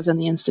 I think, was in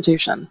the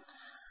institution.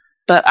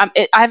 But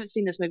I haven't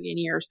seen this movie in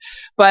years.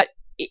 But,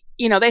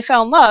 they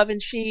fell in love, and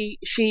she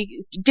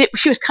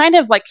was kind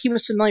of like, he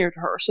was familiar to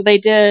her. So they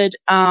did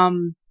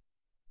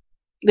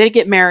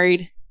get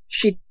married.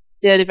 She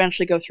did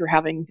eventually go through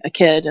having a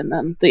kid, and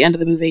then the end of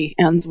the movie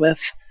ends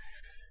with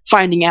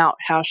finding out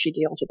how she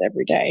deals with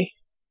every day.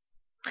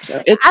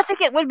 So I think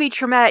it would be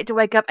traumatic to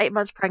wake up 8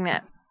 months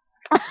pregnant.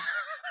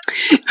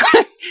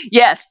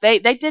 Yes, they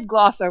did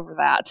gloss over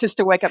that, just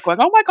to wake up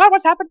going, oh my God,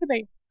 what's happened to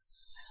me?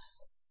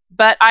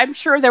 But I'm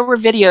sure there were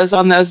videos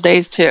on those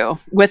days too,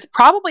 with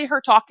probably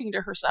her talking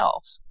to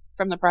herself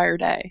from the prior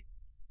day.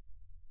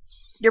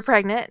 You're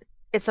pregnant.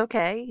 It's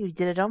okay. You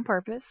did it on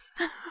purpose.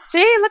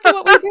 See, look at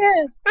what we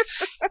did.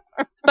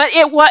 But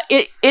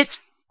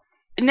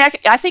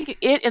I think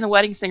it and The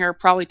Wedding Singer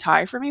probably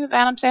tie for me with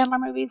Adam Sandler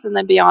movies, and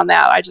then beyond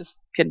that, I just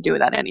couldn't do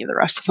without any of the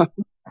rest of them.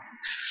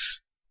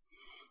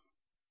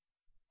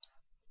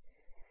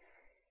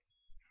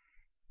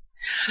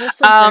 There's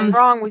something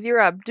wrong with your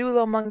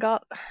Abdullah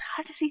Mangala.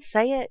 How does he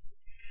say it?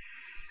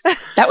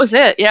 That was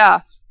it,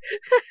 yeah.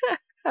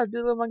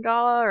 Abdullah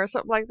Mangala or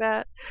something like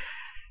that.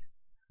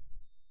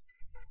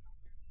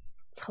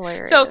 It's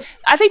hilarious. So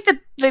I think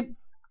the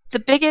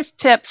biggest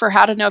tip for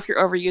how to know if you're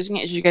overusing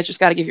it is you guys just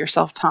got to give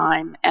yourself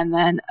time and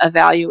then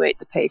evaluate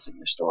the pace of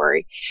your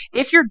story.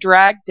 If you're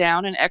dragged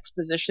down in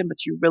exposition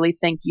but you really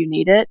think you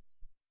need it,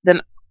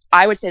 then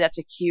I would say that's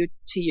a cue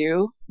to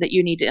you that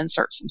you need to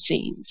insert some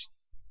scenes.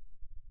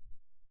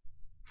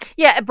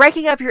 Yeah,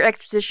 breaking up your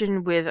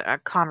exposition with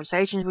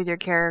conversations with your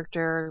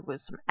character,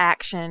 with some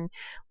action,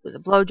 with a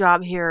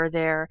blowjob here or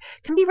there,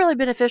 can be really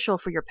beneficial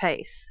for your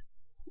pace.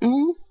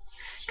 Mm-hmm.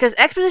 Because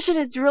exposition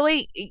is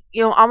really,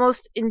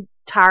 almost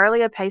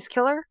entirely a pace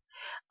killer.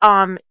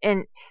 And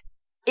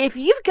if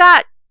you've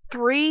got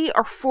 3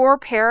 or 4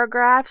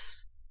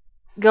 paragraphs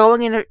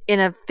going in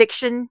a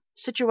fiction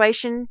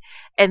situation,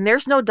 and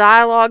there's no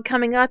dialogue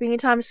coming up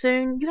anytime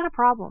soon, you got a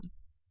problem.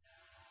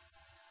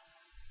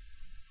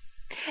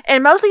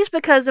 And mostly it's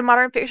because the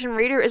modern fiction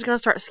reader is going to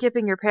start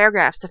skipping your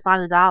paragraphs to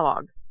find the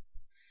dialogue.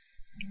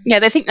 Yeah,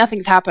 they think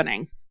nothing's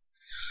happening.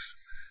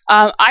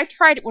 I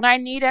tried, when I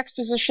need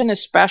exposition,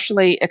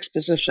 especially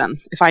exposition,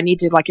 if I need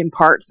to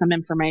impart some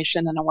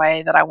information in a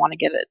way that I want to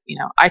get it,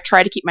 I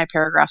try to keep my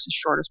paragraphs as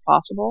short as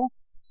possible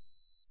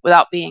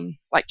without being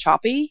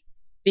choppy,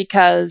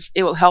 because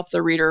it will help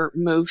the reader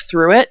move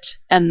through it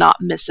and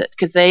not miss it,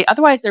 because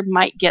otherwise they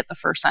might get the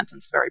first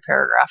sentence of every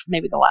paragraph,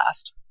 maybe the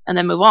last, and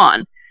then move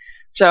on.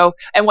 So,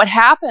 and what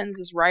happens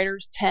is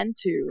writers tend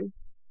to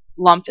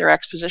lump their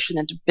exposition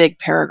into big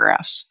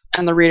paragraphs,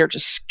 and the reader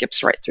just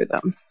skips right through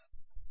them.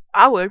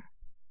 I would.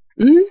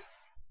 Mm-hmm.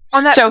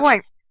 On that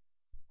point,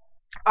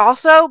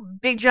 also,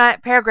 big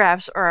giant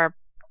paragraphs are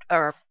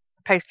a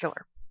pace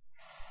killer.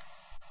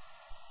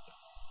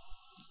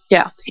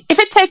 Yeah. If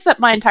it takes up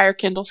my entire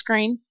Kindle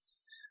screen,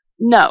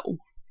 no.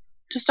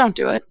 Just don't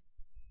do it.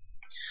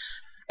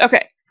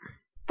 Okay.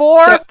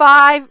 4,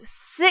 5,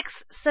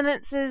 6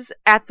 sentences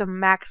at the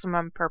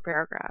maximum per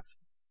paragraph.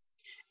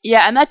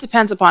 Yeah, and that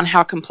depends upon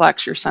how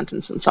complex your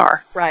sentences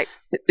are. Right.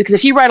 Because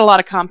if you write a lot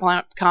of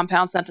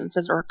compound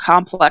sentences or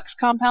complex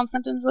compound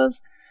sentences,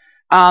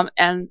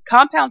 and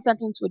compound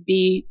sentence would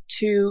be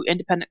 2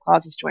 independent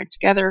clauses joined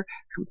together.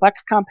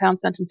 Complex compound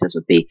sentences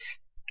would be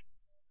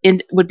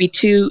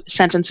 2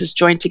 sentences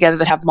joined together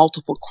that have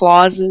multiple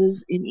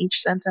clauses in each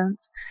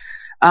sentence.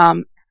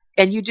 And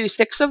you do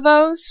 6 of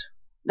those,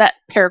 that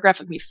paragraph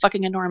would be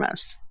fucking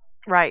enormous.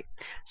 Right.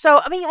 So,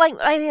 I mean,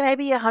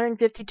 maybe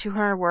 150,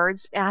 200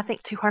 words, and I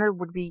think 200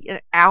 would be an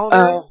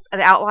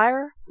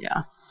outlier.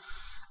 Yeah.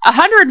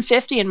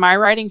 150 in my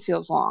writing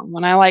feels long.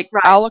 When right.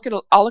 I'll look at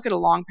a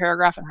long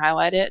paragraph and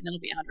highlight it, and it'll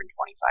be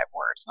 125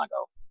 words, and I'll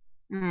go,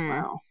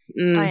 wow.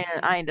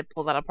 I need to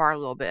pull that apart a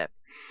little bit.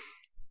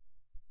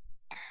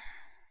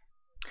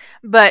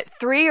 But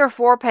 3 or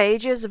 4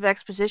 pages of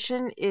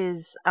exposition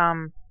is,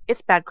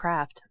 it's bad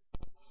craft.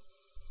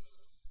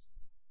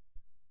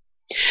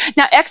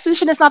 Now,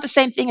 exposition is not the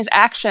same thing as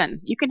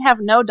action. You can have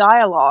no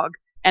dialogue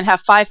and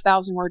have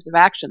 5,000 words of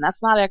action.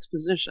 That's not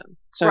exposition.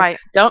 So right.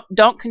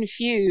 Don't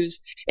confuse.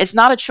 It's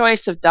not a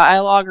choice of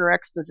dialogue or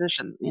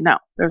exposition.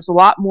 There's a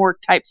lot more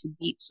types of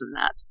beats than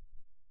that.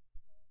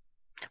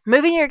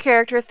 Moving your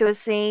character through a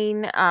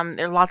scene,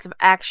 there's lots of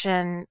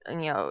action.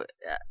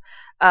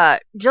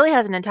 Jilly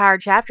has an entire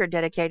chapter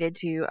dedicated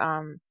to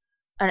an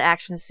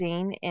action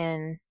scene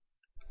in.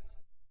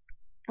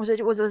 Was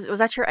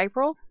that your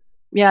April?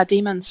 Yeah,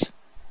 Demons.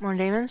 More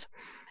Demons.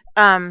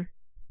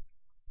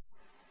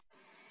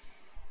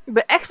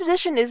 But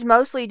exposition is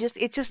mostly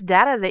it's just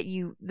data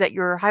that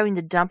you're having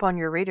to dump on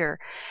your reader,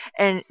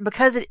 and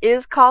because it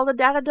is called a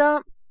data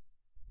dump,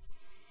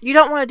 you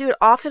don't want to do it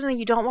often, and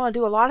you don't want to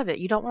do a lot of it.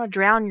 You don't want to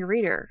drown your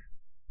reader.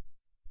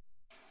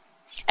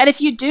 And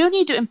if you do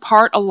need to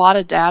impart a lot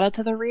of data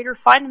to the reader,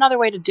 find another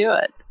way to do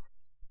it,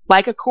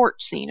 like a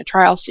court scene, a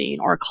trial scene,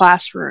 or a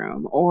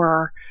classroom,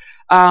 or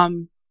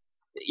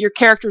your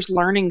character's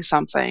learning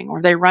something,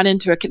 or they run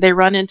into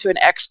an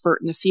expert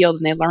in the field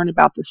and they learn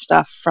about this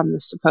stuff from the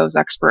supposed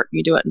expert. And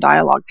you do it in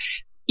dialogue.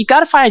 You got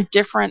to find a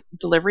different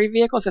delivery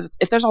vehicle.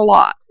 If there's a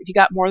lot, if you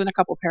got more than a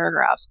couple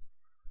paragraphs,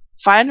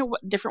 find a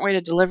different way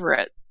to deliver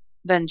it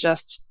than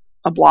just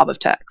a blob of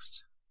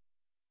text.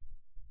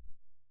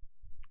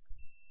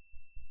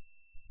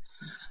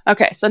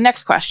 Okay, so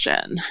next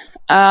question.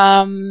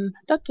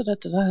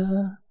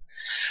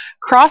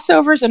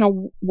 Crossovers in a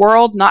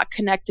world not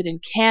connected in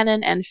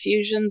canon and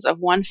fusions of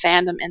one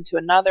fandom into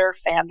another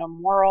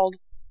fandom world.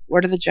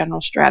 What are the general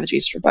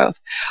strategies for both?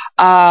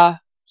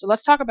 So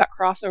let's talk about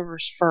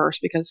crossovers first,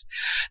 because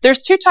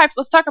there's two types.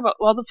 Let's talk about,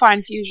 well,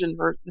 define fusion,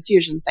 the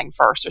fusion thing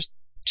first. There's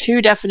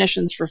two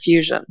definitions for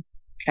fusion.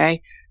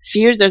 Okay,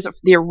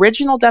 the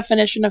original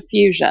definition of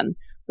fusion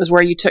was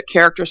where you took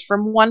characters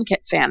from one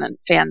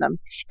fandom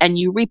and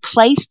you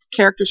replaced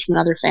characters from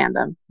another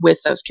fandom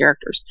with those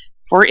characters.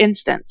 For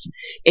instance,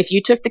 if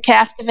you took the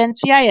cast of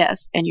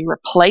NCIS and you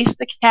replaced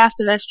the cast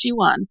of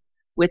SG-1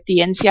 with the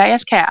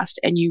NCIS cast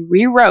and you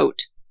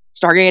rewrote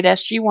Stargate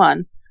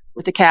SG-1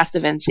 with the cast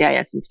of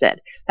NCIS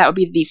instead, that would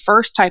be the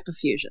first type of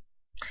fusion.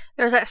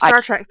 There's that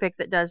Star Trek fic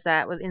that does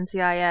that with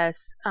NCIS.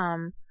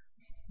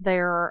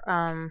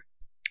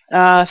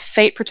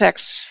 Fate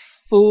protects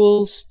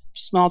fools,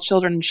 small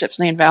children, and ships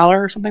named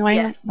Valor, or something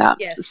like that.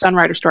 Yes. It's a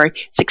Sunrider story.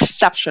 It's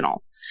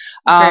exceptional.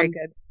 Very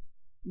good.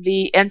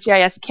 The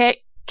NCIS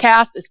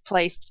cast is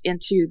placed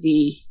into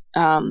the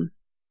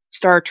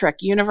Star Trek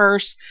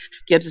universe.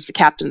 Gibbs is the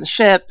captain of the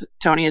ship.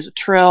 Tony is a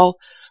Trill,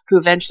 who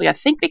eventually, I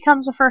think,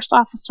 becomes a first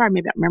officer.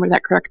 Maybe I remember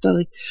that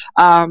correctly.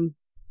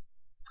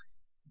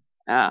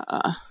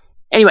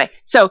 Anyway,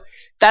 so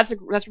that's a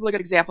really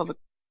good example of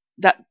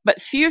that. But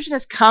fusion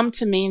has come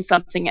to mean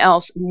something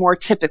else more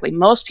typically.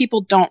 Most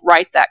people don't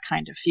write that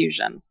kind of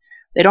fusion.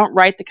 They don't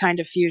write the kind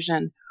of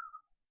fusion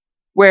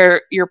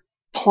where you're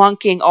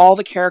plunking all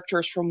the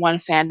characters from one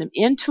fandom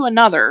into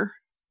another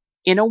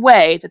in a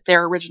way that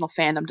their original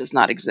fandom does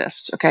not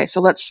exist. Okay,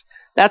 so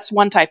that's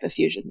one type of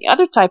fusion. The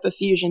other type of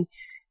fusion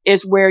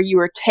is where you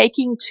are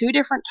taking two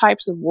different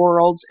types of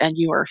worlds and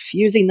you are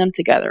fusing them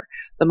together.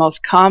 The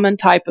most common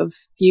type of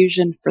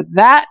fusion for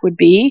that would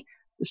be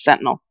the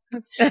Sentinel.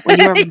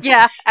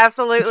 Yeah,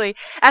 absolutely.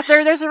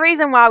 There's a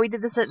reason why we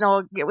did the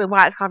Sentinel,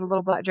 why it's called a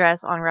little black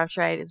dress on Rough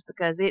Trade, is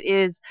because it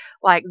is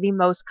like the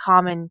most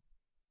common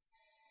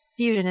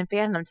fusion in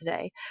fandom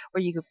today,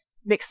 where you could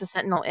mix the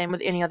Sentinel in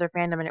with any other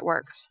fandom and it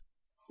works.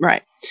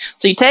 Right.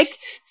 So you take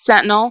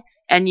Sentinel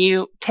and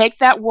you take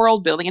that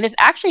world building, and it's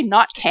actually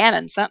not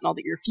canon Sentinel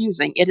that you're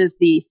fusing. It is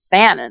the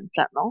Fanon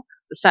Sentinel.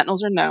 The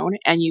Sentinels are known,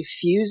 and you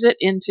fuse it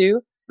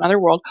into another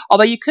world.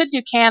 Although you could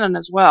do canon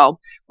as well,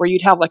 where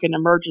you'd have like an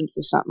emergence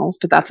of Sentinels,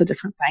 but that's a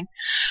different thing.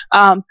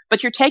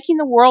 But you're taking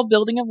the world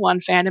building of one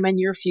fandom and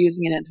you're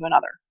fusing it into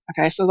another.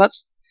 Okay, so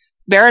let's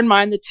bear in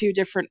mind the two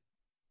different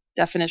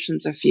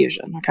definitions of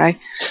fusion. Okay,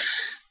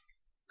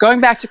 going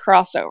back to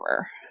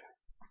crossover.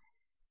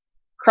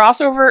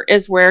 Crossover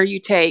is where you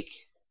take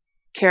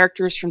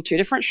characters from two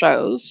different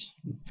shows,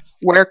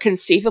 where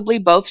conceivably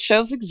both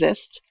shows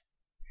exist,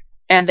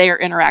 and they are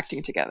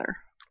interacting together.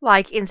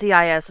 Like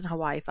NCIS and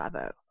Hawaii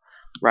Five-0.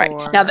 Right.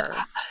 Now,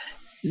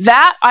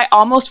 that I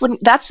almost wouldn't.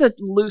 That's a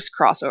loose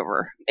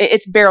crossover.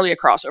 It's barely a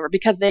crossover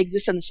because they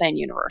exist in the same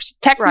universe.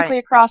 Technically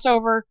a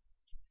crossover,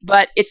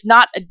 but it's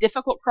not a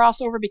difficult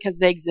crossover because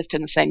they exist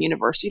in the same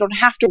universe. You don't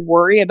have to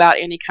worry about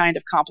any kind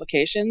of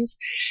complications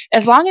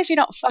as long as you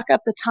don't fuck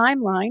up the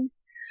timeline.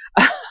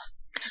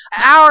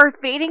 Our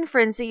Feeding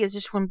Frenzy is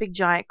just one big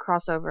giant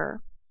crossover.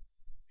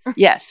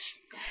 Yes.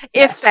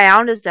 If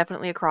Found is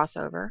definitely a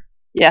crossover.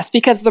 Yes,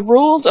 because the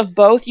rules of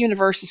both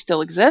universes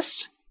still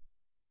exist,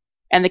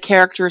 and the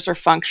characters are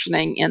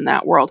functioning in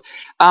that world.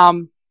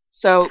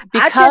 So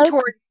because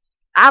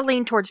I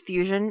lean towards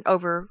fusion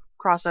over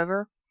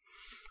crossover,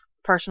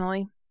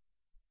 personally.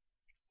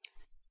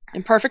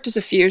 Imperfect is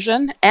a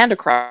fusion and a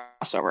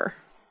crossover.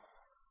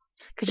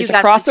 Because you've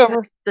got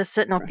crossover, the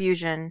Sentinel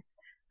fusion,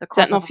 the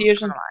Sentinel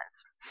fusion,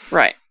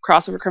 right?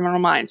 Crossover Criminal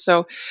Minds.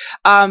 So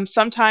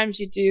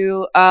sometimes you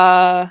do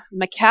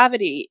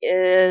Macavity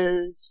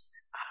is.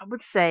 I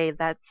would say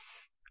that's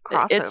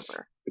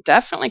crossover. It's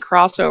definitely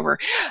crossover.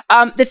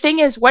 The thing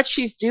is, what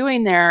she's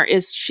doing there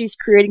is she's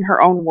creating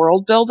her own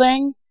world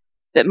building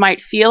that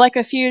might feel like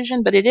a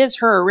fusion, but it is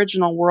her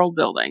original world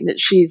building that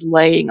she's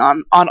laying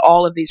on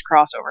all of these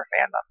crossover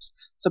fandoms.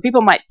 So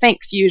people might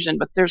think fusion,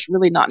 but there's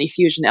really not any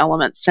fusion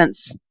elements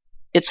since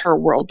it's her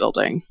world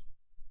building.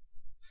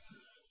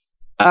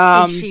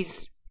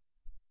 She's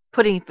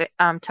putting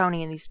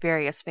Tony in these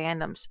various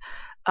fandoms.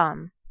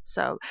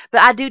 So,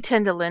 but I do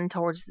tend to lean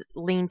towards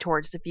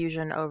the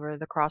fusion over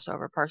the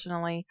crossover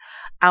personally.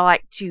 I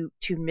like to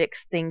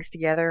mix things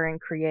together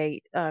and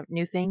create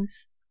new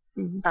things.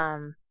 Mhm.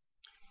 Um,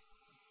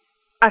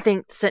 I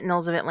think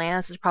Sentinels of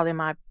Atlantis is probably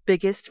my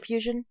biggest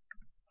fusion.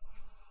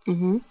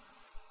 Mhm.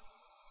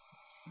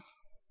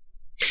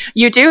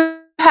 You do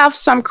have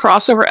some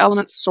crossover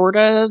elements, sort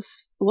of,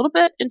 a little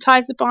bit in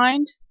Ties That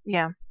Bind,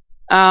 Yeah,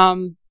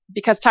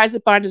 because Ties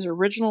That Bind is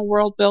original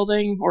world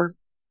building, or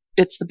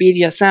it's the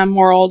BDSM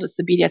world, it's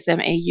the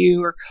BDSM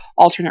AU, or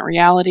alternate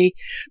reality,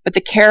 but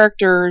the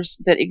characters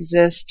that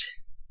exist,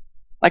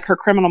 like her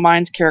Criminal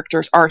Minds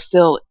characters, are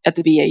still at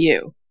the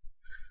BAU.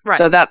 right.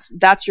 So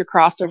that's your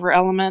crossover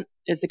element,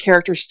 is the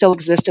characters still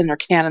exist in their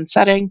canon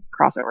setting,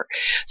 crossover.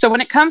 So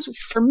when it comes to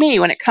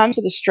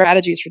the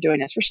strategies for doing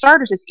this, for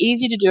starters, it's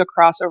easy to do a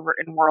crossover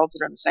in worlds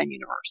that are in the same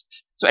universe.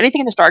 So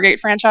anything in the Stargate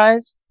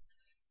franchise,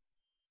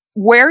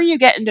 where you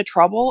get into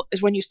trouble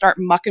is when you start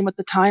mucking with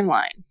the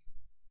timeline.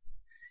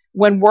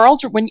 When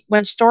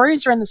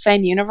stories are in the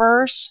same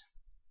universe,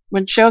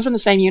 when shows are in the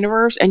same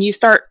universe, and you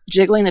start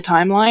jiggling the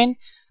timeline,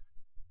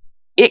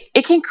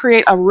 it can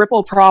create a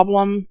ripple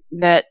problem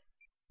that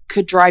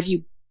could drive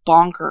you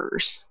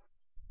bonkers.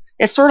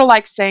 It's sort of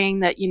like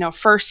saying that,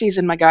 first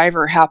season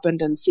MacGyver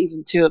happened in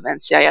season 2 of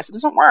NCIS. It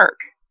doesn't work.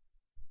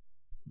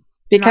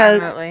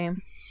 Because Not really.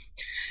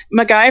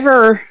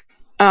 MacGyver,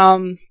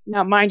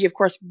 now mind you, of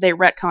course, they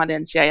retconned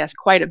NCIS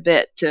quite a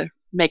bit to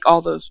make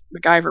all those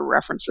MacGyver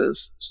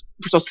references.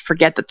 We're supposed to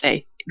forget that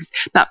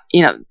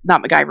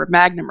not MacGyver,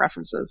 Magnum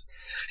references,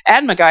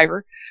 and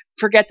MacGyver,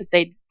 forget that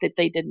they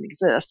didn't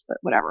exist, but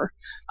whatever.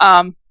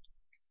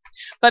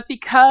 But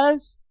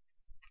because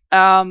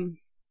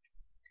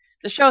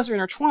the shows are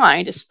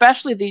intertwined,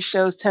 especially these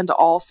shows tend to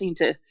all seem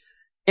to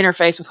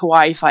interface with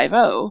Hawaii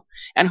Five-0,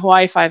 and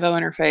Hawaii Five-0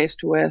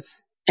 interfaced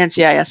with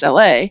NCIS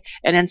LA,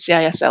 and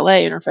NCIS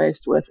LA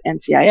interfaced with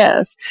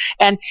NCIS,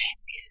 and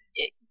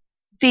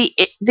the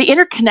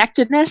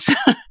interconnectedness,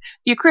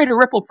 you create a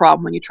ripple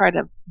problem when you try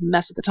to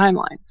mess with the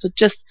timeline. So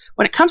just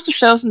when it comes to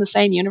shows in the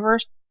same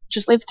universe,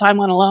 just leave the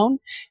timeline alone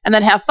and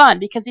then have fun,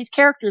 because these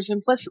characters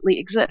implicitly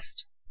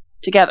exist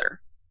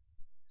together.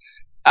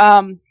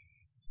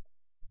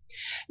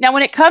 Now,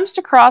 when it comes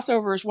to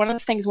crossovers, one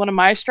of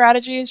my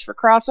strategies for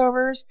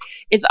crossovers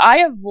is I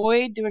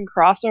avoid doing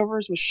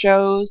crossovers with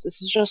shows,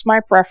 this is just my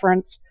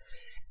preference,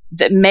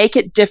 that make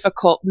it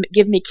difficult,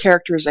 give me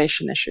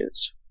characterization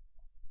issues.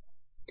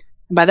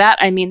 And by that,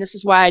 I mean, this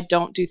is why I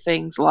don't do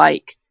things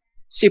like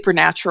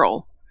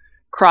Supernatural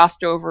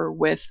crossed over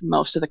with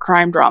most of the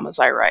crime dramas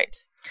I write.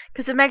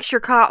 Because it makes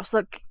your cops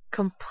look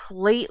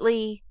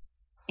completely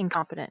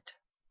incompetent.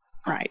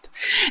 Right.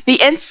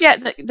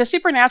 The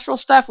Supernatural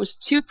stuff was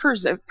too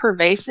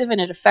pervasive, and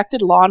it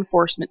affected law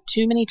enforcement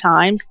too many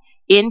times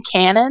in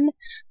canon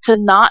to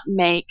not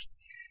make.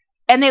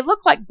 And they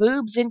look like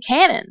boobs in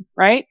canon,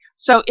 right?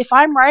 So if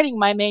I'm writing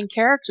my main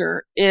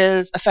character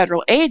is a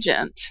federal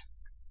agent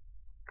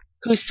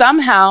who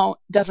somehow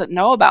doesn't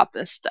know about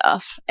this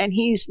stuff, and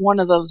he's one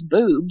of those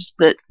boobs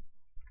that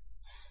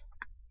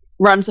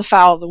runs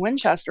afoul of the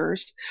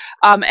Winchesters,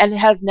 and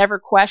has never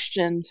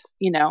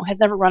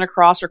run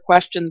across or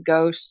questioned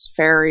ghosts,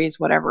 fairies,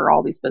 whatever,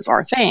 all these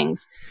bizarre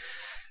things.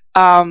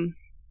 You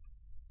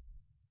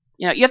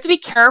have to be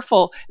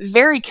careful,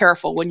 very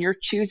careful, when you're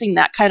choosing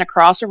that kind of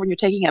crossover, when you're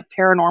taking a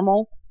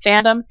paranormal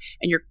fandom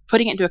and you're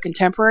putting it into a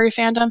contemporary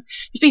fandom.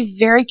 You have to be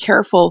very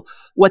careful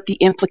what the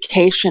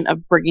implication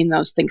of bringing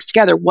those things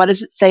together. What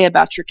does it say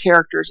about your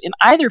characters in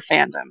either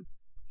fandom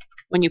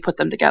when you put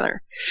them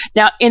together?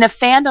 Now, in a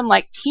fandom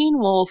like Teen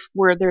Wolf,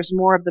 where there's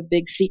more of the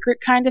big secret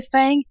kind of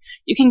thing,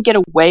 you can get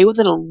away with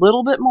it a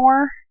little bit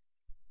more.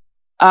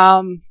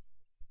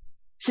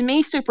 To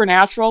me,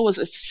 Supernatural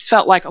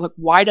felt like,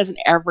 why doesn't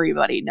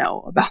everybody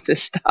know about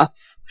this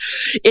stuff?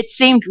 It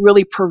seemed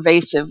really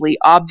pervasively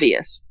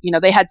obvious.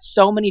 They had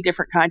so many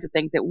different kinds of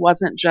things. It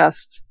wasn't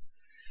just,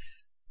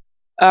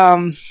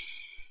 one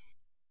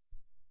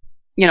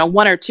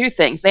or two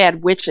things. They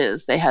had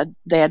witches, they had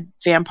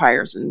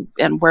vampires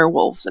and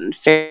werewolves and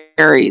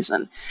fairies,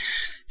 and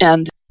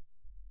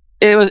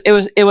it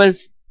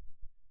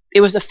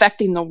was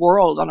affecting the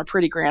world on a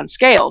pretty grand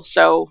scale.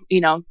 So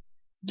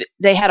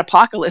they had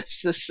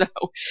apocalypses. So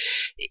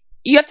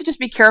you have to just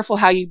be careful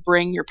how you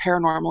bring your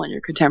paranormal and your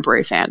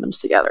contemporary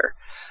fandoms together.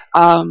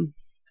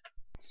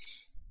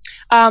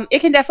 It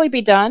can definitely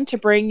be done to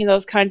bring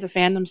those kinds of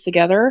fandoms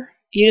together.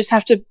 You just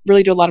have to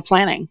really do a lot of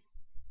planning.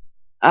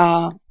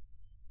 Stargate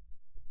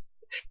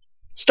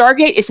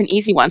is an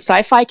easy one.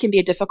 Sci-fi can be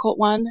a difficult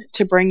one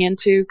to bring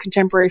into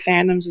contemporary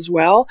fandoms as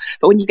well.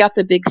 But when you got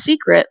the big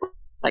secret,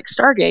 like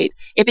Stargate,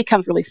 it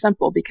becomes really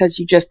simple because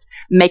you just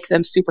make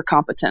them super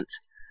competent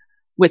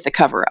with the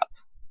cover-up,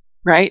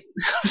 right?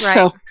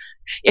 So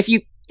but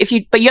you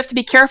have to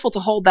be careful to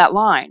hold that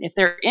line. If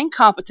they're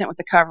incompetent with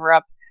the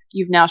cover-up,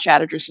 you've now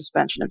shattered your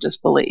suspension of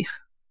disbelief.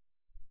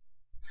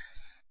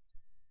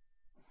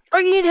 Or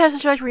you need to have a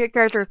situation where your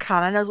character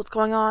kind of knows what's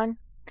going on.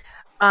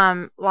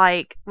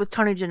 Like with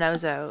Tony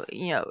Ginozo,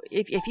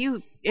 if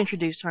you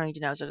introduce Tony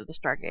Ginozo to the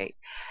Stargate,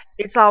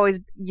 it's always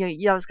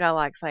you always gotta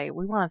like say,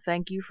 we want to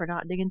thank you for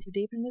not digging too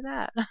deep into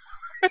that.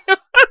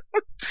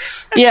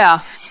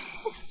 Yeah.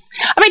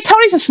 I mean,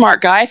 Tony's a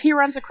smart guy. If he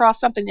runs across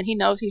something that he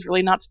knows he's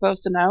really not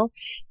supposed to know,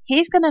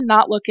 he's going to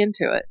not look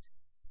into it.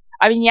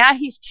 I mean, yeah,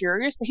 he's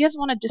curious, but he doesn't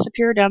want to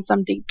disappear down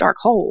some deep, dark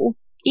hole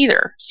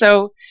either.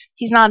 So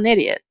he's not an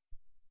idiot.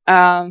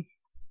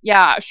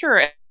 Yeah,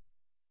 sure.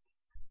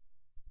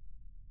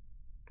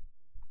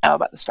 Know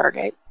about the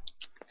Stargate.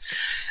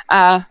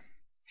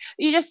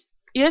 You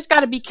just got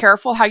to be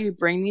careful how you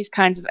bring these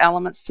kinds of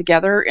elements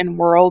together in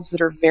worlds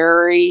that are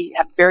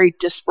have very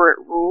disparate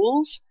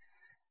rules.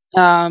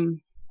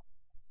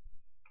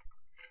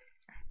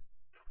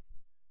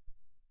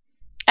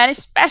 And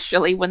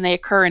especially when they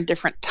occur in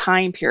different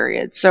time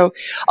periods. So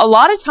a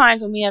lot of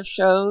times when we have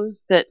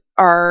shows that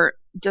are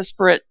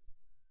disparate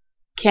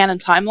canon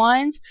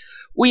timelines,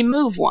 we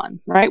move one,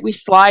 right? We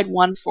slide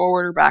one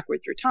forward or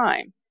backward through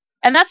time.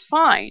 And that's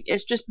fine.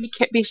 It's just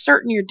be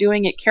certain you're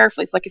doing it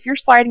carefully. It's like if you're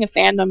sliding a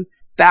fandom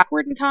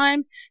backward in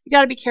time, you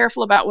got to be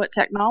careful about what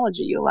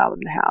technology you allow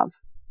them to have.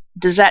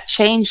 Does that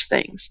change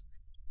things?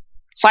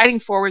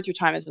 Sliding forward through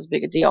time is as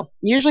big a deal.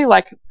 Usually,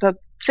 like, the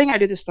thing I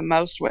do this the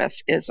most with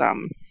is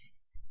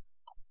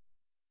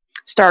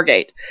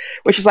Stargate,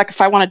 which is like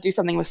if I want to do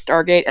something with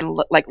Stargate and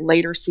like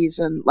latter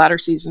season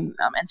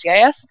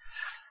NCIS,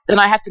 then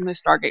I have to move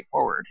Stargate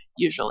forward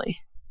usually.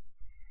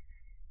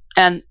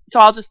 And so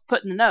I'll just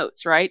put in the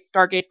notes, right?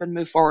 Stargate's been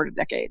moved forward a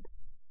decade.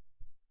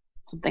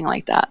 Something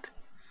like that.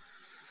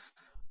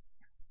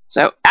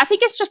 So I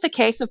think it's just a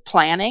case of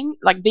planning,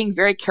 like being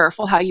very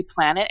careful how you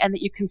plan it and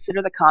that you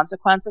consider the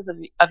consequences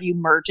of you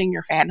merging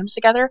your fandoms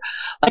together.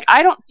 Like,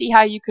 I don't see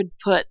how you could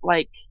put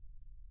like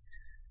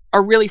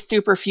a really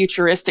super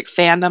futuristic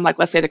fandom, like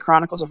let's say the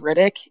Chronicles of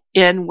Riddick,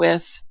 in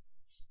with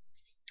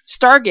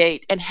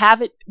Stargate and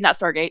have it, not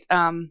Stargate,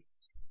 and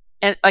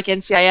like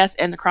NCIS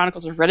and the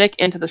Chronicles of Riddick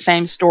into the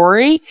same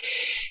story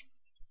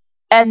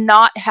and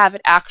not have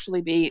it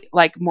actually be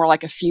like more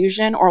like a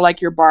fusion or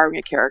like you're borrowing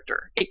a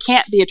character. It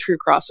can't be a true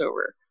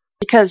crossover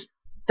because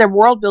the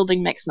world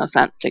building makes no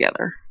sense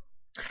together.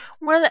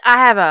 Well, I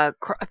have a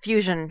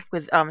fusion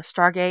with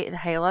Stargate and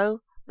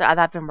Halo that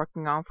I've been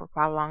working on for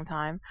quite a long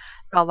time.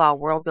 Got a lot of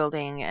world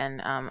building,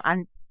 and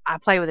I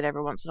play with it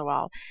every once in a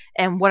while.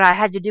 And what I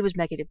had to do was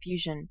make it a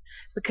fusion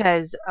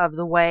because of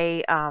the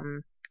way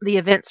the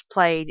events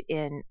played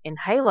in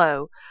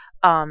Halo.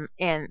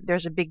 And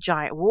there's a big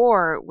giant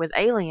war with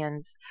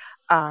aliens,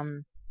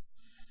 and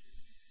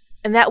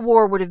that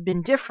war would have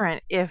been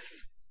different if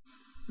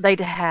they'd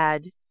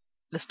had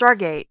the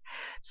Stargate.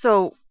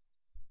 So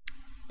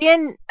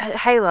in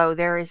Halo,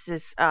 there is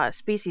this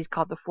species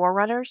called the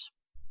Forerunners.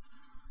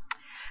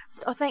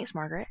 Oh, thanks,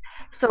 Margaret.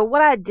 So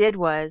what I did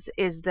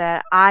is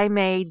that I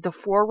made the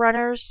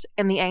Forerunners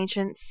and the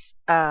Ancients.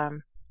 I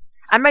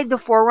made the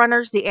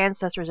Forerunners the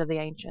ancestors of the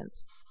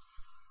Ancients.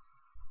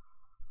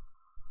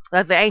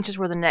 As the Ancients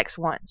were the next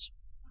ones.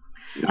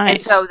 Nice.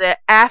 And so that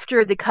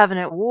after the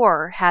Covenant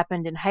War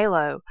happened in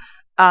Halo,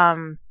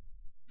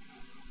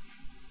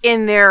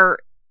 in their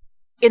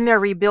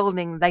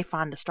rebuilding, they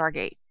find a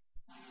Stargate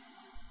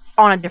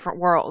on a different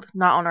world,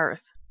 not on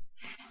Earth,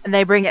 and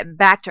they bring it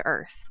back to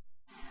Earth.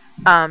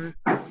 And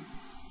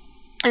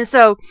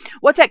so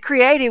what that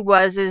created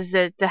is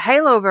that the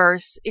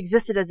Haloverse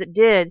existed as it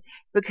did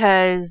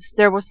because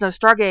there was no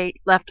Stargate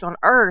left on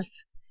Earth,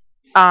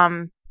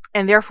 and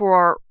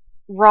therefore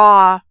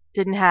Earth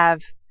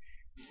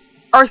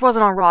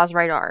wasn't on Ra's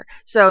radar.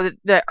 So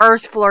the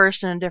Earth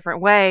flourished in a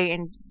different way,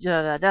 and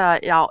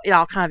it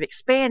all kind of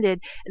expanded,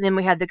 and then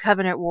we had the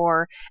Covenant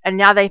War, and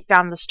now they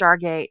found the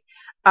Stargate.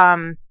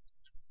 And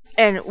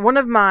one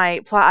of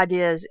my plot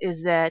ideas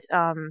is that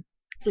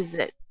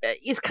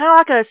it's kind of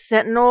like a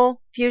Sentinel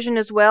fusion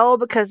as well,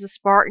 because the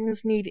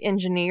Spartans need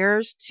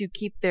engineers to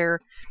keep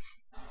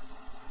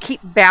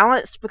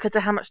balanced because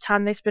of how much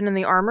time they spend in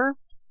the armor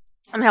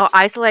and how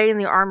isolating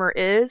the armor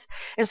is.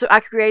 And so I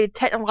created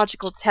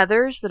technological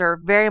tethers that are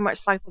very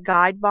much like the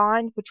guide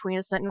bond between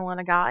a Sentinel and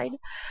a guide.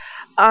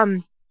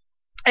 And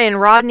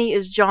Rodney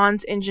is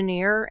John's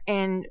engineer,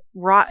 and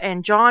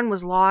John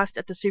was lost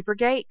at the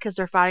Supergate because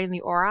they're fighting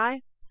the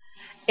Ori.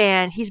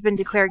 And he's been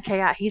declared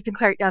KI. He's been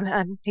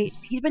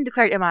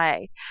declared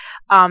MIA.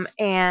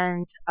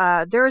 And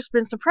there's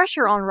been some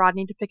pressure on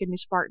Rodney to pick a new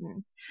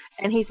Spartan.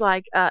 And he's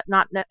like,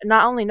 not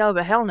only no,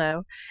 but hell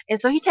no.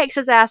 And so he takes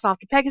his ass off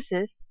to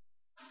Pegasus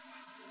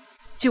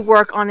to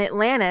work on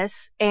Atlantis,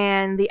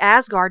 and the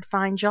Asgard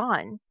find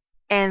John,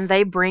 and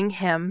they bring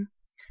him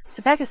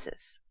to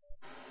Pegasus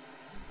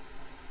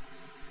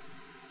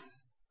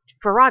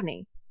for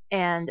Rodney.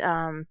 And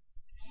and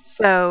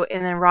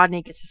then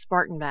Rodney gets his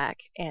Spartan back,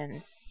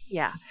 and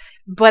yeah.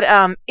 But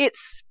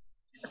it's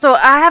so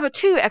I have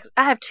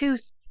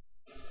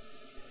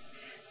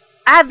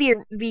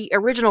the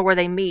original where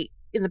they meet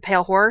in the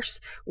Pale Horse,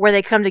 where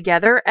they come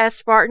together as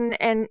Spartan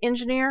and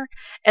Engineer,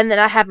 and then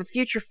I have a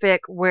future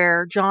fic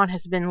where John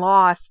has been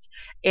lost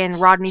and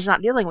Rodney's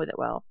not dealing with it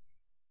well.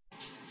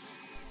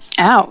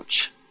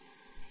 Ouch.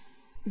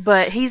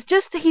 But he's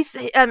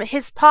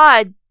his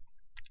pod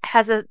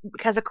has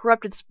a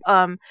corrupted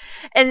and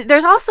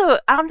there's also,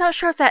 I'm not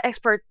sure if that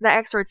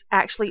expert's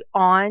actually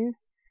on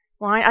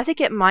line. I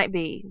think it might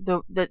be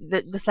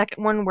the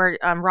second one where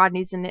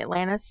Rodney's in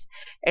Atlantis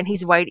and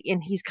he's waiting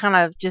and he's kind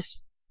of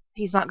just,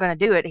 he's not going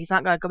to do it. He's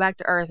not going to go back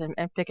to Earth and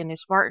pick a new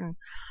Spartan.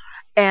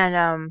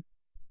 And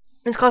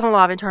it's causing a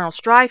lot of internal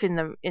strife in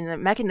the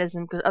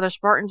mechanism because other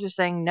Spartans are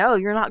saying, no,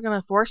 you're not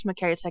going to force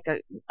McKay to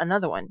take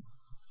another one.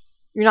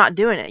 You're not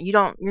doing it.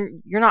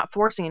 You're not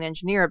forcing an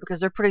engineer because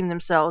they're putting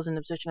themselves in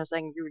the position of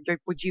saying,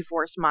 would you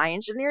force my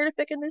engineer to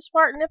pick a new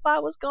Spartan if I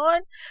was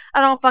gone?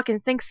 I don't fucking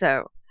think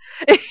so.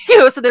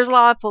 So there's a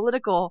lot of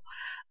political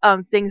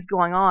things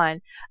going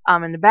on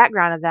in the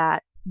background of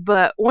that.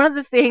 But one of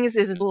the things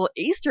is a little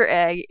Easter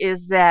egg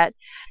is that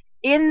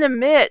in the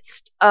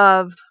midst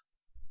of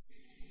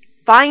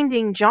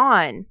finding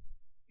John,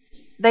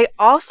 they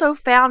also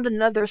found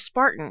another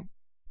Spartan.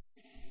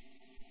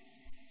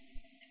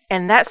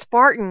 And that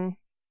Spartan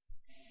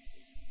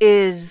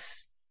is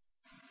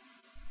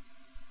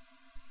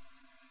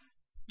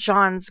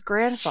John's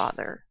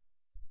grandfather.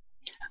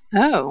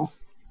 Oh.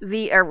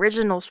 The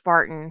original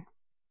Spartan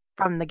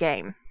from the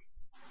game,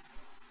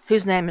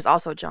 whose name is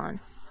also John.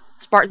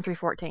 Spartan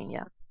 314,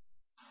 yeah.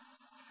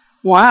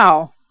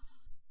 Wow.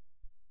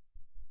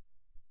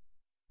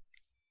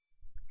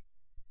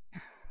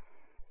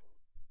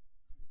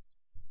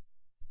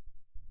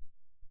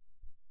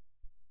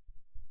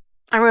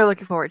 I'm really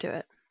looking forward to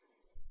it.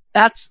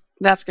 That's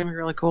going to be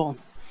really cool.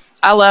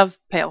 I love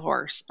Pale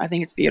Horse. I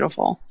think it's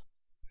beautiful.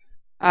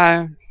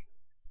 Now,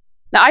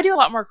 I do a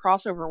lot more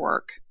crossover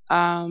work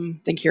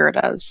than Kira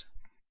does.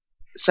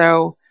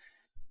 So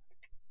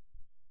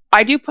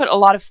I do put a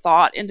lot of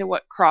thought into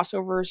what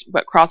crossover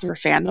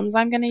fandoms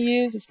I'm going to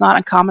use. It's not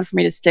uncommon for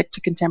me to stick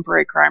to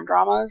contemporary crime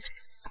dramas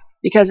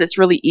because it's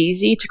really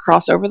easy to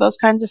cross over those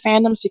kinds of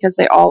fandoms because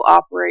they all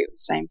operate with the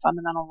same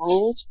fundamental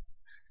rules.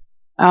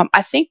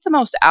 I think the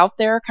most out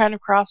there kind of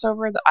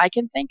crossover that I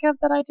can think of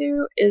that I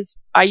do is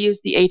I use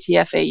the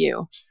ATF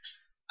AU,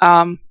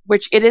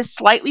 which it is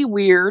slightly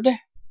weird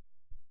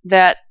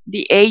that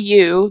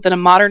a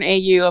modern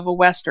AU of a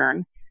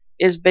Western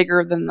is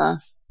bigger than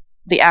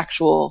the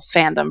actual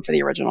fandom for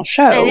the original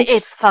show. And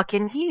it's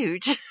fucking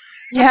huge.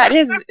 Yeah, it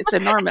is. It's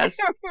enormous.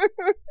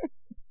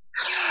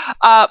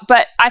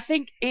 But I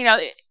think,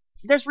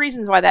 there's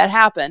reasons why that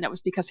happened. It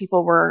was because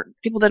people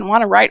didn't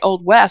want to write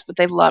Old West, but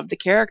they loved the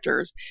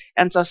characters.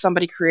 And so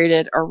somebody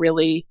created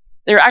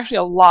there are actually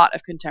a lot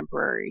of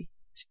contemporary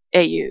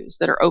AUs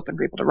that are open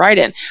for people to write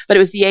in. But it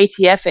was the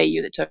ATF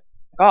AU that took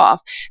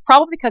off,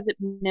 probably because it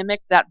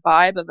mimicked that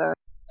vibe of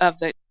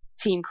the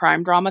teen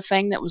crime drama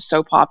thing that was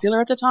so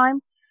popular at the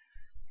time.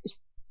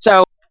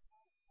 So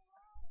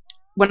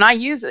when I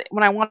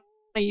want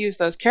to use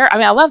those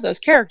characters, I love those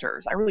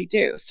characters. I really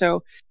do.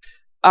 So,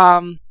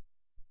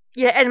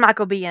 yeah, and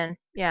Michael Biehn,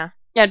 yeah.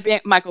 Yeah,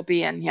 Michael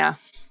Biehn, yeah.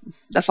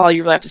 That's all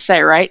you really have to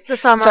say, right? The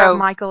summer of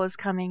Michael is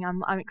coming.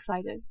 I'm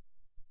excited.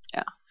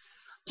 Yeah.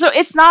 So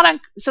it's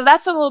not so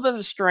that's a little bit of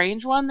a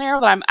strange one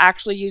there that I'm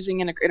actually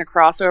using in a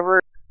crossover.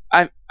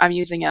 I'm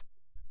using an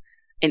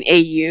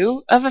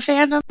AU of a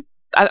fandom.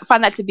 I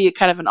find that to be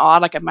kind of an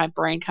odd, like my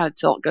brain kind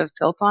of goes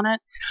tilt on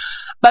it.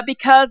 But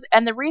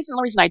the reason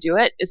I do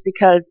it is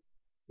because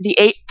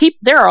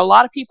there are a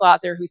lot of people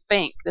out there who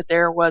think that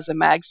there was a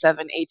Mag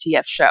 7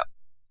 ATF show.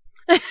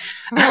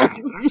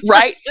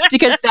 Right?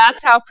 Because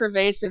that's how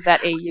pervasive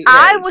that AU is.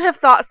 I would have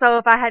thought so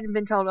if I hadn't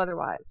been told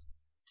otherwise.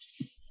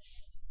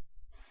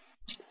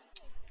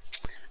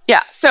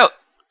 Yeah, so,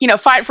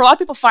 for a lot of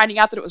people finding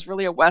out that it was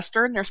really a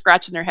Western, they're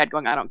scratching their head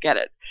going, I don't get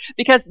it.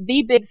 Because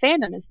the big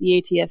fandom is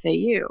the ATF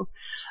AU.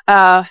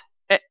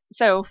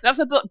 So that was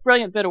a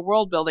brilliant bit of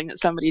world building that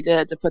somebody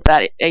did to put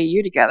that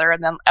AU together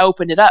and then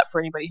opened it up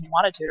for anybody who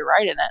wanted to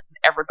write in it.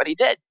 Everybody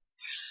did.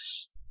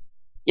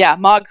 Yeah,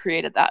 Mog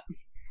created that.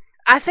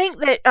 I think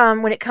that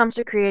when it comes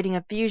to creating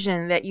a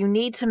fusion, that you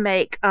need to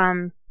make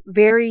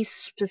very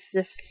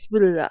specific.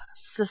 There's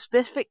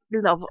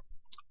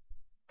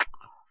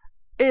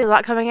a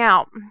lot coming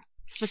out.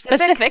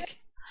 Specific,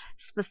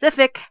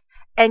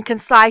 and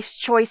concise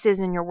choices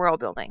in your world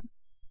building.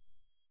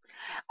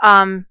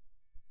 And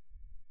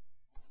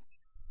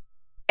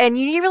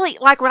you really,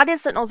 like when I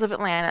did Sentinels of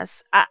Atlantis,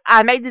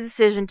 I made the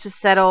decision to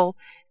settle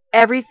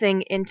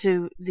everything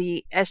into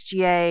the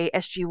SGA,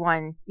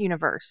 SG1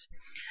 universe.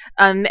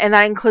 And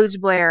that includes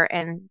Blair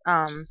and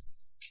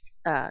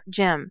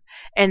Jim.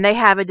 And they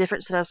have a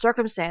different set of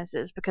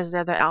circumstances because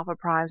they're the Alpha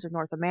Primes of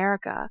North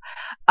America.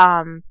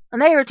 And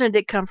they originally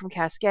did come from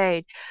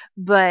Cascade.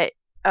 But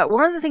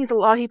one of the things a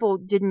lot of people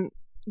didn't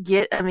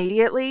get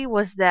immediately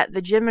was that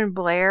the Jim and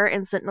Blair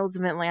in Sentinels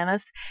of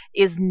Atlantis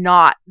is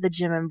not the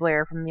Jim and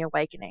Blair from The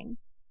Awakening.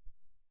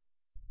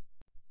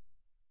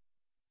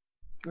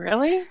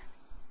 Really?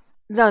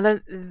 No,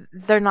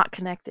 they're not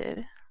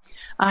connected.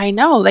 I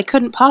know, they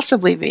couldn't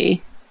possibly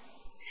be.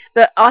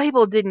 But all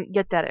people didn't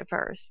get that at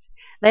first.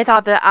 They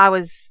thought that I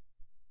was,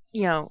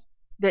 that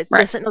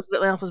right. The Sentinels of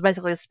Atlantis was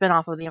basically a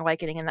spinoff of The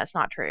Awakening, and that's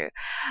not true.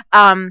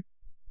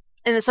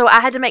 and so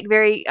I had to make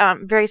very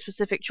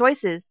specific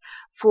choices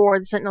for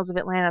the Sentinels of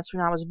Atlantis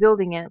when I was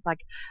building it. Like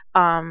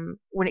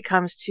when it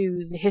comes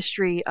to the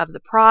history of the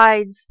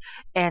prides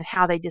and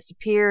how they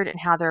disappeared and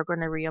how they're going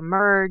to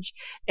reemerge,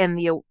 and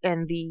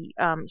the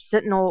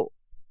Sentinel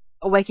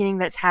awakening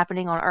that's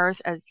happening on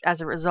Earth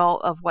as a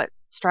result of what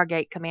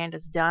Stargate Command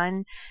has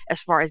done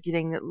as far as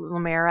getting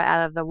Lamera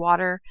out of the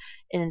water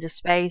and into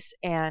space,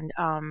 and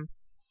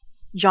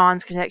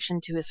John's connection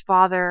to his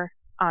father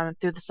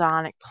through the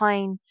psionic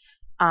plane,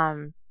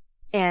 um,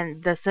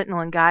 and the Sentinel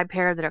and Guide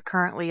pair that are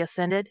currently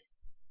ascended.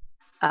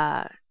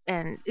 Uh,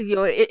 and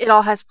it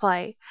all has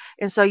play,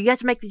 and so you have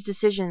to make these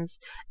decisions.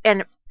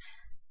 And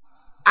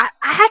I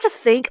have to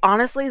think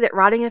honestly that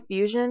writing a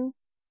fusion,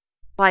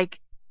 like,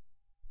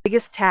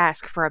 biggest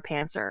task for a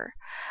pantser.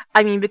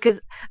 I mean, because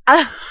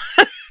I,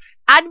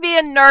 I'd be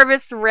a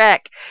nervous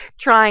wreck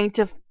trying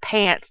to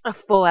pants a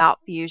full out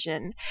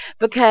fusion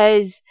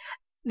because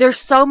there's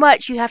so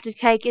much you have to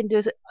take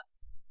into.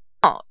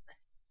 Oh,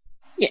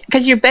 Yeah,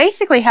 because you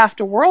basically have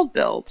to world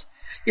build.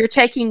 You're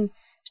taking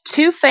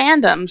two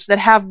fandoms that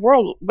have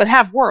worlds that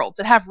have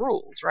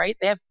rules, right?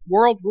 They have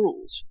world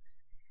rules,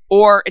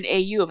 or an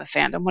AU of a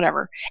fandom,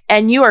 whatever,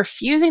 and you are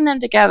fusing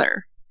them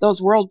together.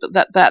 Those world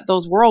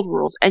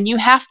rules, and you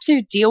have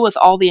to deal with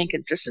all the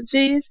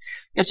inconsistencies.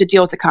 You have to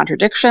deal with the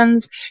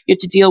contradictions. You have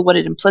to deal with what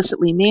it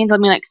implicitly means. I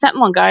mean, like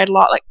Sentinel and Guide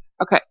law. Like,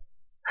 okay,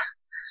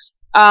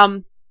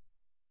 um,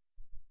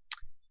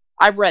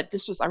 I read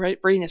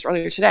reading this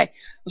earlier today. I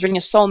was reading a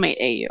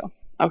Soulmate AU.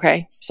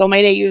 Okay,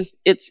 Soulmate AU is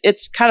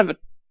it's kind of an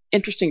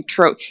interesting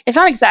trope. It's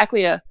not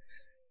exactly a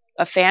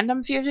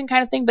fandom fusion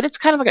kind of thing, but it's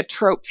kind of like a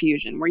trope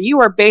fusion where you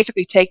are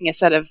basically taking a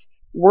set of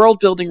world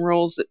building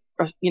rules that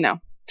are,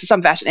 to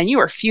some fashion, and you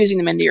are fusing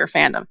them into your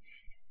fandom.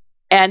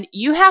 And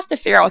you have to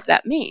figure out what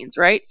that means,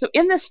 right? So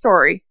in this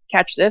story,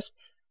 catch this,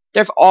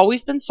 there have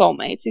always been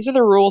soulmates. These are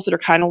the rules that are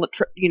kind of,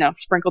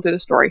 sprinkled through the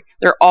story.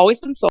 There have always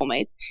been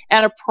soulmates,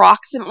 and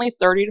approximately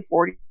 30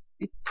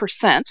 to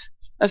 40%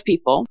 of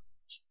people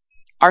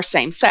are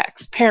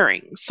same-sex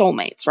pairing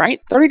soulmates, right?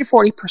 30 to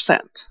 40%.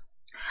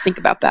 Think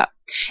about that.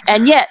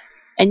 And yet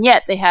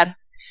they had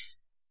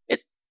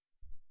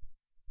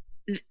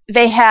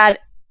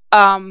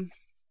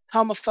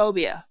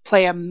homophobia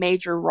play a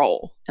major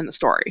role in the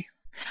story.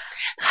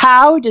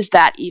 How does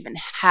that even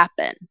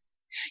happen?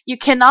 You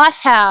cannot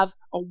have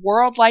a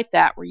world like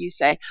that where you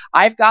say,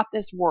 I've got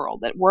this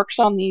world that works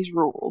on these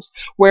rules,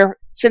 where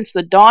since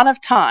the dawn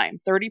of time,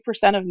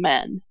 30% of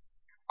men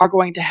are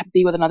going to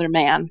be with another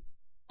man.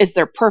 Is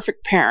their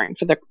perfect pairing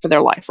for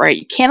their life, right?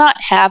 You cannot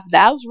have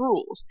those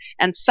rules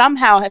and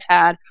somehow have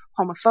had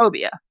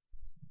homophobia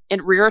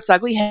and rear its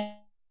ugly head.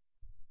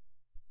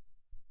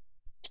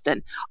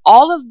 And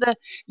all of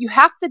you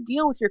have to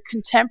deal with the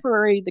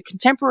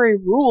contemporary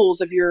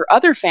rules of your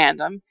other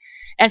fandom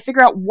and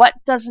figure out what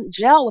doesn't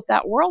gel with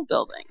that world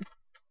building.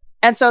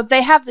 And so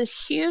they have this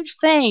huge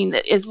thing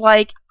that is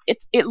like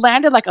it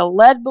landed like a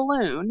lead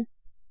balloon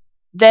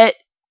that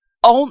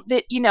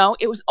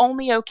it was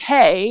only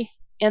okay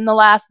in the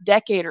last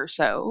decade or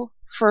so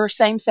for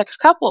same-sex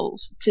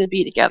couples to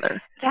be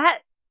together.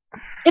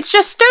 It's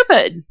just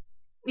stupid.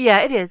 Yeah,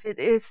 it is. It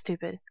is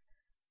stupid.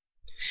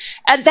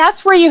 And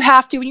that's where you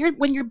have to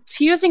when you're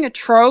fusing a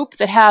trope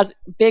that has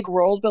big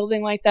world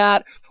building like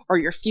that, or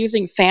you're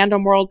fusing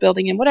fandom world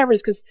building and whatever it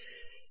is, because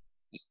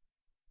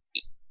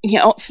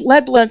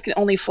lead balloons can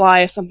only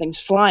fly if something's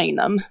flying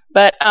them.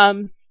 But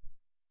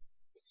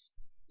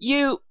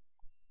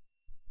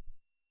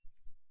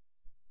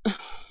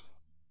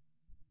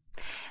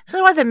So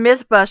like the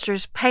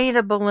Mythbusters paint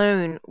a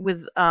balloon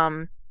with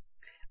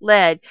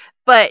lead,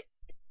 but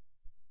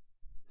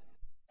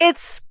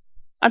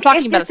I'm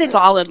talking about a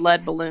solid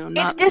lead balloon.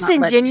 It's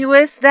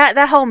disingenuous.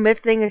 That whole myth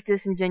thing is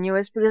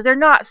disingenuous because they're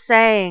not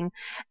saying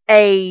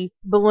a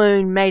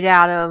balloon made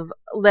out of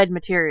lead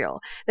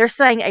material. They're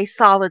saying a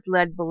solid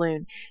lead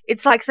balloon.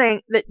 It's like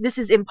saying that this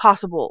is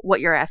impossible, what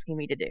you're asking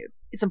me to do.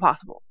 It's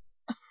impossible.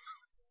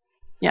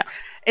 Yeah.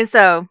 And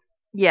so,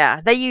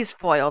 yeah, they use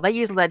foil. They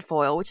use lead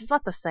foil, which is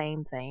not the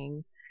same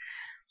thing.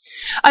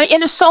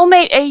 In a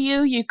Soulmate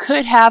AU, you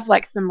could have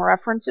like some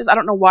references. I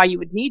don't know why you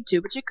would need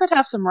to, but you could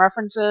have some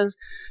references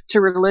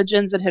to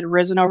religions that had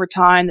risen over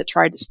time that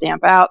tried to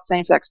stamp out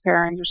same-sex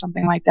pairings or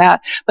something like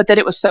that, but that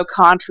it was so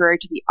contrary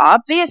to the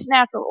obvious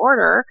natural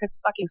order,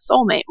 because fucking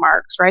soulmate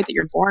marks, right, that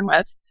you're born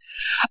with.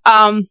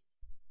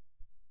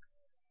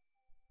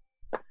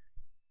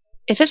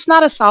 If it's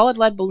not a solid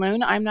lead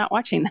balloon, I'm not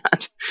watching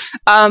that.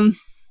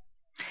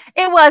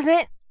 It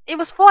wasn't. It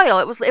was foil.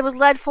 It was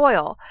lead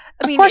foil.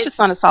 Of course it's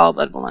not a solid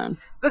lead balloon.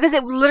 Because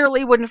it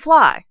literally wouldn't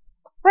fly.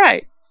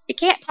 Right. It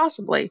can't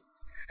possibly.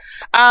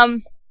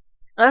 Unless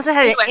it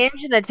had an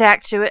engine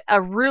attached to it,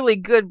 a really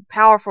good,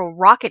 powerful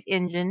rocket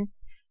engine,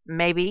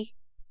 maybe.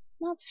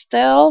 Not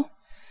still.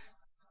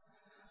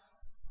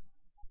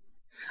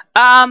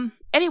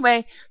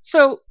 Anyway,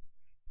 so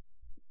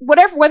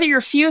whether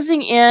you're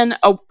fusing in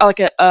a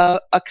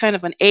kind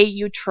of an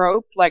AU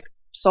trope like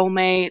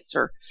soulmates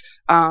or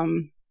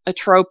a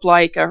trope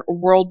like a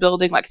world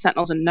building like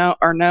Sentinels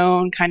are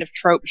known kind of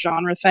trope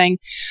genre thing.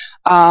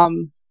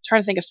 Trying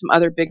to think of some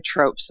other big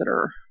tropes that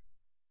are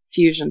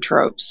fusion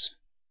tropes.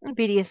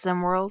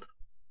 BDSM world.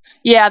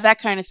 Yeah, that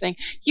kind of thing.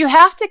 You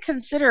have to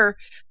consider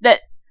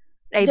that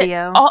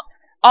ABO.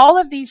 all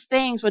of these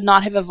things would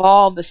not have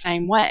evolved the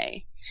same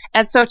way.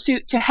 And so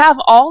to have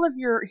all of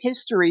your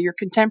history, your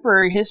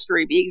contemporary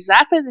history, be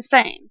exactly the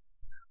same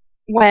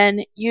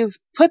when you've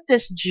put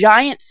this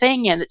giant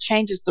thing in that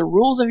changes the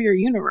rules of your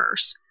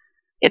universe,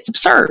 it's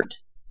absurd.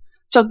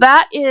 So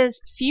that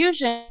is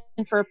fusion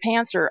for a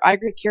pantser. I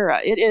agree with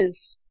Kira.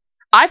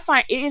 I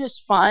find it is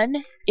fun.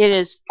 It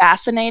is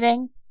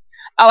fascinating.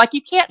 Like,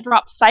 you can't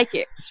drop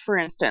psychics, for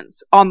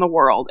instance, on the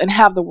world and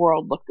have the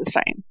world look the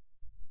same.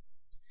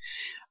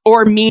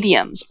 Or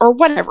mediums, or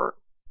whatever.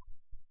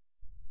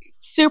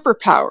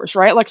 Superpowers,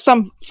 right? Like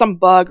some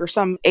bug or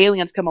some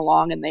aliens come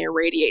along and they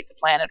irradiate the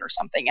planet or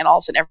something, and all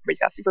of a sudden everybody's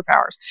got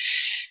superpowers.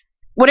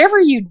 Whatever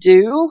you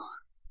do,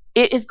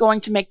 it is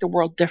going to make the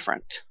world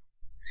different.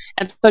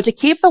 And so to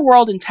keep the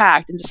world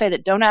intact and to say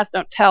that Don't Ask,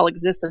 Don't Tell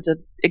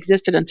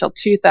existed until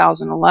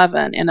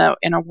 2011 in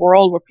a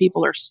world where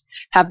people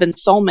have been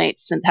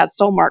soulmates and had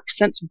soul marks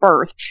since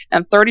birth,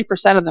 and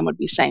 30% of them would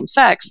be same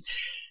sex,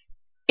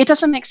 it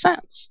doesn't make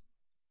sense.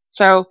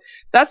 So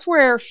that's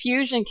where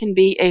fusion can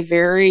be a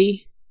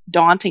very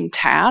daunting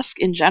task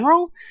in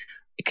general.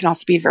 It can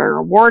also be a very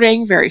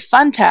rewarding, very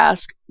fun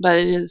task, but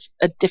it is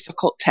a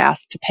difficult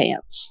task to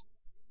pants.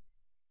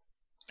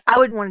 I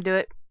wouldn't want to do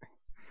it.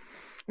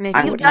 And if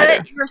you've done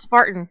it, you're a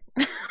Spartan.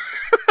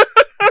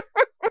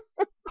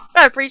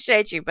 I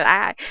appreciate you, but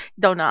I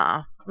don't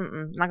know.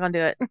 Not gonna do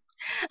it.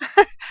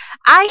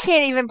 I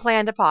can't even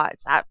plan to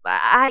pots.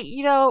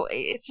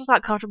 It's just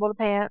not comfortable to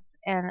pants,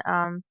 and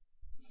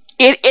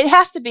it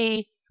has to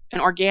be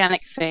an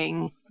organic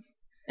thing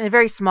and a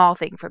very small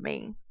thing for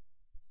me.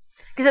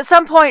 Because at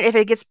some point, if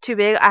it gets too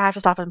big, I have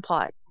to stop and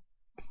plot.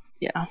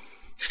 Yeah.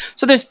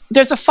 So there's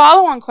a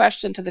follow-on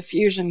question to the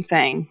fusion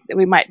thing that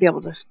we might be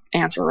able to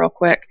answer real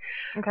quick.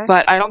 Okay.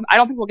 But I don't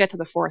think we'll get to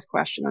the fourth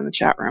question in the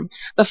chat room.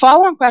 The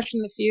follow-on question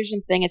to the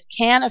fusion thing is,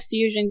 can a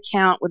fusion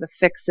count with a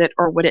fix-it,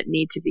 or would it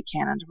need to be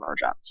canon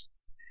divergence?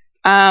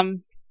 I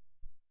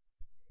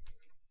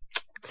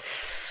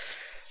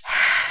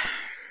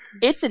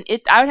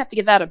would have to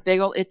give that a big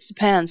old, it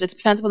depends. It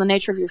depends on the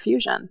nature of your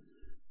fusion.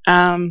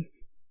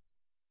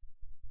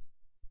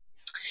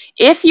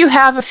 If you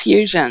have a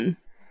fusion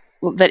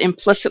that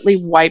implicitly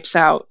wipes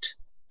out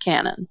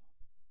canon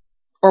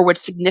or would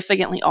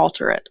significantly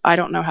alter it, I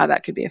don't know how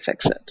that could be a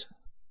fix-it.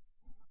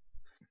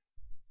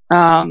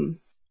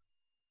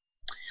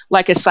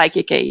 Like a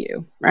psychic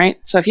AU, right?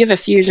 So if you have a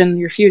fusion,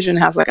 your fusion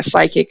has like a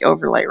psychic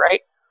overlay,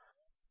 right?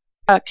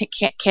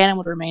 Canon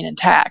would remain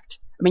intact.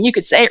 I mean, you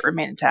could say it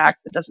remained intact,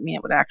 but it doesn't mean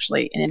it would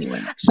actually in any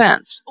way make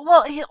sense.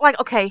 Well,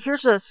 okay,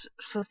 here's a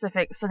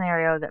specific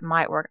scenario that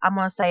might work. I'm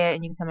going to say it,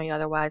 and you can tell me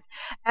otherwise.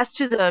 As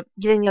to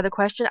getting the other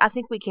question, I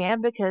think we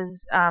can,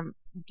 because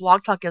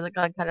Blog Talk isn't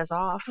going to cut us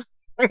off.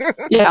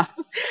 Yeah,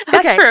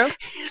 that's true.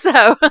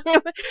 So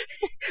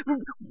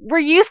we're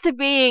used to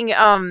being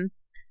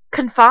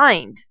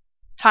confined.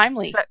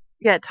 Timely. So,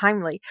 yeah,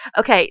 timely.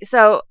 Okay,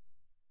 so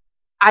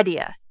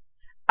idea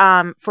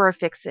for a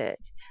fix-it.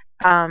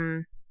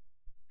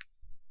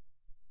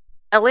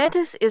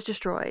 Atlantis is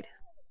destroyed,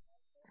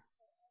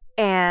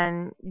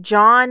 and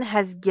John's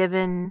been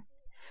given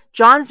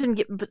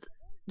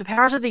the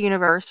powers of the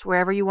universe,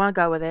 wherever you want to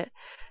go with it,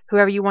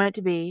 whoever you want it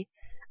to be,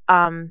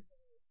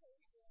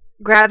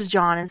 grabs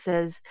John and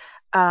says,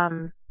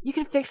 you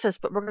can fix this,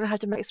 but we're going to have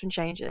to make some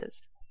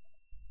changes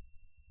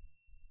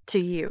to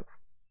you.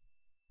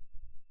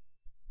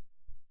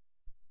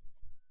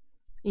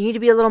 You need to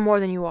be a little more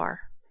than you are.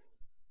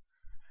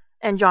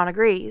 And John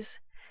agrees,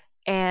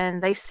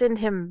 and they send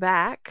him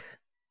back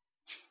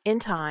in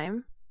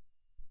time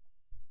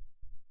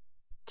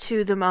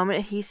to the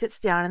moment he sits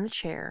down in the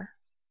chair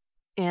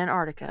in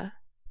Antarctica,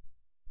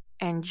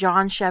 and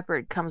John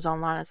Shepard comes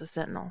online as a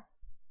Sentinel,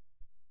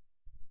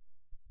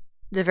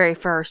 the very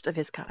first of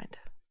his kind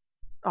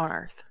on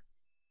Earth.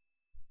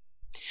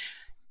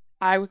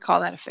 I would call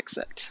that a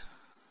fix-it.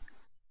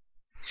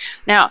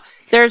 Now,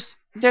 there's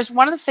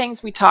one of the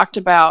things we talked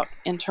about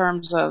in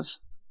terms of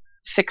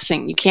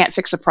fixing. You can't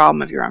fix a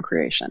problem of your own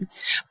creation.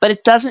 But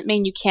it doesn't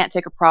mean you can't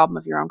take a problem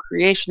of your own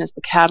creation as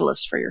the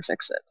catalyst for your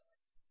fix-it.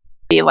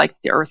 Be like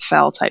the Earth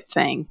fell type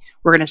thing.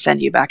 We're going to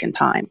send you back in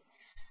time.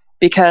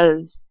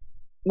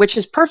 Which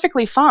is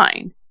perfectly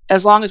fine,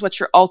 as long as what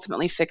you're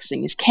ultimately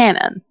fixing is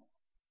canon.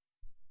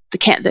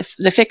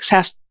 The fix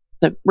has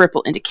to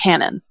ripple into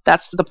canon.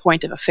 That's the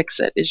point of a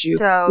fix-it, is you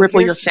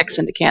ripple your fix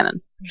into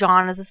canon.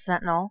 John is a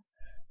Sentinel.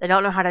 They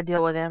don't know how to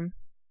deal with him.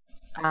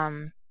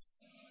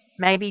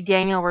 Maybe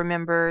Daniel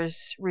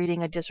remembers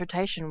reading a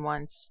dissertation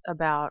once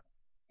about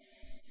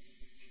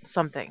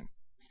something.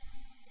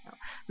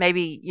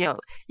 Maybe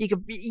you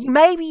could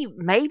maybe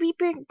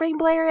bring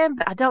Blair in,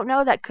 but I don't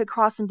know. That could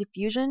cross into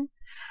fusion.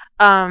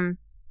 But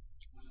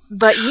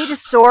you need a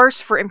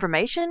source for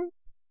information.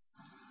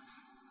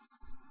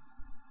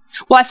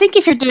 Well, I think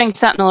if you're doing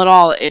Sentinel at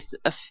all, it's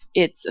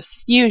a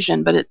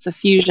fusion, but it's a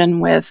fusion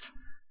with,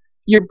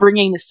 you're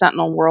bringing the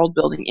Sentinel world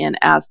building in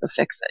as the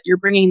Fix-It. You're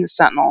bringing the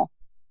Sentinel.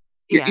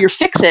 Your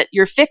Fix-It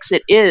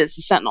is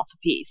the Sentinel to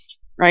Beast,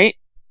 right?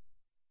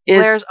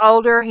 Blair's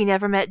older. He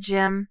never met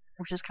Jim,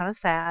 which is kind of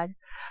sad.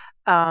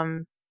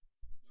 Well,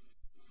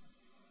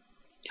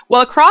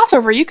 a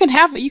crossover, you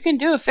can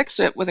do a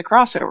Fix-It with a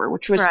crossover,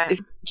 which was if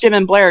Jim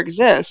and Blair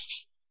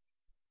exist.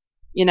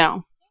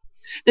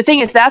 The thing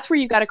is, that's where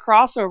you got a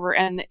crossover,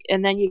 and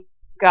then you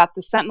got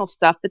the Sentinel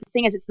stuff. But the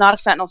thing is, it's not a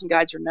Sentinels and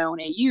Guides Are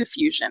Known AU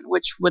fusion,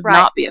 which would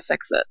not be a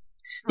Fix-It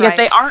because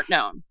they aren't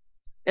known.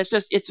 It's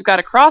just it's got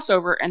a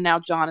crossover, and now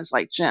John is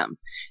like Jim,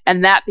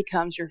 and that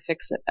becomes your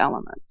Fix-It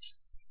element.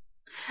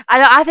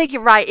 I think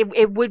you're right.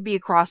 It would be a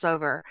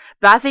crossover,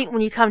 but I think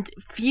when you come to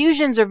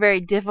fusions, are very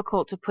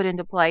difficult to put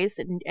into place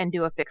and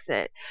do a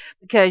Fix-It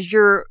because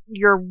you're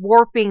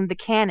warping the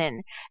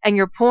canon, and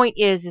your point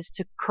is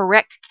to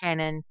correct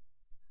canon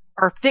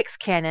or fix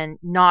canon,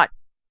 not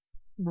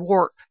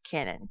warp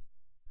canon.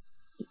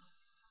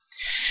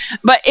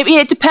 But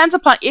it depends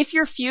upon if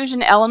your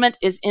fusion element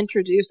is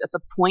introduced at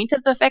the point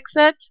of the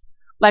Fix-It.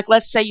 Like,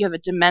 let's say you have a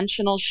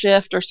dimensional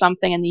shift or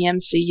something in the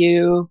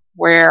MCU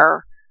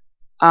where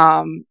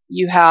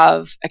you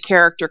have a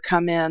character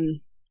come in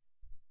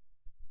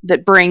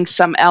that brings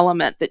some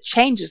element that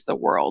changes the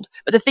world.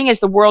 But the thing is,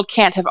 the world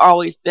can't have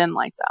always been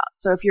like that.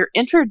 So if you're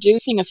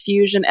introducing a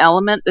fusion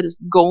element that is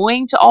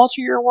going to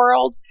alter your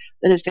world,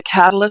 that is the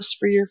catalyst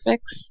for your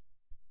fix,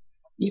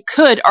 you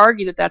could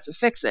argue that that's a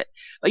Fix-It.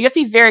 But you have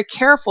to be very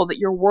careful that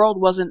your world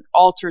wasn't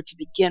altered to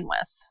begin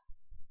with.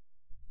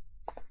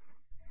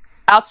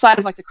 Outside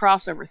of like the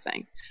crossover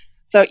thing.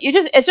 So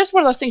it's just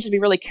one of those things to be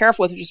really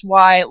careful with, which is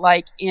why,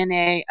 like in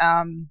a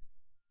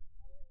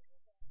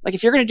like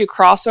if you're going to do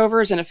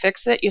crossovers and a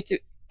Fix-It, you have to,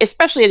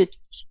 especially at a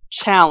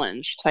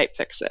challenge type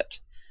Fix-It,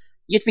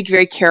 you have to be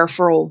very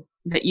careful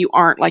that you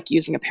aren't like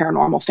using a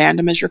paranormal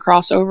fandom as your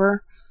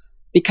crossover,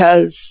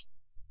 because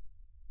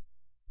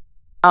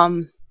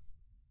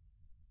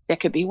it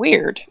could be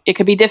weird. It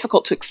could be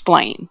difficult to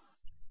explain.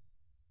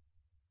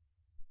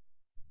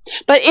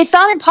 But it's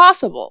not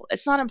impossible.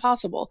 It's not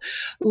impossible.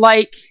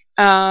 Like,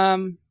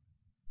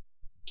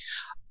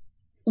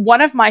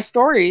 one of my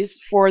stories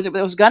that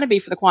was going to be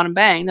for the Quantum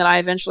Bang that I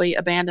eventually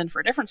abandoned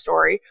for a different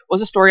story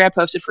was a story I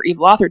posted for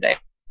Evil Author Day,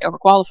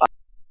 Overqualified.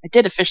 I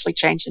did officially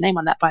change the name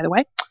on that, by the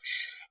way.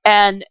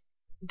 And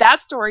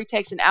that story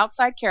takes an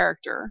outside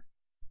character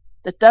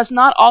that does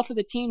not alter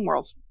the Teen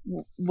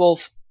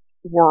Wolf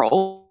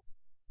world,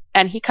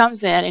 and he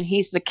comes in and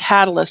he's the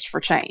catalyst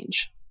for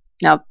change.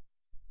 Now,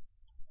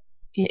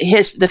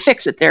 the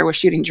Fix-It there was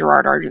shooting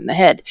Gerard Argent in the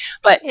head,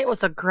 but it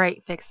was a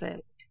great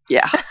Fix-It.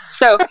 Yeah.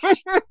 So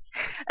that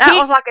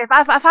was like, if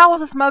I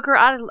was a smoker,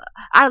 I'd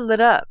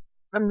lit up.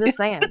 I'm just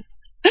saying.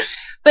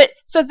 But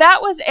so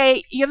that was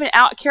you have a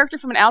character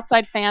from an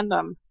outside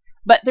fandom,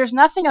 but there's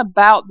nothing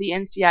about the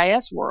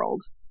NCIS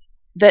world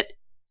that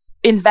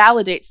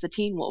invalidates the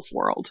Teen Wolf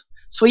world.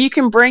 So you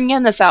can bring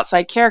in this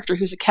outside character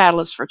who's a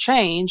catalyst for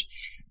change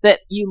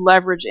that you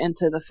leverage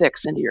into the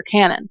fix, into your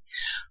canon.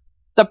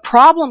 The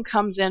problem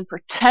comes in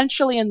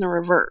potentially in the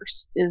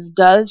reverse, is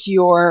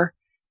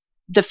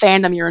the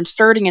fandom you're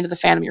inserting into the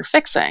fandom you're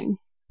fixing,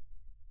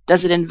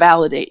 does it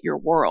invalidate your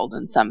world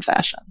in some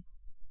fashion?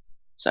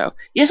 So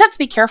you just have to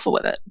be careful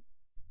with it.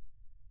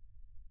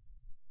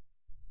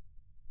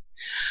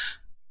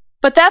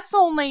 But that's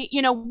only,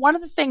 one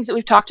of the things that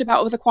we've talked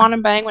about with the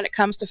Quantum Bang when it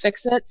comes to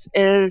Fix-Its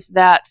is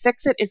that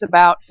Fix-It is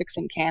about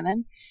fixing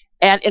canon.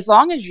 And as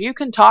long as you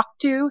can talk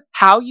to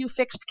how you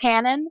fixed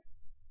canon,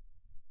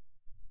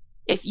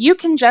 if you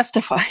can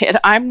justify it,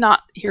 I'm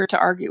not here to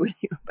argue with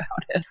you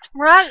about it.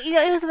 Right?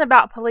 It isn't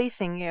about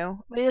policing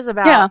you. It is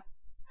about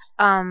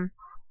I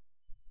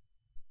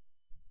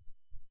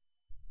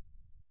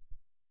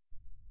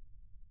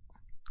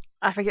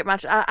forget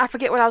what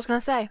I was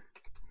going to say.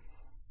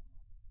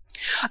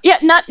 Yeah,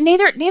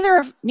 neither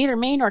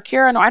me nor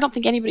Kira, nor I don't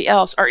think anybody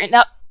else are in.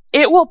 Now,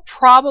 it will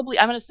probably,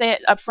 I'm going to say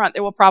it up front,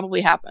 it will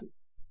probably happen.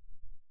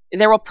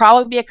 There will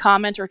probably be a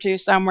comment or two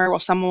somewhere where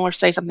someone will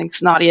say something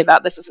snotty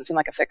about this doesn't seem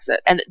like a Fix-It,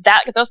 and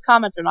those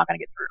comments are not going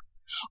to get through.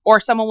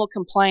 Or someone will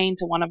complain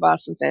to one of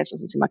us and say this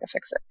doesn't seem like a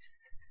Fix-It.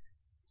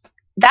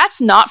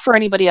 That's not for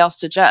anybody else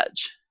to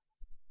judge.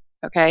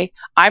 Okay?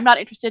 I'm not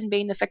interested in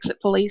being the Fix-It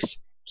police.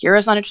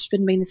 Kira's not interested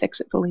in being the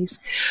Fix-It police.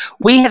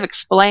 We have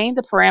explained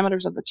the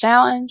parameters of the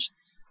challenge,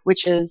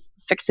 which is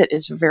Fix-It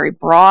is a very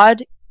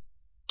broad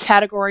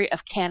category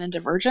of canon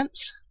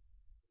divergence.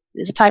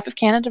 It is a type of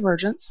canon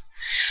divergence.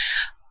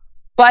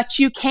 But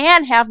you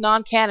can have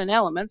non-canon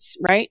elements,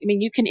 right? I mean,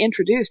 you can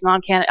introduce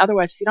non-canon.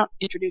 Otherwise, if you don't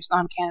introduce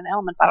non-canon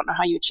elements, I don't know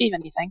how you achieve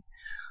anything.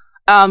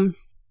 But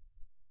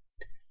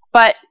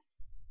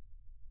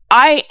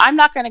I'm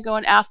not going to go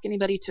and ask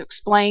anybody to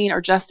explain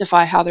or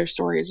justify how their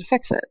story is a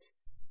Fix-It.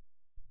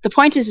 The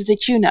point is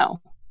that you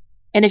know.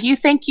 And if you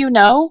think you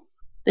know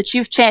that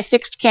you've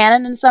fixed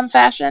canon in some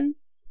fashion,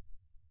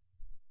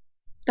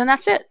 then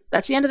that's it.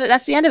 That's the end of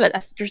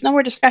it. There's no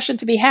more discussion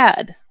to be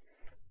had.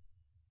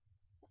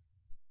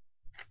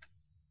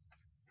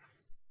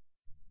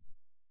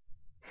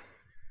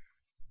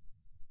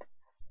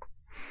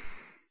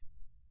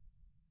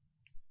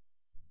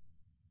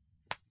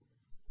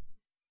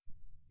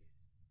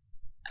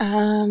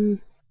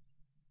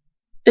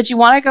 Did you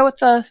want to go with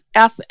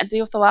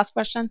deal with the last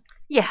question?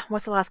 Yeah,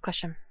 what's the last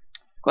question?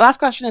 The last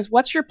question is,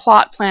 what's your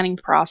plot planning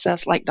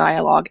process like,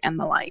 dialogue and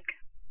the like?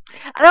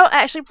 I don't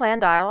actually plan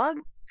dialogue.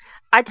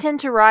 I tend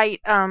to write.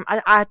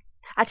 I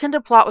tend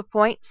to plot with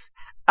points.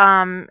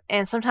 And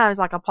sometimes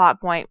like a plot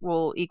point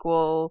will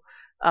equal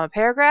a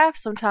paragraph.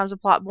 Sometimes a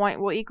plot point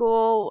will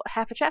equal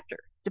half a chapter,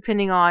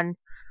 depending on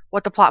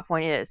what the plot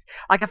point is.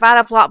 Like if I had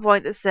a plot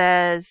point that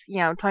says,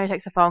 Tony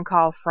takes a phone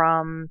call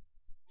from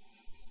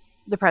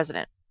the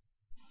president,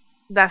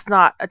 that's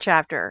not a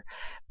chapter.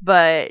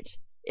 But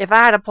if I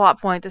had a plot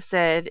point that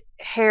said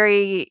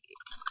Harry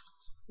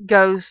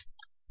goes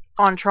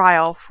on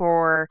trial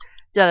for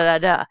da da da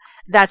da,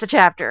 that's a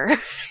chapter.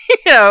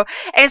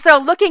 And so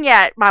looking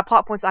at my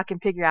plot points, I can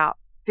figure out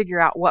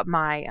what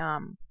my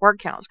word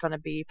count is going to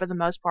be for the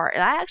most part,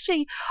 and I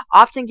actually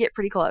often get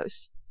pretty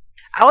close.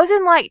 I was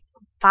in like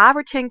 5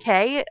 or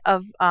 10K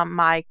of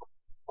my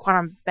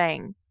Quantum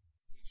Bang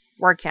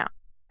word count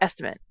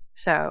estimate.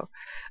 So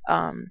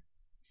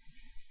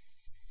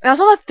and I was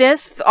on the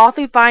fence all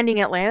through Finding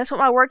Atlantis what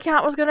my word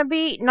count was going to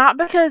be. Not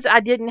because I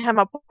didn't have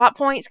my plot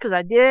points, because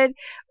I did,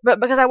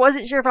 but because I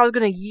wasn't sure if I was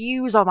going to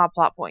use all my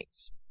plot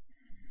points.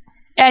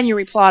 And you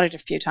replotted a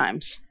few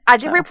times. I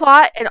did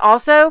replot, and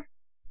also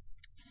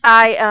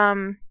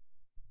I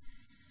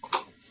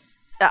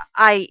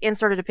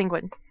inserted a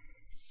penguin.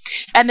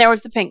 And there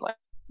was the penguin,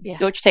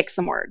 which takes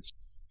some words.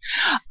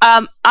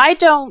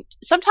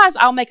 Sometimes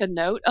I'll make a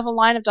note of a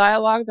line of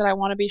dialogue that I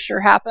want to be sure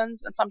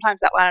happens, and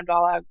sometimes that line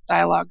of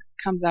dialogue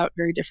comes out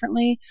very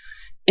differently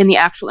in the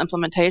actual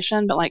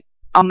implementation, but like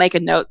I'll make a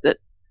note that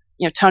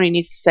Tony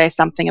needs to say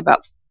something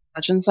about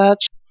such and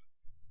such.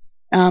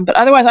 But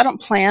otherwise I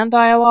don't plan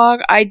dialogue.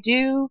 I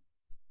do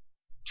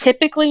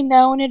typically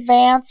know in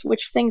advance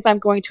which things I'm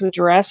going to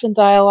address in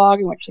dialogue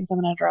and which things I'm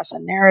going to address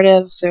in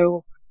narrative.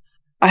 So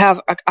I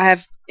have,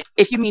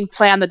 if you mean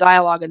plan the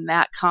dialogue in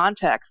that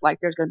context, like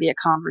there's going to be a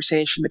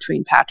conversation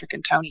between Patrick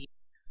and Tony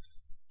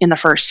in the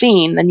first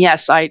scene, then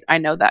yes, I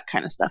know that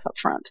kind of stuff up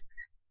front.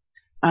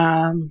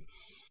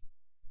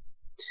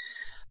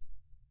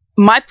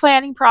 My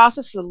planning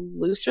process is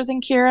looser than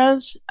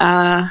Kira's,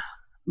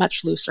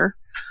 much looser.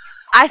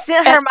 I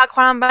sent her my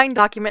Quantum Bang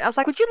document. I was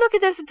like, would you look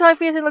at this and tell me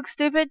if anything looks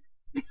stupid?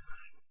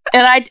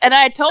 And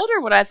I told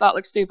her what I thought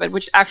looked stupid,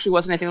 which actually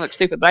wasn't anything that looked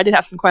stupid, but I did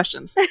have some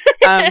questions.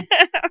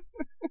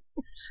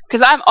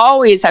 Because I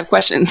always have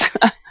questions.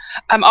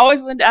 I'm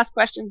always willing to ask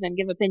questions and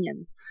give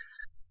opinions.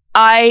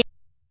 I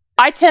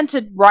tend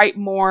to write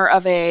more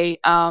of a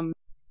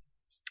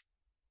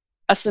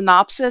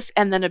synopsis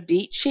and then a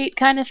beat sheet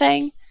kind of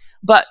thing,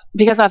 but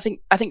because I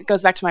think it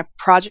goes back to my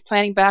project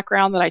planning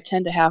background that I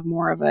tend to have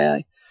more of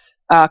a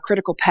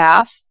critical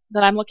path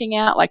that I'm looking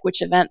at, like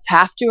which events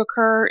have to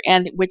occur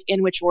and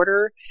in which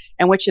order,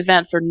 and which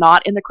events are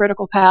not in the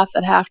critical path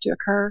that have to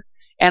occur.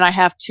 And I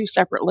have 2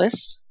 separate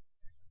lists.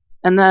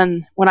 And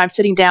then when I'm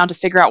sitting down to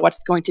figure out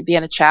what's going to be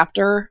in a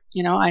chapter,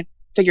 I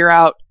figure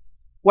out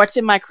what's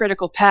in my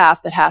critical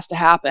path that has to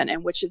happen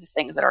and which of the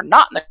things that are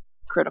not in the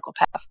critical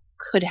path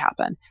could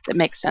happen that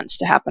makes sense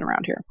to happen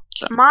around here.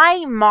 So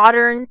my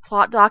modern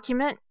plot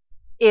document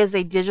is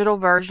a digital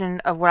version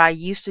of what I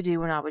used to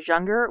do when I was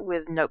younger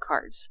with note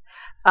cards.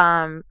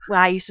 When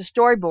I used to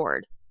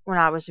storyboard when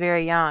I was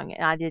very young,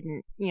 and I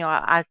didn't,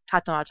 I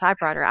typed on a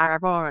typewriter. I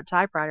wrote on a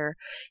typewriter,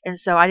 and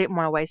so I didn't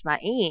want to waste my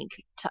ink,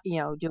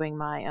 doing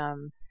my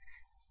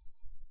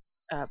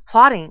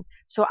plotting.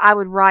 So I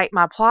would write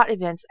my plot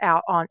events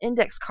out on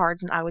index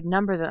cards, and I would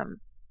number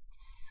them.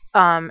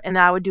 And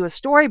I would do a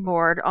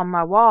storyboard on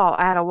my wall.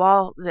 I had a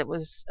wall that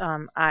was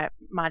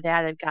my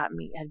dad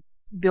had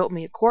built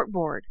me a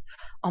corkboard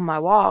on my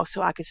wall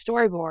so I could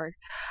storyboard,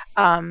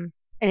 and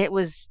it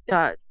was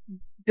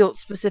built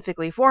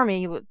specifically for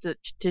me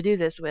to do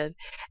this with.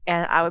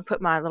 And I would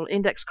put my little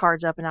index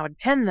cards up, and I would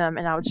pen them,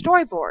 and I would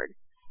storyboard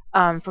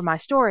for my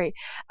story.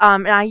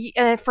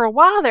 And for a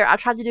while there, I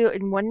tried to do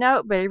it in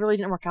OneNote, but it really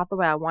didn't work out the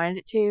way I wanted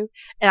it to,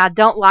 and I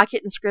don't like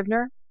it in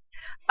Scrivener.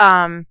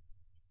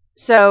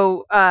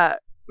 So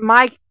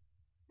my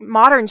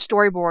modern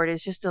storyboard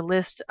is just a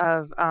list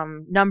of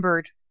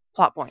numbered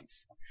plot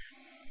points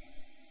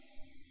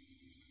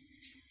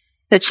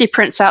that she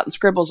prints out and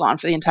scribbles on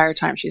for the entire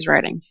time she's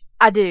writing.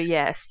 I do,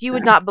 yes. You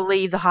would not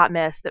believe the hot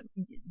mess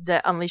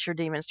that Unleash Your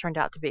Demons turned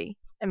out to be.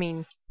 I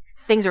mean,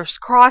 things are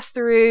crossed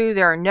through.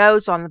 There are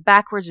notes on the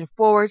backwards and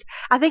forwards.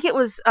 I think it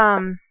was,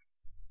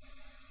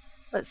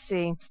 let's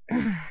see.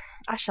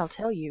 I shall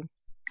tell you.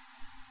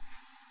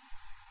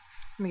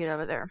 Let me get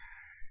over there.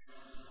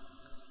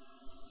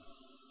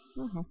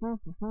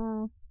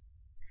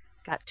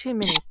 Got too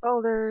many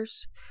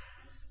folders.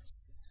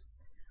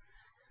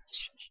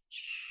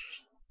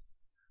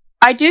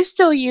 I do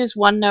still use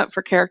OneNote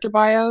for character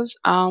bios.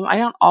 I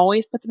don't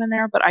always put them in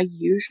there, but I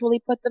usually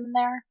put them in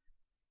there.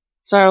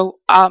 So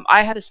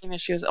I had the same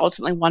issue as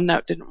ultimately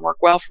OneNote didn't work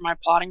well for my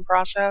plotting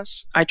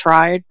process. I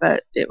tried,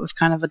 but it was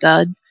kind of a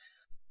dud.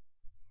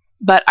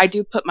 But I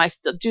do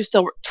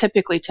still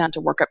typically tend to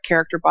work up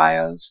character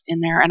bios in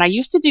there. And I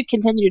used to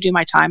continue to do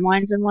my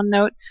timelines in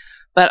OneNote,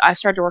 but I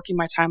started working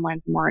my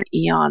timelines more in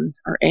Aeon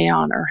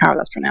or how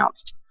that's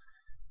pronounced.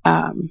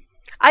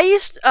 I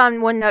used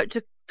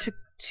OneNote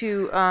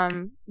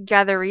to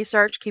gather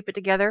research, keep it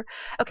together.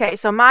 Okay,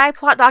 so my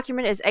plot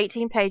document is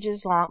 18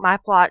 pages long. My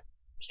plot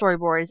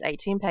storyboard is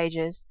 18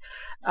 pages.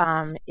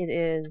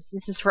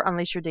 This is for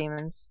Unleash Your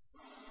Demons.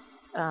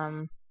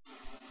 I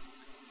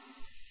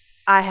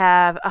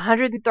have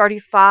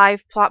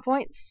 135 plot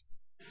points,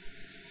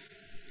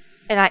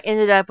 and I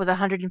ended up with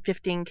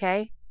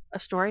 115K a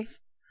story.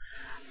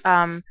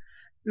 My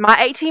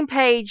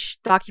 18-page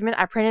document,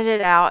 I printed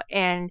it out,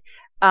 and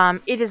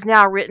it is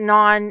now written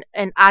on,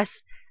 and I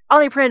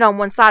only printed on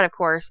one side, of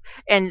course,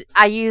 and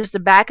I used the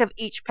back of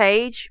each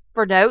page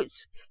for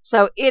notes,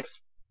 so it's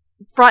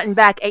front and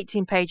back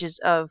 18 pages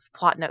of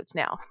plot notes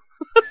now.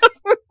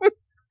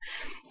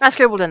 I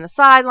scribbled in the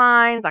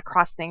sidelines, I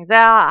crossed things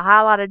out, I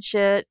highlighted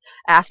shit,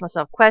 I asked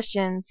myself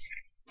questions.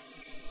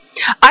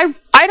 I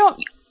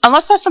don't,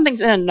 unless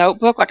something's in a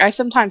notebook, like I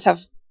sometimes have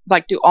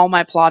do all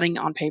my plotting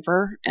on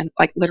paper and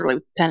literally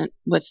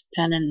with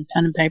pen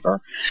and paper.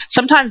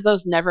 Sometimes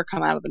those never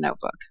come out of the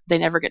notebook. They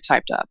never get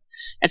typed up.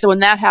 And so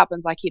when that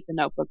happens, I keep the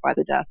notebook by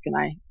the desk and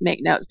I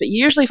make notes. But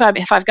usually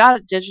if I've got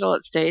it digital,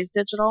 it stays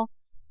digital.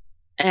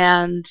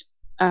 And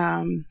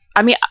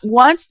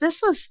once,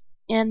 this was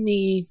in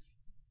the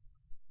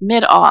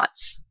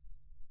mid-aughts,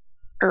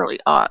 early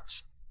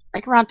aughts,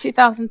 around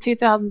 2000,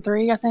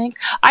 2003, I think.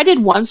 I did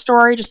one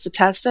story just to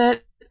test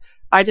it.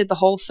 I did the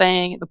whole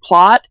thing, the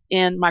plot,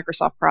 in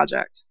Microsoft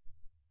Project.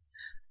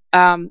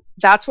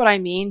 That's what I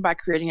mean by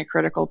creating a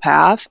critical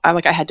path. I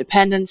had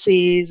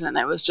dependencies, and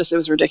it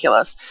was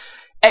ridiculous.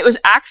 It was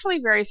actually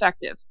very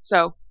effective.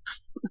 So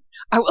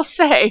I will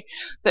say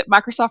that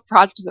Microsoft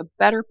Project is a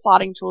better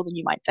plotting tool than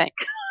you might think.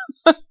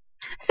 But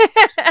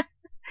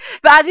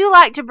I do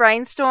like to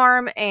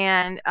brainstorm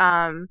and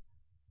on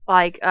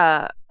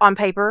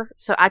paper.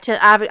 So I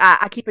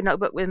keep a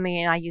notebook with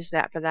me, and I use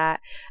that for that.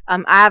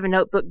 I have a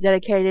notebook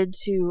dedicated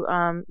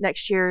to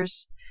next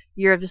year's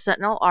Year of the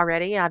Sentinel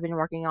already. I've been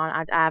working on.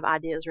 I have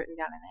ideas written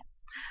down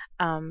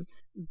in it.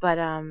 But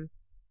I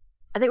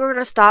think we're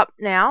going to stop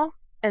now.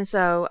 And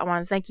so I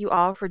want to thank you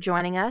all for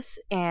joining us.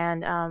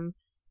 And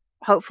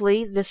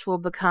hopefully this will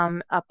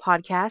become a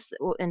podcast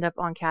that will end up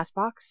on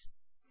Castbox.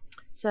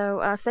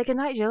 So say good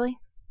night, Julie.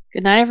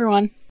 Good night,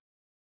 everyone.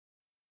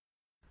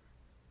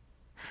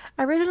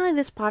 Originally,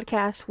 this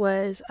podcast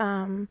was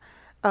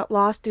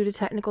lost due to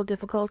technical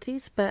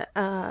difficulties, but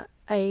a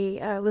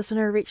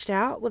listener reached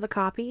out with a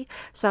copy,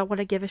 so I want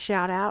to give a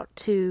shout out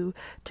to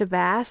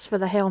Bass for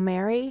the Hail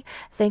Mary.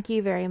 Thank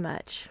you very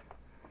much.